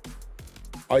how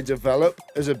I develop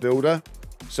as a builder.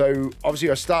 So,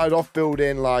 obviously, I started off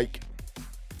building, like,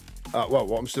 well,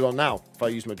 what I'm stood on now, if I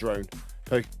use my drone.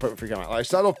 Put my camera. I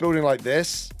started off building like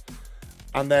this,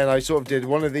 and then I sort of did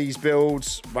one of these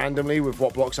builds randomly with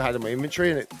what blocks I had in my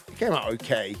inventory, and it came out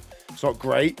okay. It's not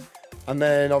great. And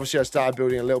then, obviously, I started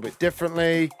building a little bit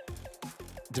differently.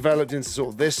 Developed into sort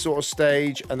of this sort of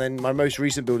stage, and then my most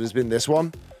recent build has been this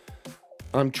one.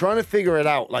 I'm trying to figure it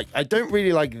out. Like, I don't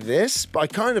really like this, but I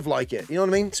kind of like it. You know what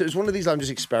I mean? So it's one of these I'm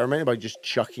just experimenting by just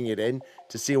chucking it in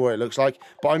to see what it looks like.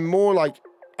 But I'm more like,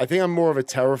 I think I'm more of a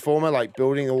terraformer, like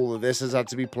building all of this has had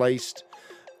to be placed.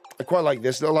 I quite like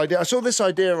this little idea. I saw this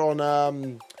idea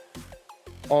on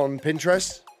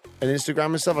Pinterest and Instagram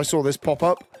and stuff. I saw this pop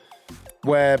up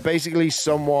where basically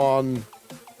someone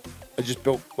just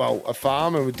built, well, a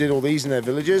farm and did all these in their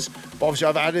villages. But obviously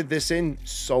I've added this in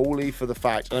solely for the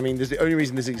fact, and I mean, the only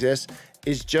reason this exists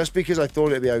is just because I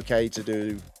thought it'd be okay to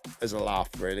do as a laugh,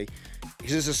 really.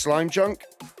 Because it's a slime chunk.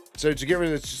 So to get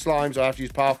rid of the slimes, I have to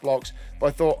use path blocks. But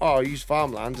I thought, oh, I'll use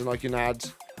farmland and I can add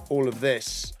all of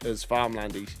this as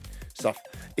farmlandy stuff.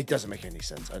 It doesn't make any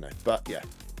sense, I know. But yeah.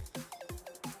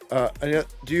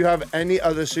 Do you have any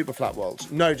other Superflat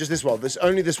worlds? No, just this world.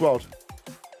 Only this world.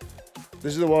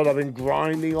 This is the world I've been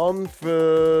grinding on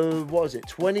for, what is it,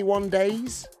 21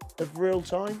 days of real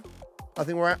time? I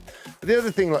think we're at. The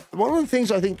other thing, like, one of the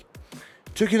things I think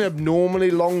took an abnormally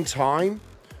long time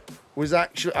was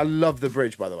actually, I love the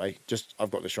bridge, by the way. Just, I've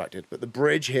got distracted. But the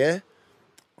bridge here,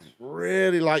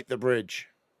 really like the bridge.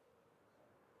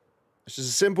 It's just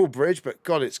a simple bridge, but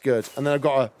God, it's good. And then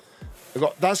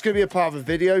that's going to be a part of a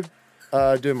video,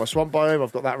 doing my swamp biome.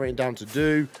 I've got that written down to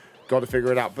do. Got to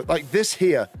figure it out. But like this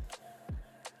here,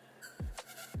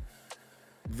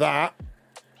 I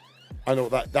know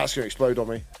that's going to explode on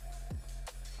me.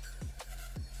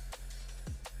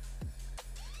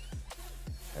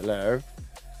 Hello.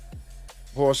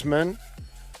 Horseman.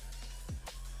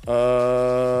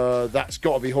 That's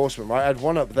got to be horseman, right? I had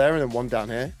one up there and then one down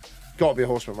here. Got to be a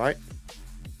horseman, right?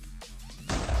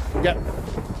 Yep.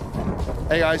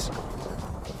 Hey, guys.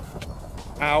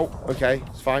 Ow. Okay,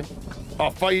 it's fine.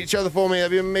 Oh, fight each other for me. That'd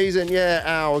be amazing. Yeah,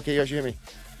 ow. Okay, you actually hit me.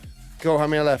 Go, how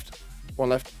many left? One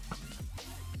left.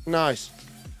 Nice.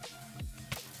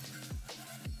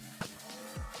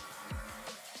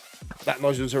 That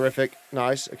noise was horrific.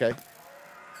 Nice. Okay.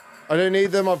 I don't need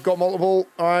them. I've got multiple.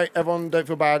 All right, everyone, don't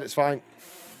feel bad. It's fine.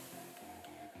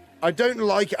 I don't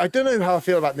like it. I don't know how I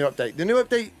feel about the new update. The new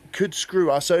update could screw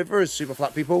us over as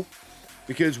Superflat people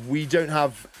because we don't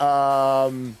have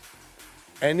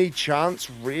any chance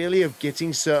really of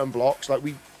getting certain blocks. So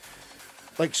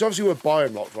obviously we're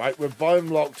biome locked, right? We're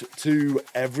biome locked to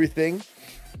everything.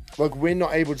 Like, we're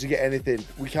not able to get anything.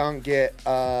 We can't get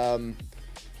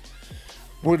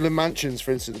woodland mansions,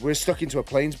 for instance. We're stuck into a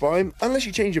plains biome, unless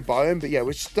you change your biome. But yeah,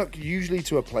 we're stuck usually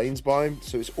to a plains biome,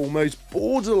 so it's almost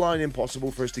borderline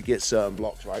impossible for us to get certain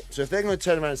blocks, right? So if they're going to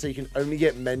turn around and say you can only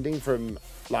get mending from,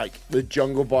 like, the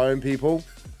jungle biome people,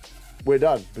 we're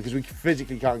done, because we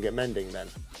physically can't get mending then.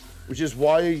 Which is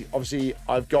why, obviously,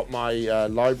 I've got my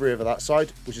library over that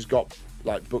side, which has got,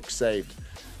 like, books saved.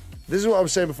 This is what I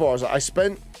was saying before. I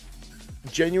spent,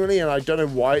 genuinely, and I don't know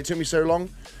why it took me so long,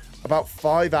 about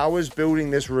 5 hours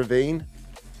building this ravine,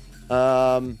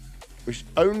 which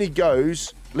only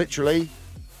goes, literally,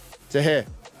 to here.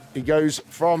 It goes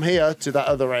from here to that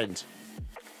other end.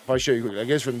 If I show you quickly, it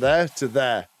goes from there to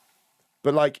there.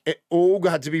 But, like, it all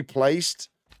had to be placed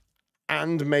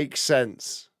and make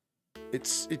sense.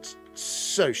 It's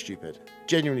so stupid.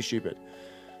 Genuinely stupid.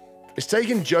 It's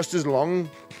taken just as long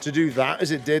to do that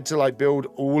as it did to, like, build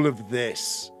all of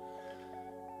this.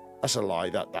 That's a lie.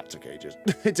 That took ages.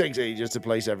 It takes ages to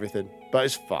place everything. But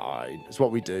it's fine. It's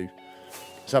what we do.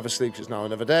 Let's have a sleep, 'cause it's now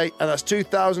another day. And that's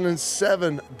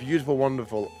 2007 beautiful,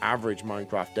 wonderful, average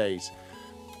Minecraft days.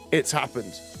 It's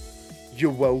happened.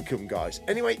 You're welcome, guys.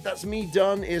 Anyway, that's me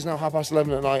done. It is now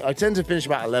 11:30 at night. I tend to finish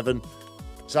about 11.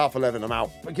 It's 11:30, I'm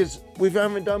out. Because we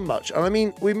haven't done much. And I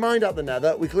mean, we mined out the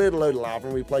nether. We cleared a load of lava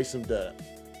and we placed some dirt.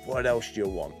 What else do you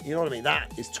want? You know what I mean?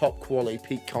 That is top quality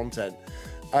peak content.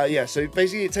 Yeah, so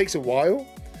basically it takes a while.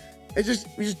 We just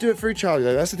do it through Charlie,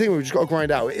 though. That's the thing, we've just got to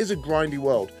grind out. It is a grindy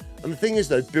world. And the thing is,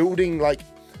 though, building, like,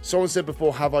 someone said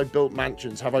before, have I built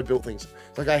mansions? Have I built things?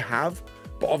 It's like, I have,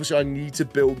 but obviously I need to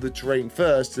build the terrain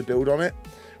first to build on it,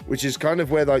 which is kind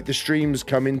of where, like, the streams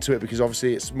come into it, because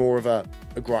obviously it's more of a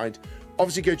grind.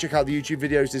 Obviously, go check out the YouTube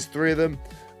videos. There's 3 of them.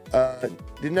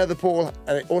 The nether portal,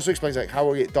 and it also explains, like,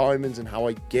 how I get diamonds and how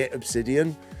I get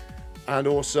obsidian. And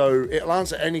also, it'll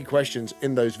answer any questions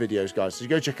in those videos, guys. So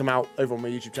go check them out over on my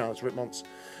YouTube channel. It's Ripmonts.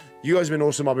 You guys have been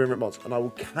awesome. I've been Ripmonts. And I will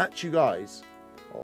catch you guys